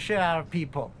could blow the shit out of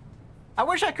people. I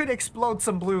wish I could explode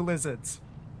some blue lizards.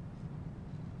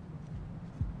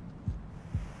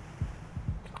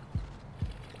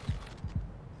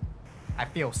 I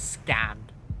feel scammed.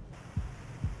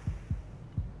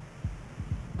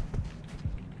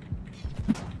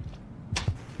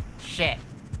 Shit.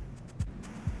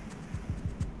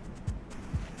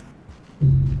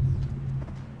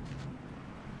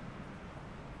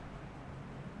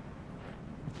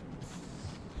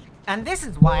 And this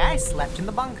is why I slept in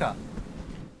the bunker.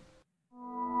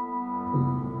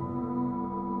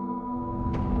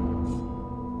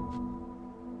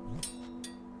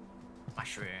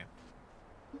 Mushroom.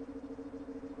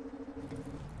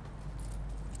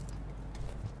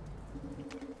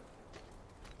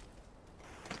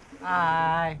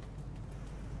 Hi.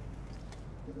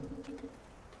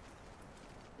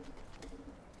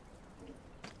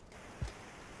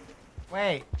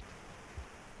 Wait.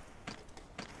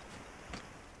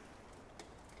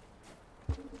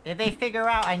 Did they figure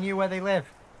out I knew where they live?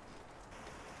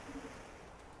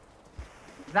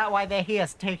 Is that why they're here,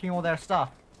 taking all their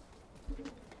stuff?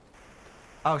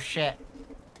 Oh shit.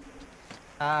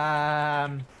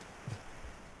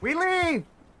 We leave!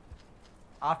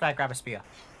 After I grab a spear.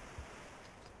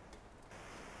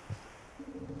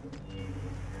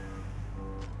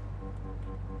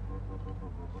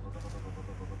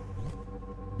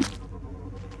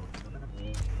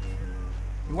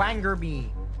 You anger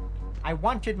me. I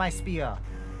wanted my spear.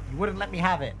 You wouldn't let me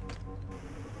have it.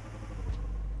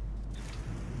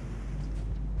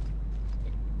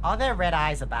 Are their red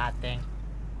eyes a bad thing?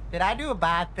 Did I do a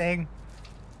bad thing?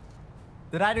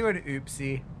 Did I do an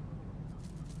oopsie?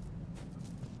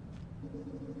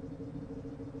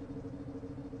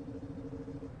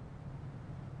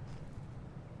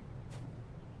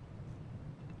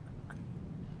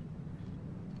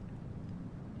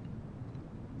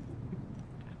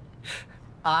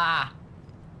 Ah.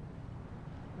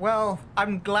 Well,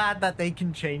 I'm glad that they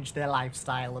can change their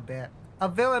lifestyle a bit. A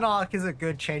villain arc is a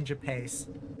good change of pace.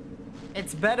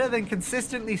 It's better than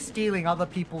consistently stealing other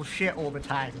people's shit all the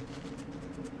time.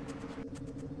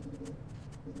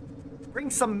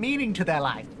 Bring some meaning to their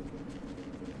life.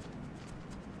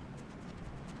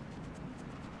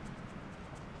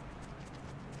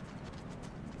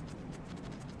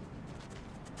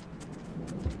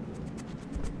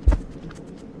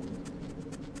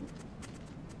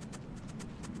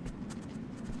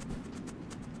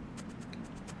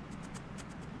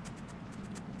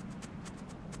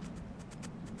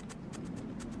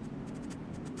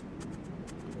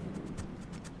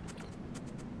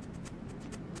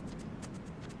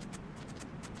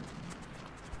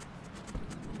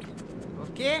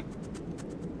 Okay.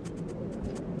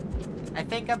 I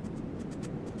think I'm...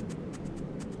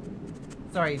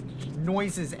 Sorry,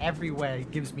 noises everywhere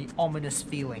gives me ominous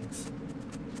feelings.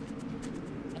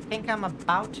 I think I'm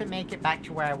about to make it back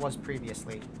to where I was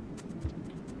previously.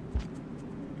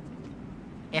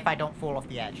 If I don't fall off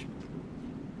the edge.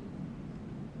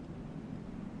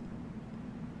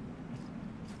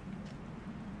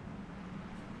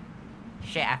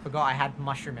 Shit, I forgot I had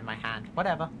mushroom in my hand.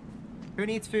 Whatever. Who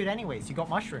needs food anyways? You got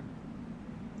mushroom.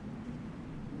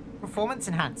 Performance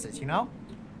enhancers, you know?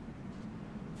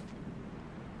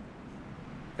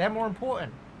 They're more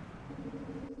important.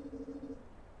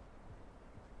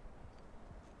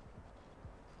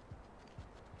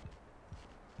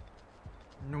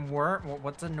 Worm?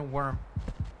 What's a worm?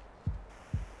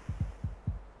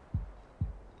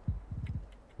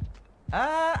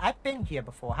 I've been here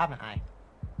before, haven't I?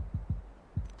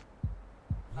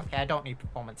 Okay, I don't need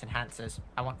performance enhancers.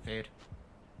 I want food.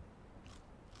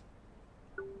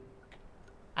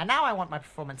 And now I want my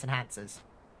performance enhancers.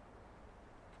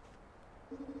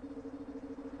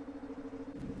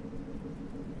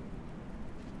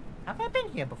 Have I been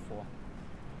here before?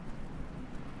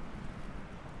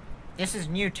 This is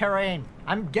new terrain.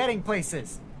 I'm getting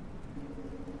places.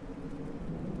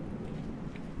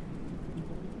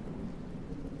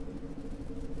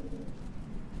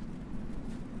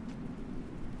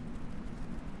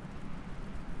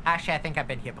 Actually, I think I've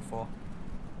been here before.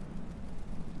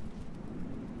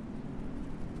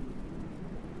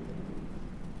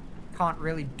 Can't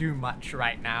really do much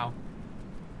right now.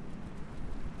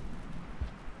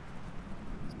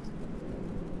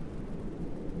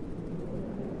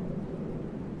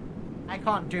 I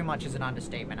can't do much as an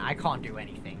understatement. I can't do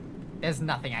anything. There's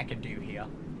nothing I can do here.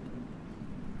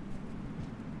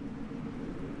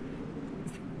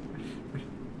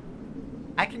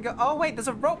 I can go... Oh, wait, there's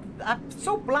a rope. I'm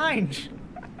so blind.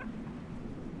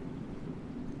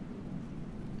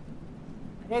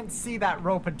 I didn't see that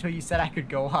rope until you said I could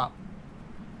go up.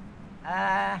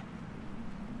 Can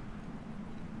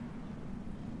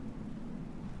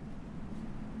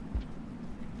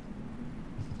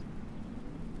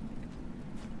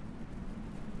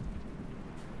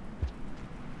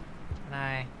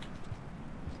I...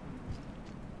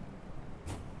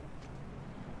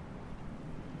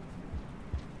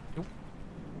 Nope.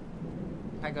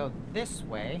 If I go this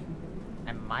way,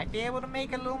 I might be able to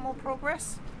make a little more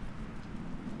progress.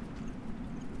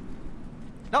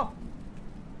 No!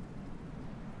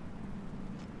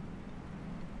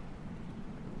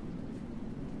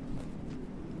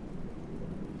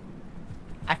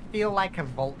 I feel like a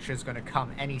vulture's gonna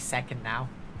come any second now.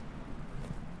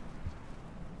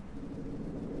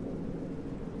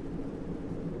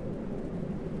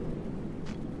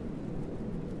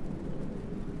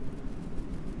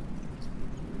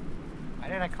 Why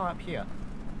did I come up here?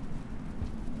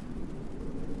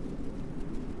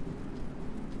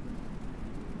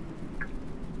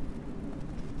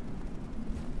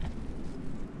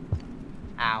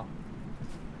 Ow.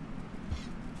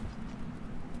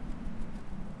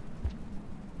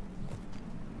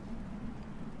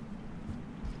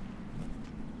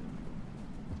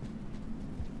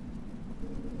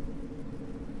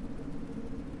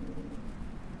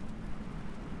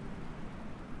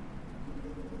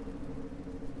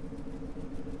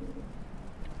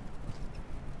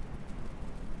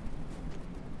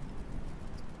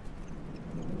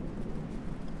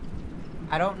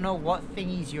 I don't know what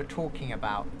thingies you're talking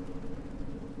about.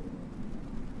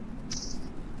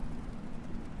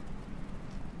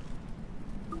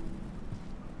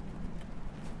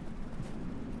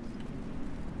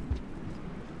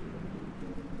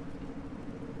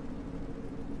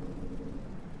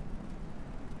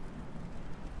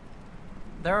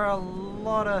 There are a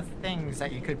lot of things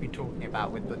that you could be talking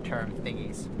about with the term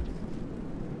thingies.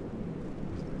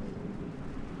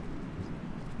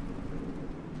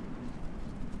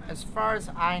 As far as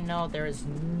I know, there is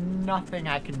nothing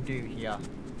I can do here.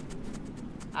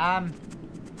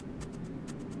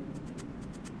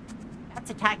 That's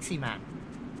a taxi man.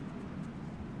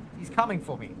 He's coming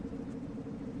for me.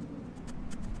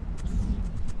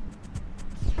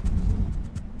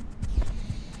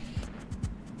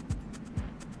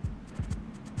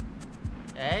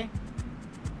 Okay.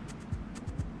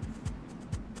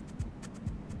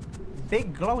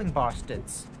 Big glowing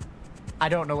bastards. I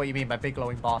don't know what you mean by big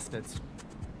glowing bastards.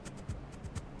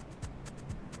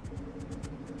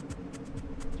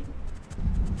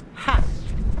 Ha!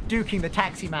 Duking the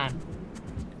taxi man.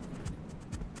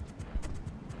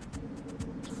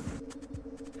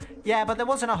 Yeah, but there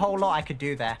wasn't a whole lot I could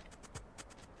do there.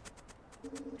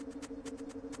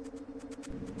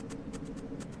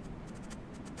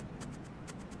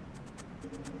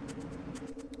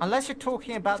 Unless you're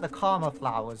talking about the karma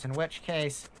flowers, in which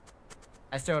case...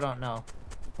 I still don't know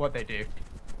what they do.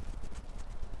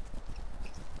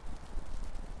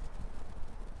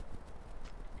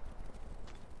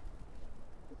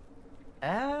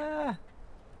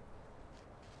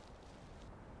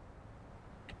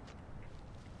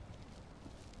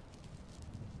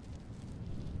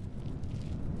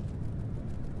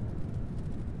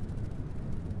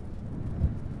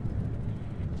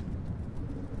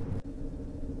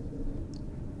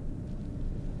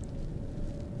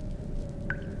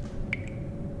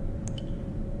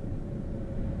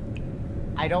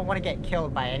 I don't want to get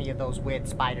killed by any of those weird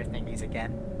spider thingies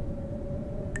again.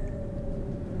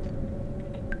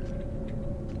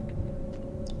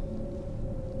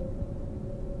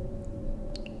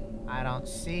 I don't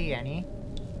see any.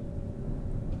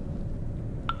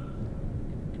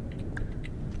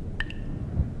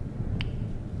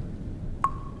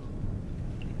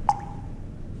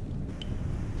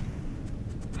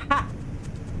 Ha!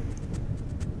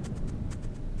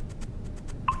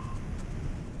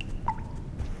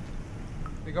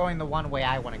 We're going the one way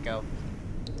I want to go.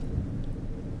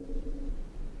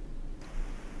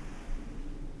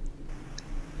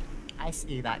 I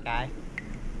see that guy.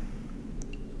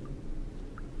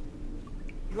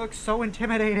 He looks so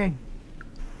intimidating.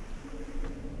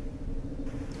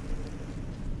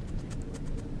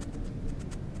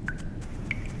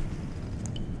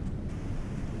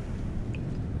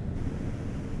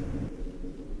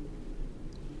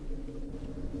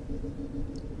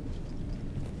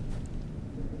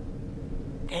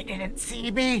 They didn't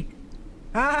see me.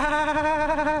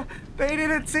 Ah, They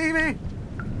didn't see me!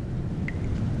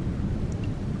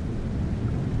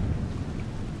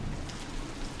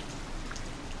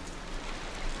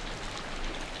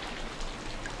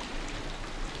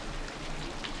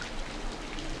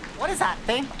 What is that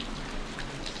thing?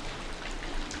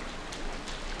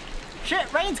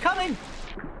 Shit, rain's coming!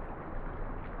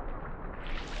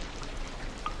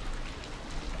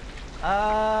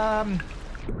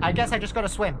 I guess I just gotta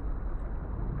swim.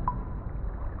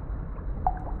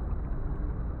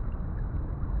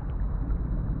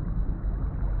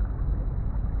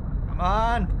 Come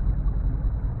on.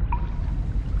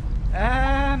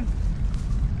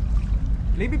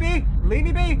 Leave me be! Leave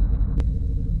me be!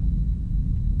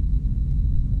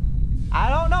 I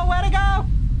don't know where to go!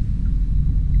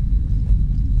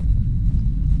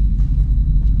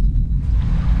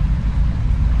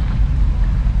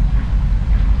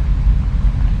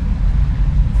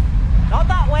 Not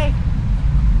that way!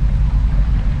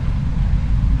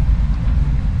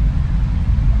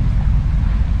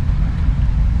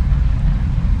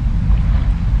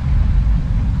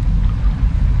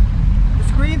 The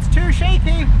screen's too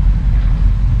shaky!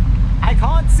 I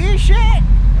can't see shit!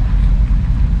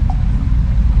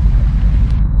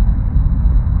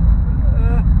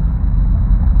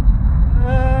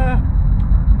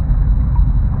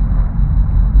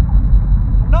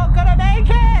 I'm not gonna make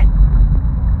it!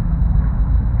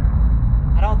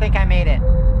 I don't think I made it.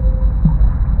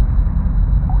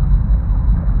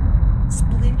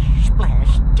 Splish,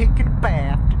 splash, taking a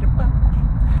bath to the butt.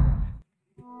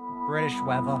 British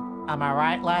weather. Am I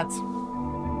right, lads?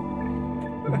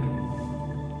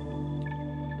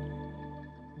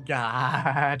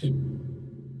 God.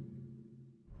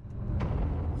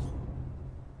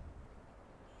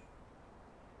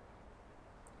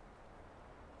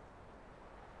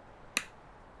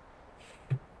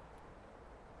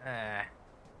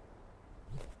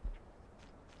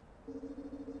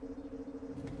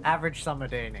 Average summer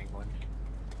day in England.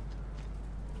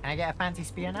 Can I get a fancy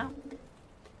spear now?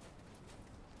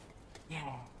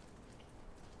 Yeah.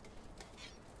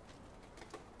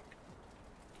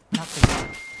 Nothing.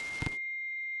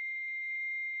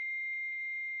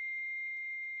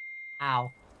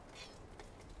 Ow.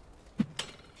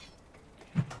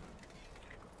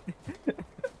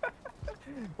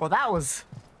 Well, that was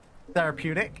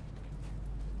therapeutic.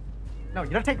 No, you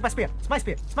don't take my spear. It's my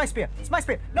spear. It's my spear. It's my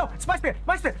spear. No, it's my spear.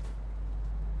 My spear.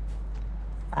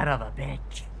 Son of a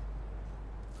bitch.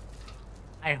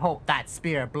 I hope that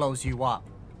spear blows you up.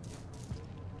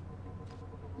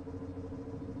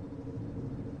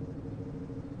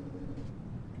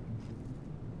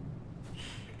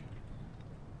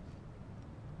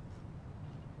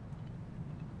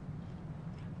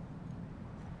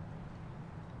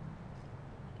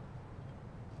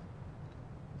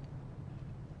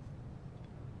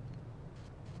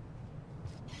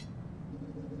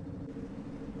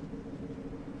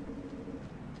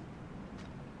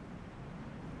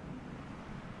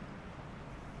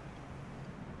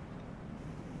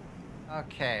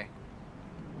 Okay.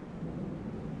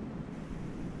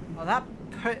 Oh,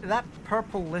 that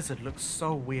purple lizard looks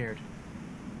so weird.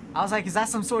 I was like, is that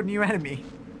some sort of new enemy?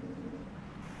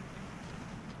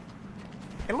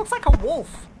 It looks like a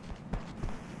wolf.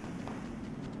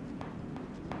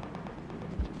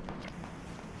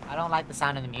 I don't like the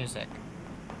sound of the music.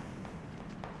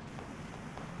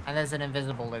 And there's an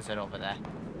invisible lizard over there.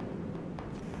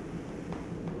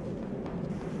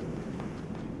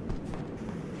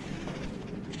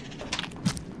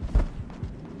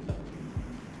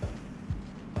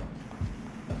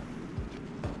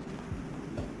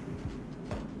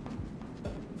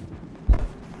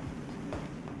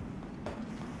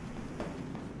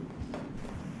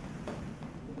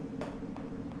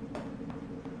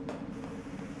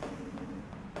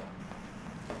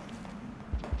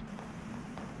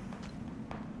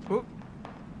 Oop.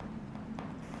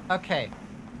 Okay.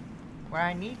 Where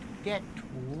I need to get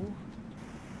to...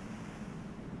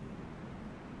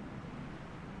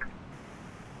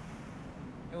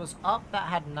 It was up that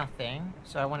had nothing,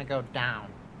 so I want to go down.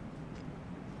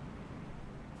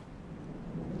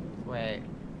 Wait.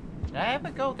 Did I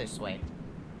ever go this way?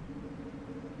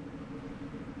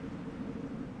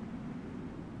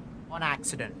 On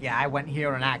accident. Yeah, I went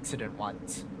here on accident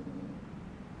once.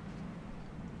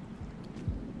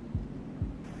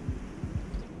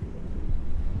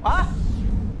 What?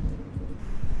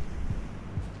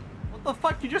 What the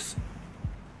fuck? You just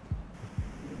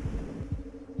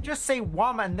say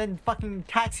 "wom" and then fucking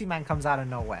taxi man comes out of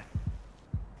nowhere.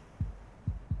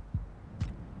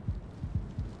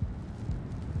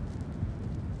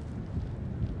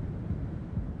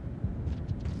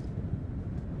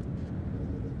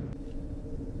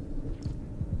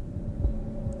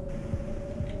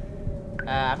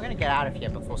 I'm gonna get out of here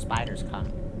before spiders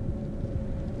come.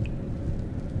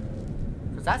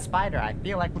 Because that spider, I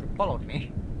feel like, would have followed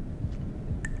me.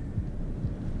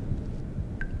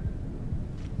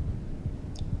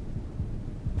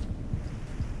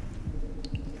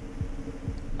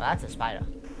 Well, that's a spider.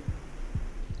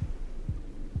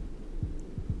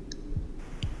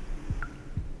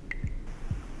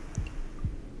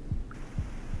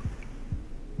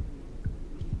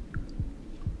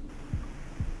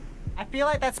 I feel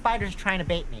like that spider's trying to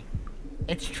bait me.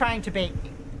 It's trying to bait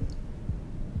me.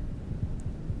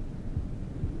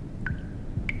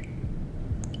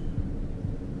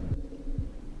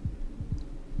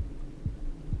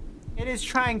 It is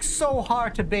trying so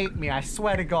hard to bait me, I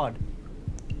swear to God.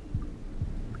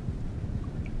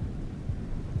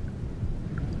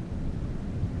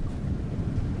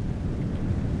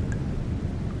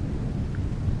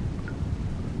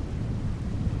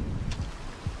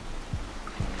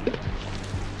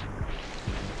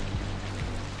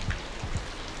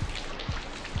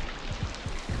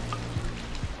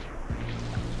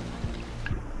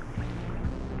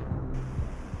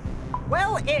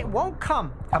 Well, it won't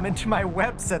come. Come into my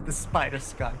web, said the spider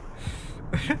skunk.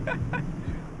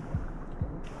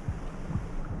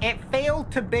 It failed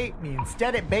to bait me.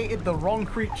 Instead, it baited the wrong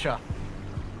creature.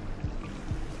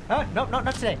 No,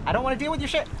 not today. I don't want to deal with your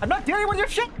shit. I'm not dealing with your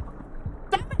shit.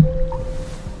 Damn it.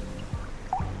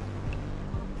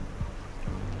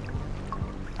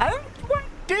 I don't want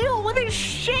to deal with his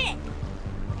shit.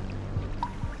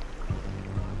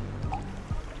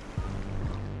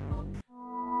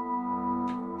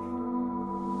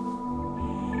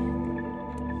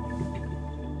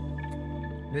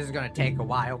 This is gonna take a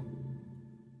while.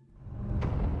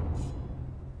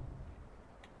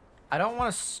 I don't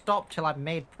want to stop till I've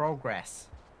made progress.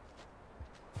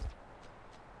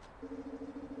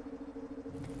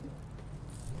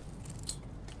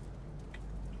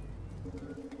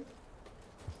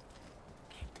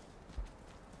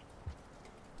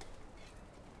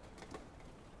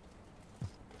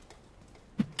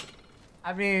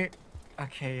 I mean,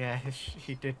 okay, yeah, his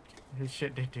shit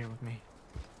did deal with me.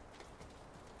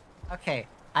 Okay,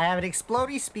 I have an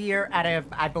explodey spear and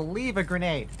I believe a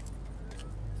grenade.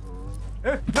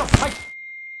 No, Mike!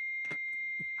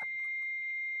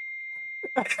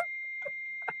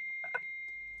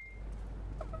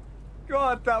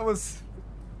 God, that was...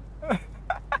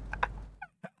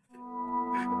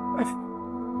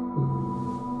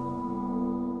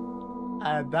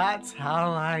 And that's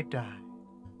how I die.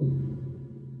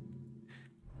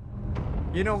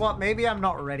 You know what? Maybe I'm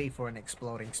not ready for an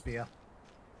exploding spear.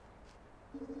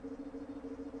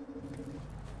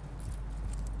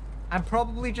 I'm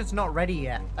probably just not ready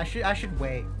yet. I should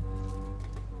wait.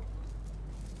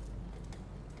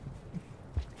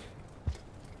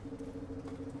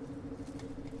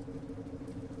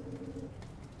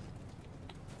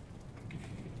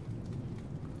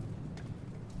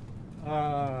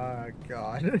 Oh,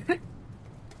 God.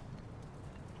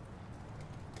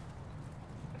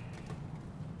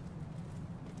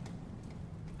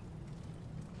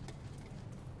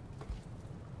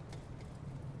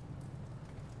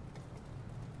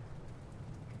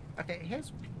 Okay,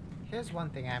 here's one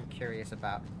thing I'm curious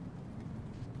about.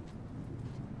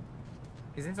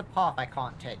 Because it's a path I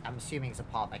can't take. I'm assuming it's a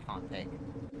path I can't take.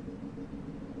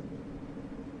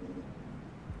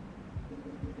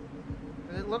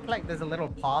 Does it look like there's a little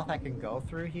path I can go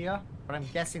through here? But I'm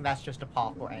guessing that's just a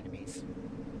path for enemies.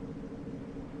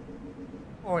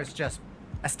 Or it's just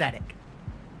aesthetic.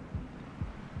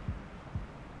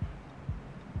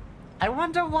 I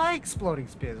wonder why exploding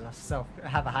spears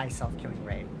have a high self-killing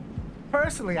rate.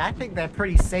 Personally, I think they're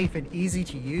pretty safe and easy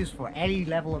to use for any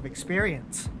level of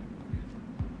experience.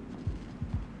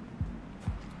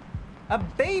 A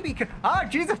baby can... Ah,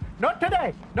 Jesus! Not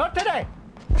today! Not today!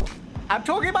 I'm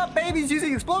talking about babies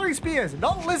using exploding spears,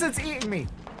 not lizards eating me!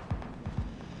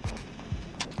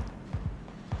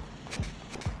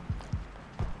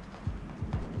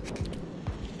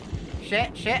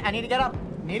 Shit, I need to get up.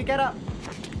 Need to get up.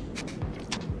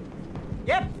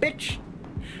 Yeah, bitch!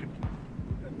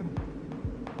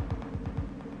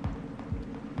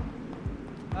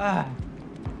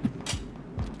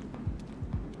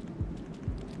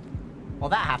 Well,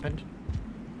 that happened.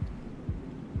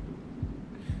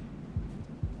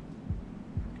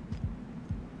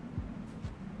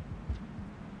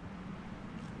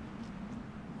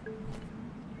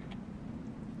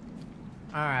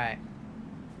 Alright.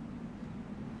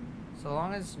 So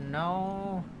long as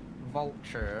no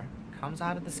vulture comes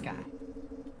out of the sky.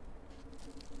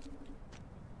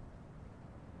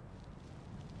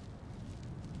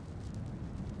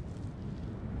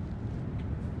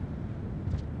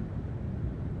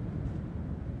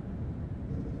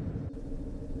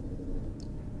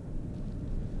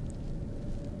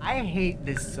 I hate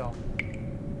this song.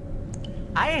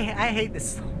 I hate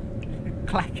this song.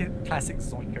 Classic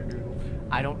Zoinkerdoodle.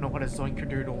 I don't know what a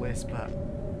Zoinkerdoodle is, but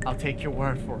I'll take your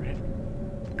word for it.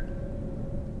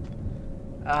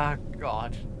 Ah,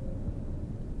 God.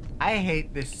 I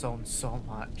hate this song so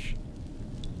much.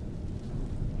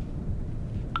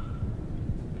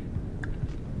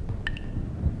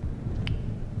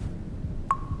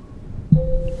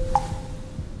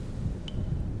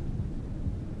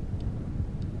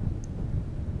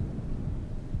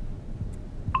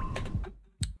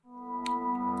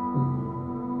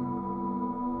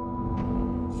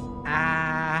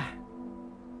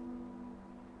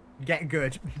 Get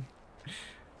good.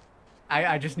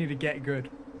 I just need to get good.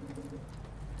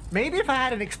 Maybe if I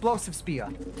had an explosive spear.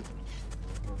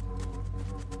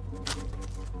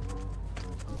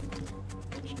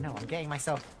 No, I'm getting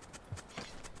myself...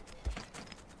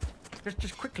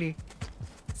 Just quickly.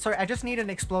 Sorry, I just need an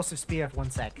explosive spear for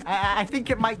 1 sec. I think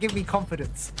it might give me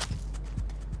confidence.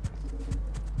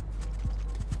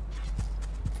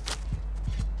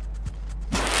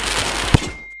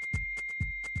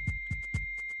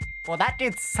 Well, that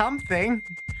did something.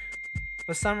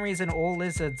 For some reason, all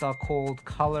lizards are called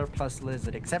color plus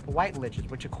lizard, except white lizards,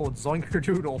 which are called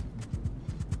Zoinkerdoodle.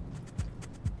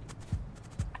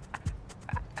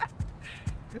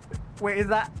 Wait, is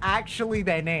that actually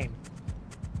their name?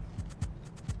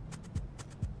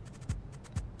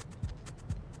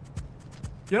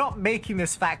 You're not making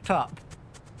this fact up.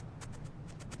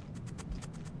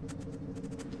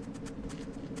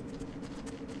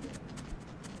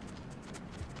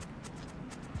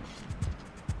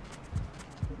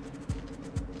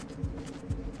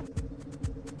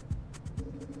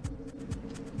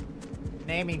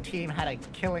 Naming team had a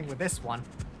killing with this one.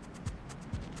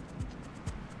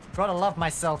 Gotta love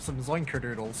myself some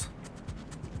Zoinkerdoodles.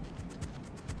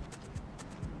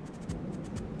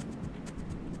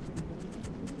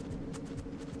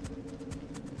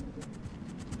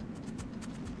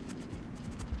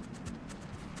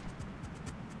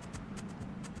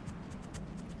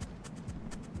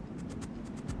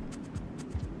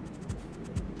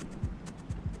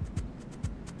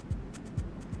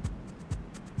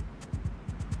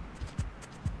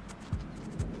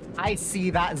 I see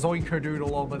that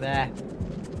Zoinkerdoodle over there.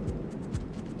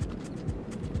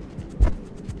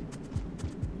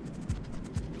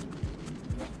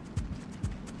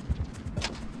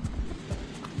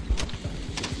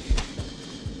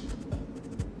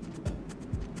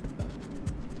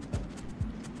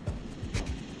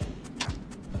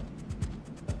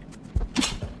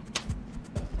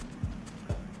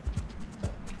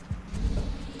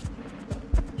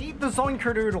 Eat the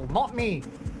Zoinkerdoodle, not me.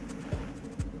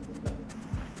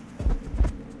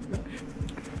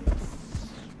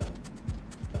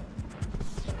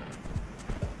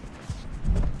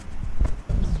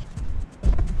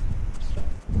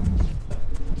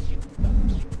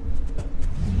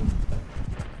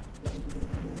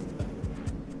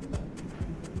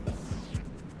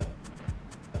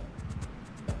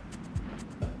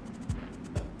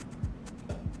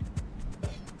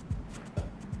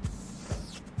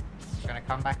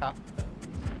 Come back up.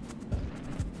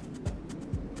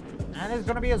 And there's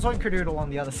gonna be a Zoinkerdoodle on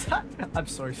the other side. I'm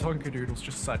sorry, Zoinkerdoodle's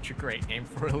just such a great name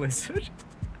for a lizard.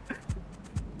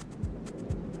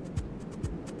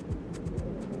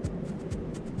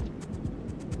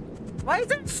 Why is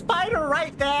that spider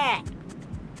right there?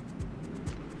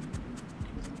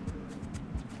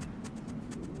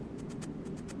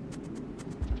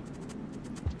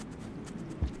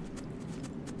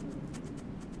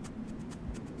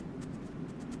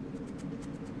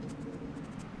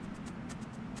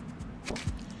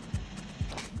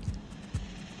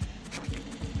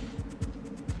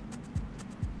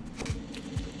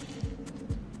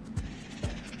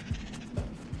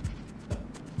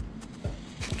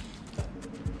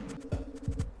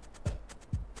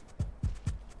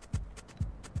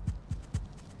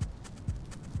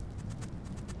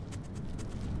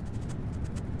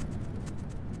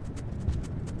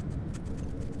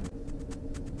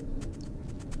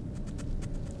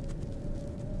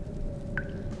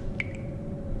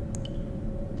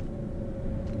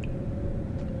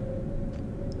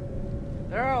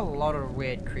 There are a lot of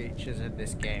weird creatures in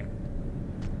this game.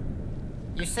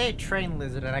 You say train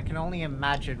lizard and I can only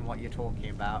imagine what you're talking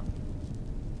about.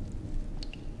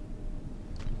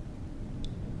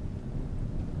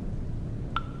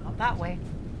 Not that way.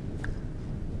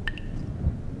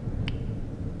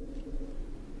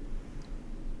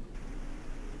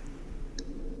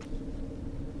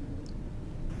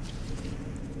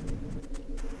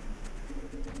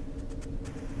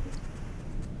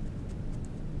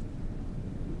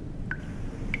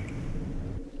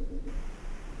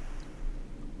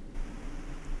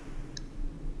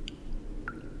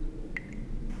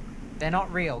 They're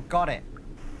not real. Got it.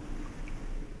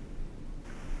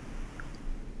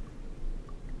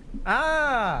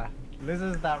 Ah!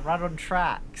 Lizards that run on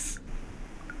tracks.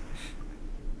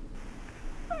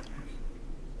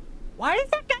 Why is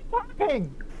that guy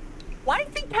camping? Why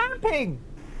is he camping?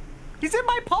 He's in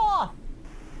my path!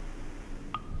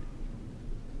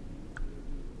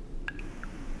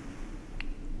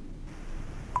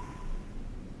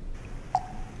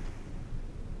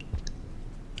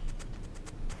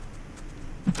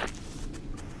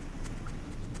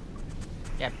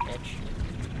 Yeah, bitch.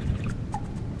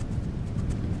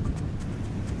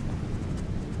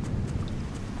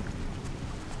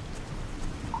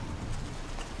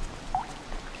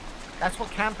 That's what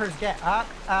campers get.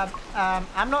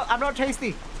 I'm not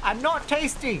tasty. I'm not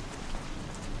tasty.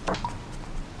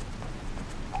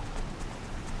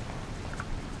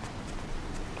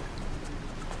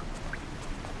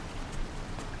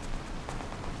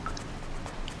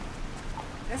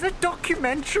 There's a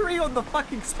documentary on the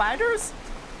fucking spiders?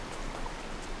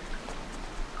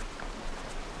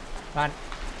 Run.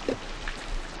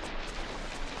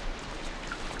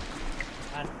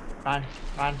 Run, run,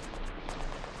 run.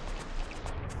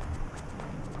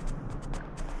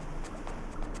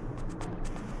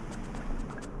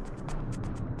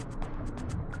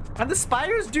 And the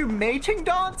spiders do mating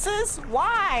dances?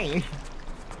 Why?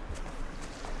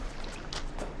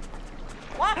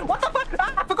 What? What the fuck?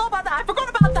 Ah, I forgot about that. I forgot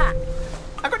about that.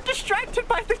 I got distracted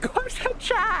by the content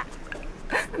chat.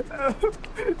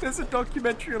 There's a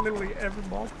documentary on literally every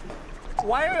mob.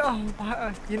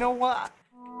 Why? You know what?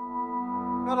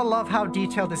 Gotta love how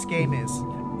detailed this game is.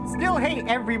 Still hate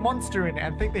every monster in it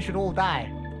and think they should all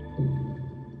die.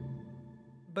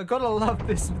 But gotta love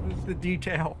the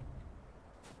detail.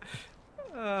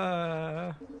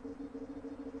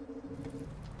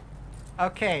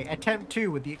 Okay, attempt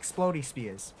 2 with the explodey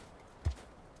spears.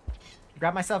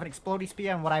 Grab myself an explodey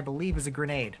spear and what I believe is a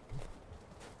grenade.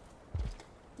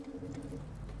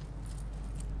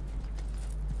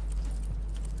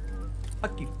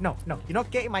 Fuck you. No, no, you're not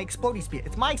getting my explodey spear.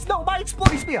 It's my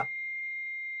explodey spear!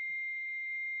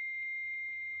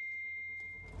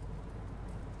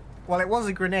 Well, it was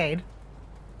a grenade.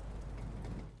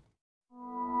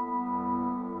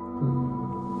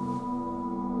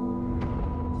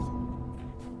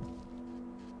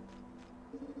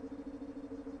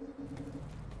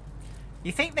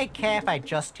 You think they care if I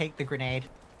just take the grenade?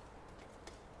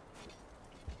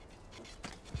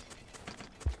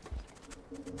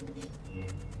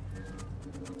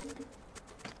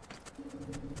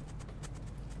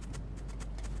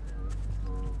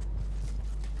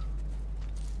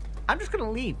 I'm just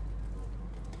gonna leave.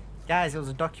 Guys, it was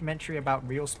a documentary about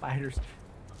real spiders.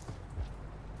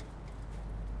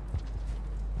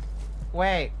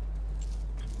 Wait.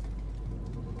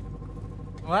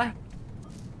 What?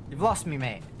 You've lost me,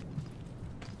 mate.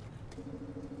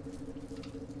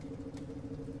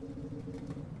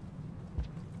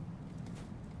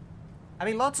 I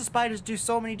mean, lots of spiders do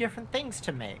so many different things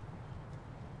to me.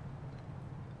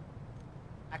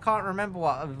 I can't remember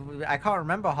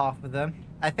half of them.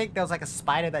 I think there was like a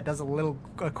spider that does a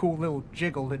cool little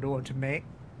jiggle in order to mate.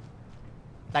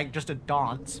 Like just a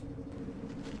dance.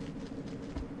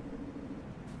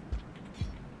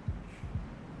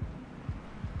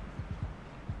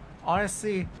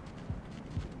 Honestly,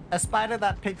 a spider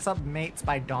that picks up mates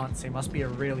by dancing must be a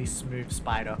really smooth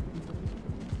spider.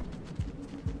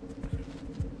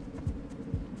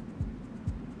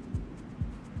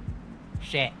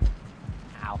 Shit.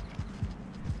 Ow.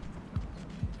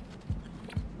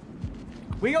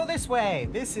 We go this way.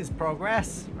 This is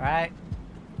progress, right?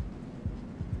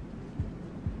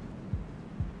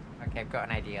 Okay, I've got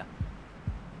an idea.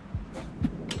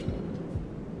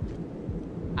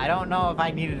 I don't know if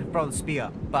I needed to throw the spear,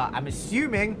 but I'm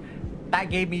assuming that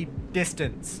gave me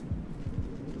distance.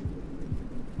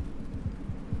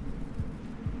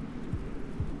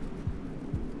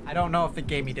 I don't know if it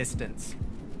gave me distance.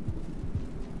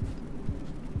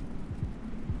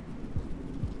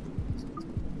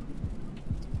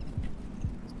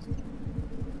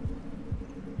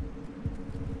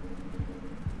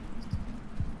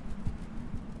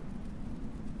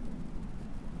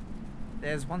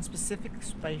 There's one specific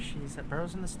species that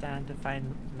burrows in the stand to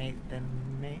find mate, then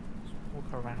mates walk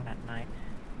around at night.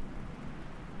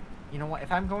 You know what?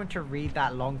 If I'm going to read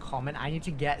that long comment, I need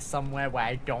to get somewhere where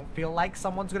I don't feel like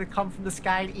someone's going to come from the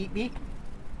sky and eat me.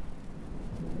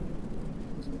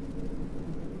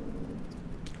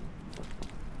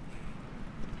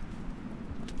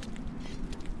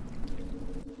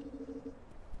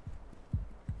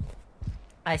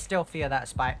 I still fear that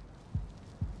spy.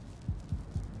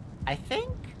 I think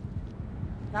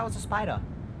That was a spider.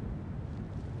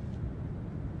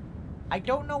 I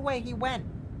don't know where he went.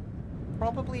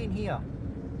 Probably in here.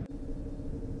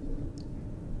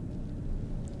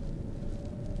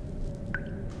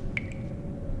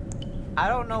 I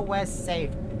don't know where's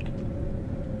safe.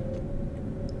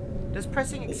 Does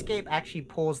pressing escape actually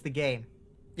pause the game?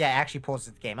 Yeah, it actually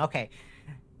pauses the game. Okay.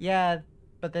 Yeah,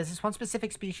 but there's this one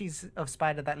specific species of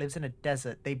spider that lives in a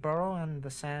desert. They burrow in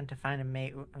the sand to find a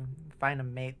mate.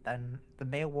 Then the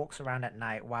male walks around at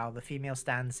night while the female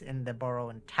stands in the burrow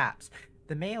and taps.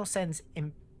 The male sends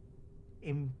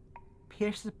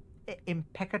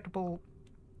impeccable.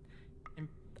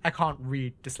 I can't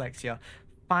read, dyslexia.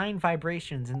 Fine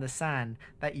vibrations in the sand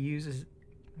that uses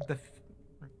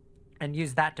and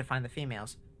use that to find the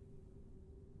females.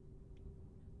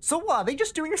 So what? Are they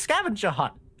just doing a scavenger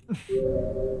hunt?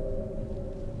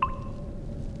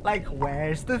 Like,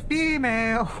 where's the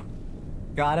female?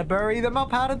 Gotta bury them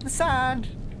up out of the sand.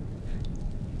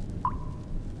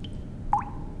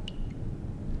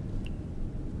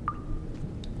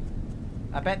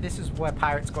 I bet this is where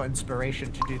pirates got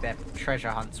inspiration to do their treasure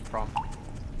hunts from.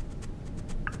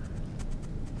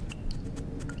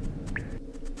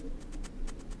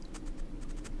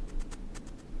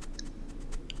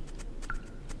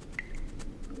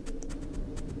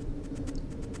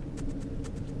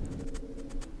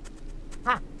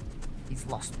 Ah, he's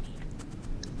lost me.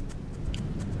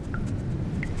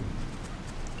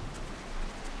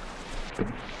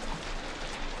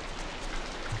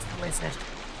 It's the lizard.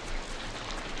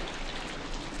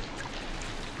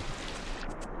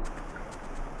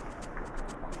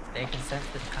 They can sense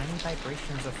the tiny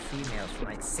vibrations of females from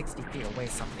like 60 feet away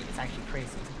something. It's actually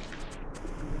crazy.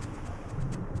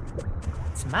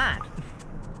 It's mad.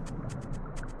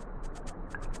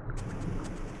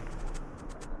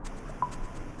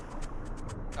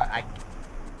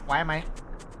 Why am I...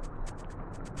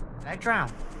 Did I drown?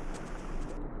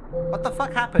 What the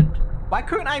fuck happened? Why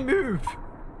couldn't I move?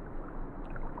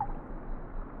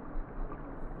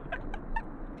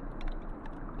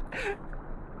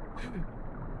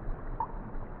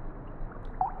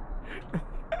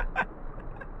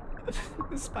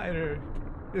 The spider.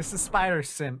 It's a spider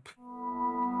simp.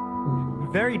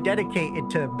 Very dedicated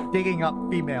to digging up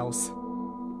females.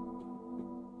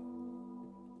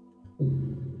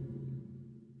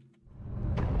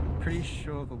 Pretty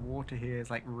sure the water here is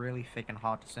like really thick and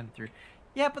hard to swim through.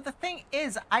 Yeah, but the thing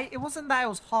is, it wasn't that it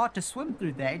was hard to swim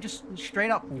through there. It just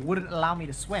straight up wouldn't allow me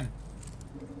to swim.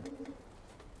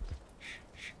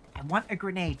 I want a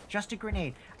grenade. Just a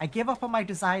grenade. I give up on my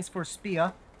desires for a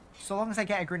spear, so long as I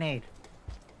get a grenade.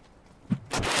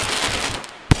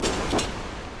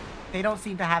 They don't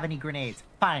seem to have any grenades.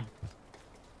 Fine.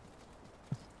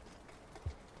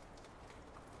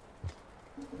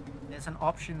 There's an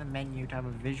option in the menu to have a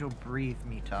visual breathe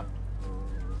meter.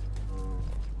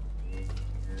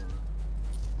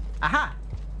 Aha!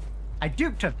 I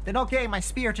duped him! They're not getting my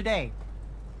spear today!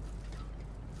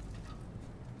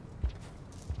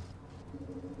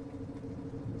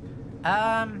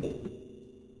 I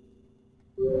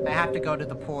have to go to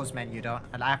the pause menu, don't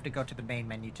I? I have to go to the main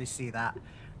menu to see that.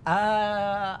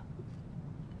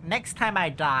 Next time I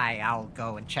die, I'll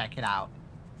go and check it out.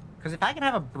 Because if I can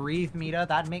have a breathe meter,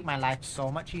 that'd make my life so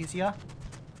much easier.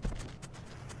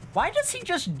 Why does he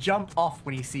just jump off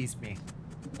when he sees me?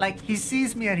 Like, he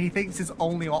sees me and he thinks his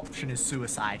only option is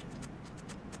suicide.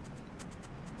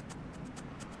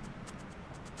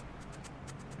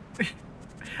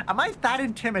 Am I that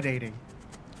intimidating?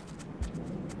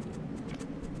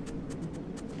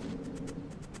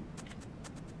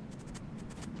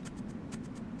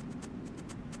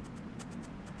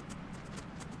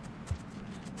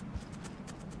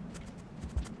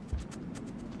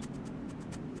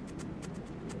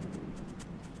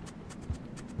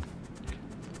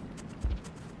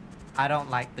 I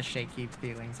don't like the shaky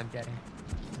feelings I'm getting.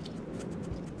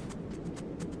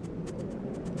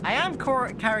 I am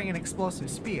carrying an explosive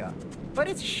spear, but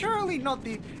it's surely not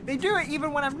the... They do it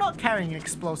even when I'm not carrying an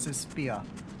explosive spear.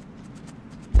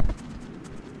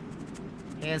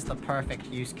 Here's the perfect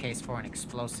use case for an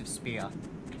explosive spear.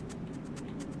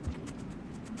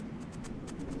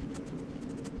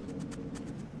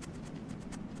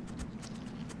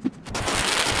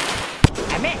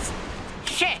 I missed!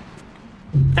 Shit!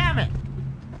 Damn it!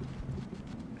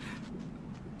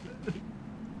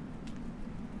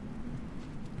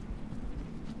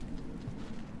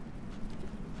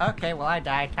 Okay, well I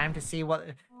died. Time to see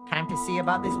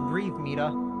about this breathe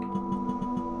meter.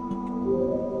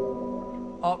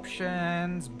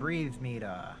 Options, breathe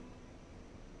meter.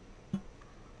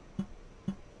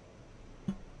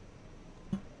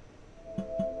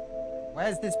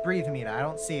 Where's this breathe meter? I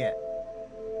don't see it.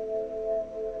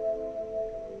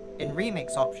 In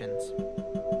remix options.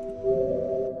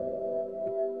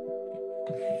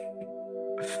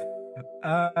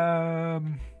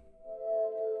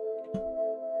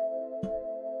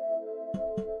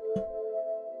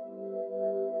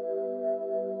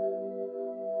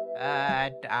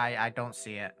 I don't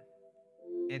see it.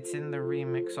 It's in the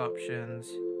remix options.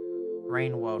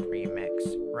 Rain World remix.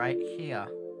 Right here.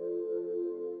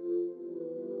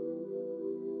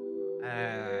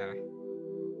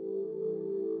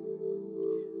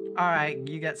 Alright,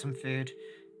 you get some food.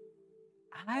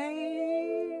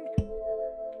 Hello.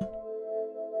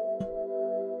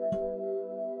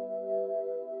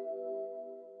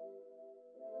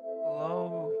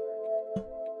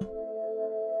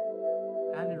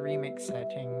 Added remix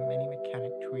setting, many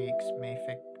mechanic tweaks may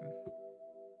fix.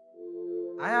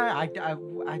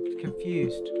 I'm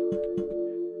confused.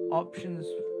 Options.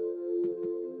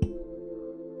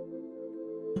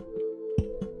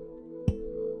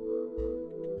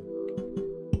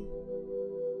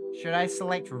 Should I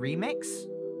select remix?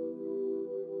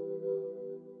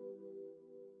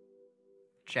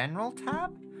 General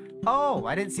tab? Oh,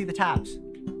 I didn't see the tabs.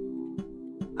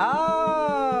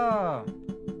 Oh!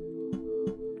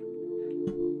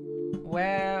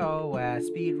 Where?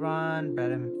 Speed run,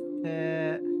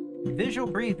 benefit. Visual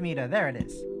breathe meter, there it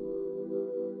is.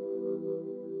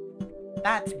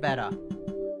 That's better.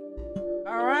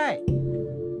 Alright.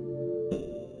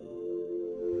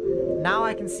 Now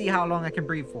I can see how long I can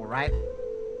breathe for, right?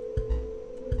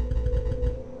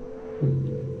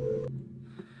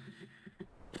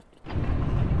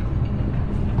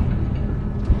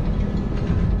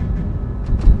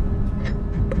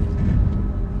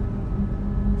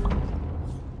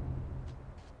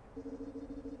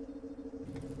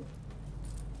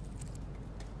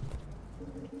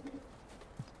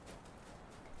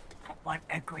 I want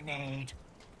a grenade.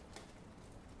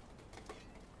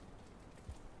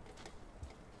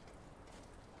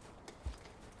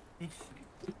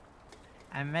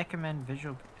 I recommend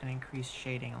visual and increased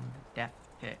shading on the depth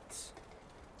pits.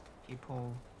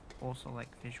 People also like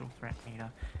visual threat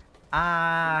meter.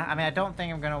 I mean, I don't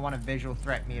think I'm gonna want a visual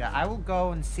threat meter. I will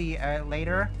go and see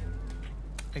later.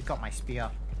 I got my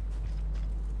spear.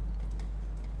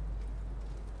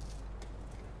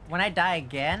 When I die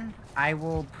again, I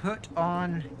will put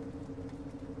on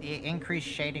the increased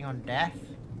shading on death.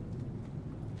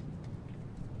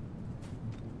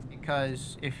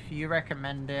 Because if you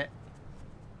recommend it,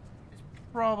 it's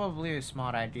probably a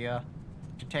smart idea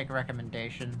to take a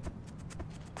recommendation.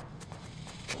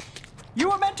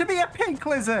 You were meant to be a pink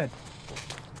lizard!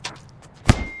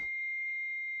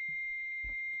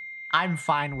 I'm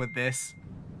fine with this.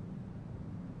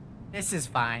 This is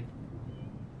fine.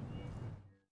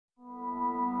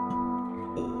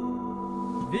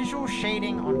 Visual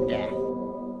shading on death.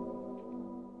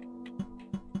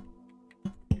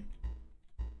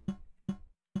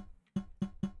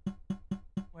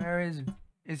 Where is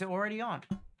it already on?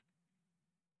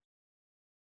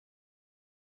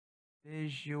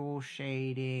 Visual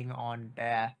shading on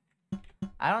death.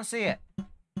 I don't see it.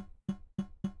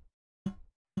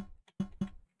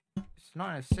 It's not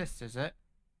an assist, is it?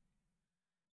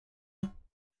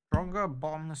 Stronger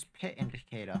bottomless pit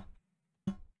indicator.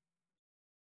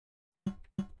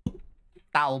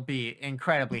 That'll be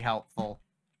incredibly helpful.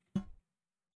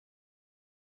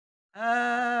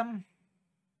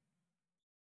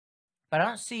 But I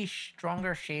don't see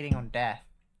stronger shading on death.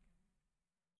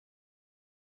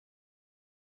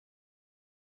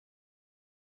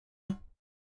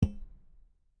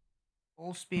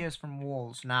 All spears from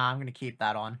walls. Nah, I'm gonna keep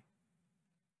that on.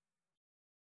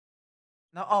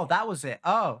 No, oh, that was it.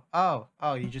 Oh,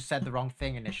 you just said the wrong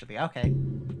thing initially. Okay.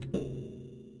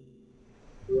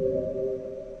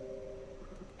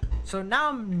 So now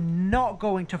I'm not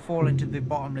going to fall into the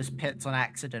bottomless pits on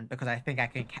accident because I think I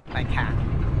can.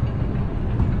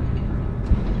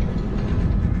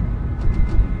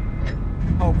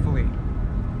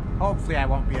 Hopefully I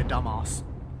won't be a dumbass.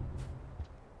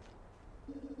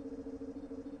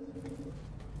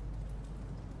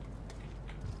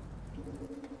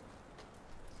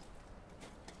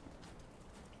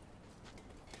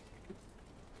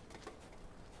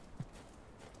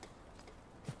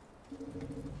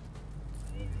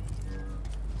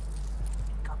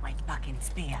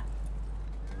 Spear.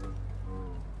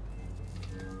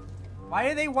 Why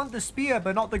do they want the spear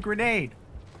but not the grenade?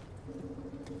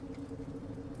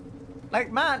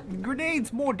 Like, man, the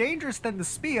grenade's more dangerous than the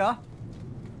spear.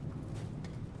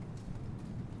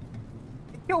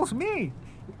 It kills me.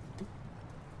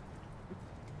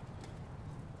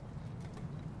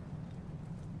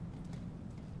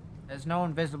 There's no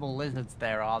invisible lizards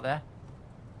there, are there?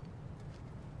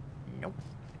 Nope.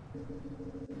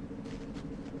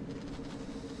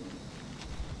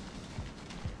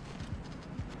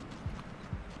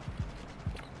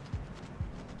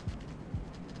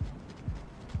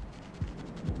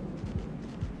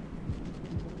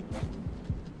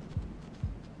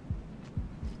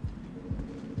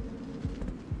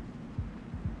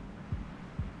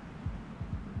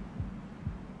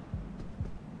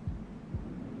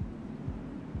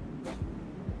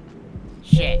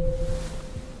 Shit.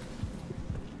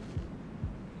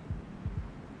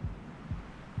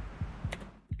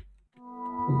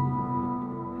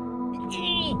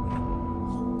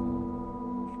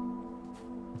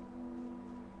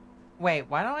 Wait,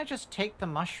 why don't I just take the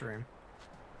mushroom?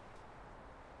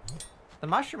 The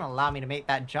mushroom will allow me to make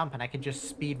that jump and I can just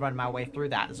speed run my way through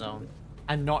that zone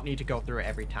and not need to go through it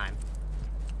every time.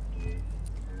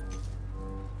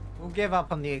 We'll give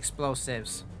up on the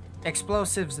explosives.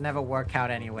 Explosives never work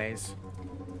out anyways.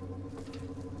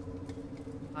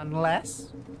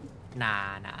 Unless?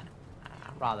 Nah. I'd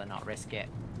rather not risk it.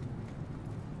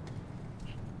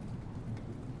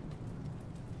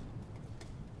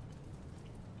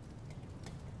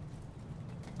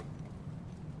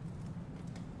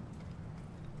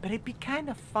 But it'd be kind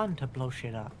of fun to blow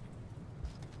shit up.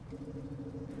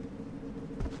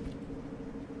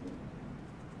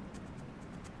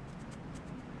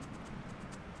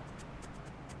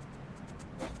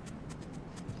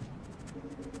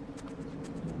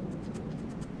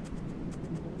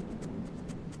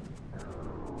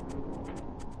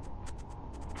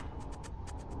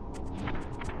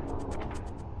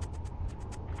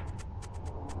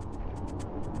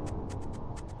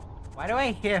 Why do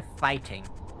I hear fighting?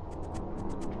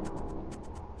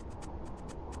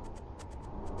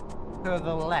 To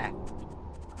the left.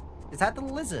 Is that the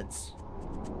lizards?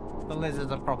 The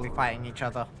lizards are probably fighting each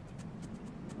other.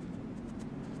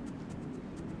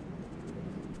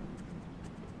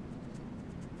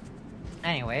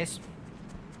 Anyways.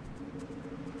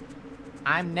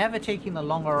 I'm never taking the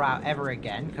longer route ever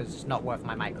again, because it's not worth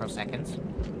my microseconds.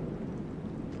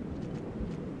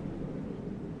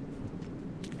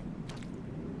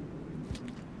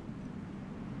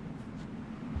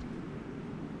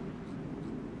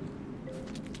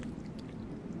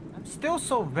 Still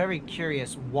so very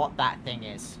curious what that thing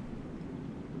is.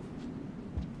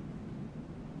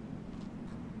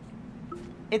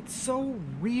 It's so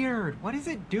weird. What is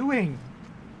it doing?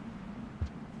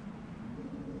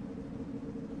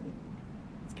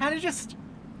 It's kind of just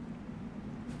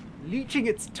leeching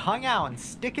its tongue out and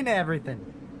sticking to everything.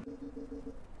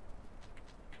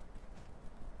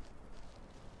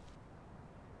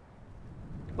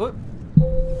 Whoop.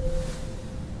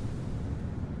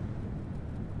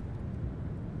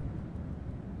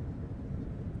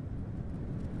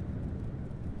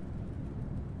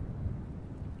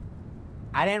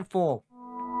 I didn't fall.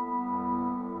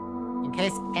 In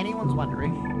case anyone's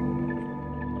wondering,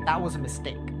 that was a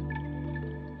mistake.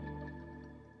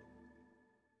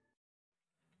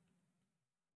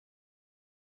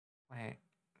 Wait.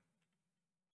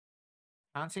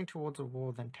 Bouncing towards a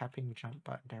wall, then tapping the jump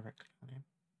button directly on him.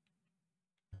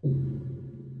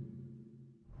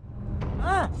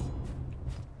 Ah!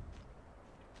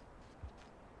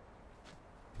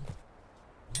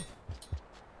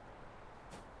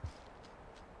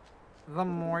 The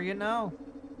more you know.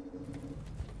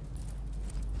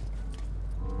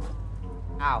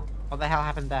 Ow. What the hell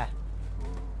happened there?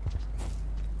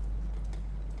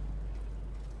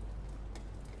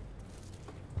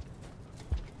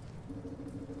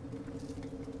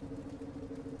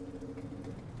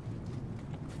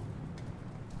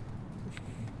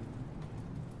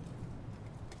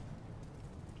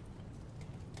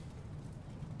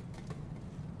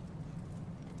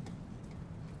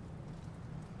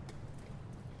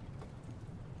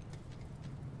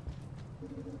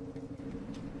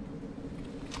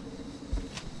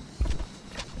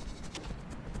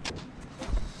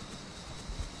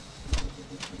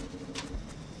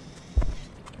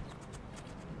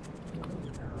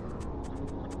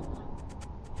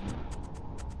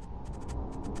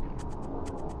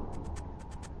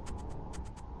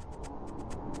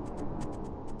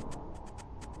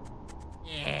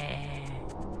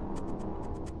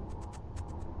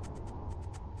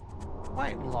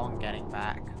 Quite long getting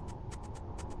back.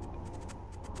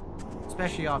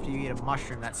 Especially after you eat a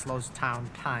mushroom that slows down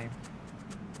time.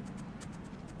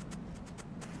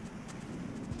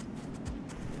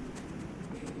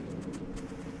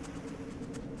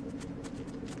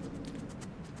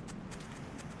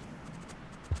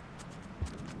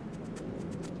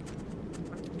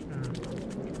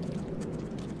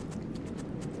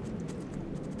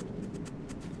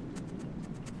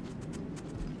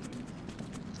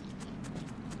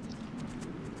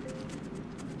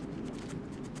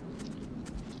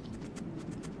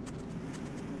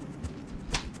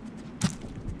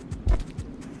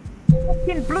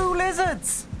 Fucking blue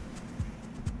lizards!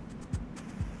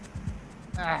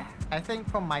 I think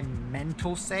for my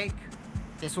mental sake,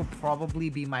 this will probably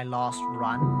be my last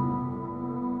run.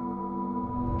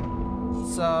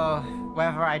 So,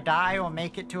 whether I die or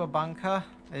make it to a bunker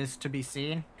is to be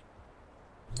seen.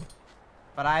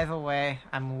 But either way,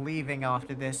 I'm leaving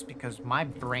after this because my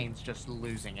brain's just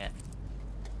losing it.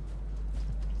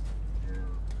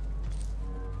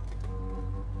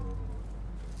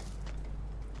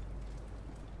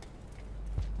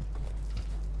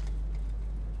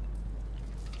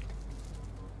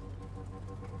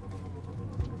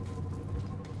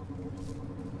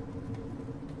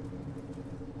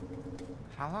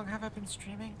 How long have I been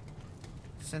streaming?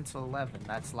 Since 11,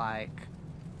 that's like...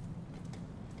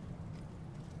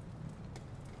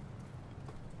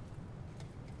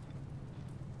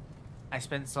 I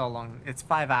spent so long, it's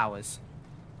 5 hours.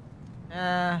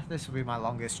 This will be my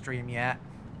longest stream yet.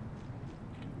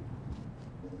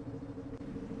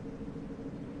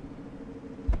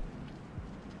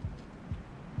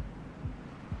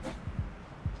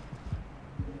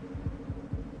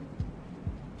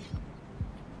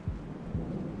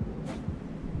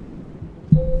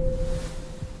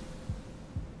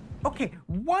 Okay,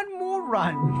 one more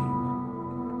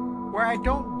run where I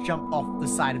don't jump off the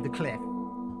side of the cliff.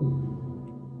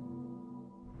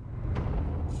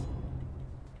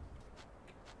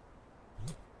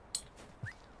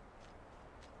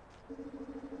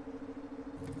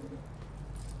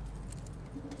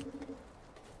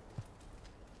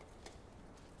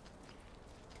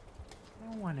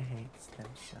 No one hates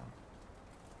themselves.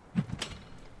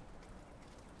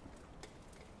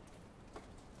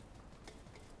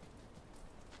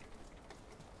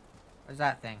 What's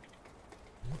that thing?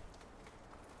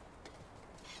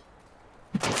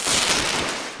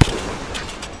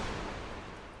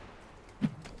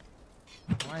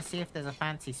 I want to see if there's a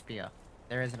fancy spear.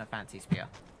 There isn't a fancy spear.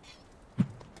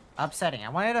 Upsetting. I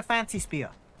wanted a fancy spear.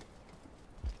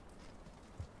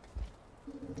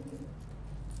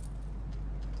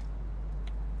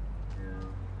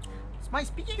 It's my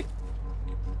spear.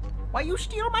 Why you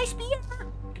steal my spear?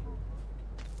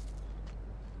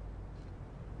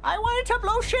 I wanted to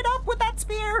blow shit up with that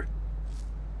spear.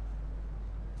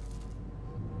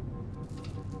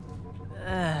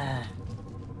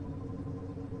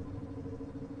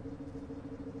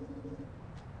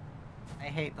 I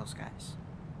hate those guys.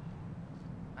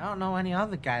 I don't know any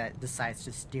other guy that decides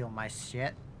to steal my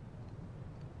shit.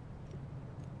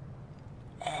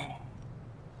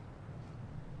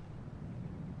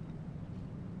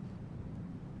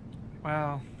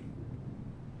 Well,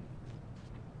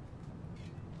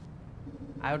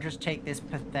 I'll just take this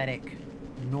pathetic,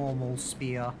 normal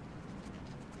spear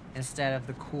instead of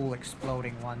the cool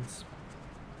exploding ones.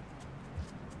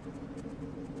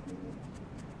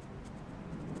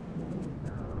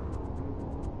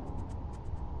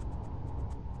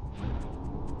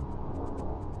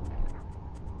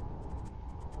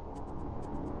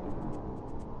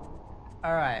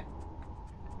 Alright.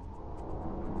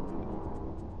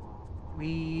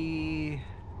 We...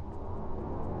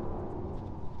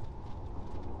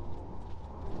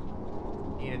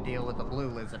 need to deal with the blue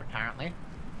lizard, apparently.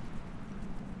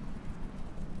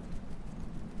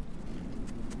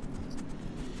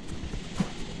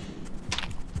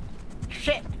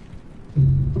 Shit!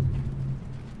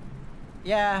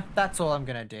 Yeah, that's all I'm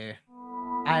gonna do.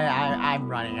 I'm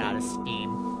running out of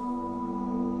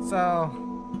steam. So...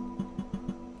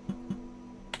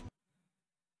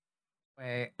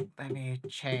 wait, let me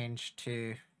change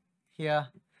to here.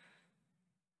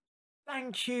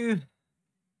 Thank you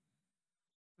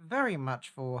very much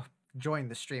for joining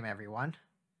the stream, everyone.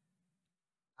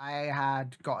 I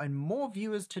had gotten more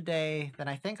viewers today than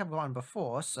I think I've gotten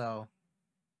before, so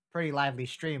pretty lively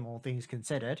stream, all things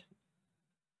considered.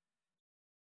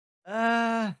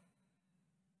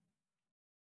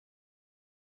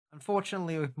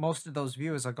 Unfortunately, most of those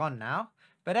viewers are gone now.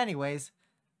 But anyways,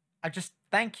 I just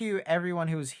thank you everyone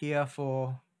who was here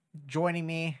for joining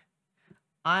me.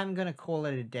 I'm gonna call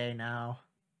it a day now.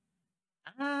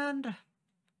 And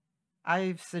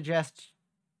I suggest,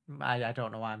 I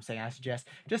don't know why I'm saying I suggest,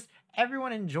 just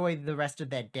everyone enjoy the rest of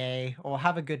their day, or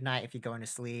have a good night if you're going to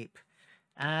sleep.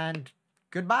 And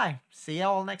goodbye. See you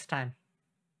all next time.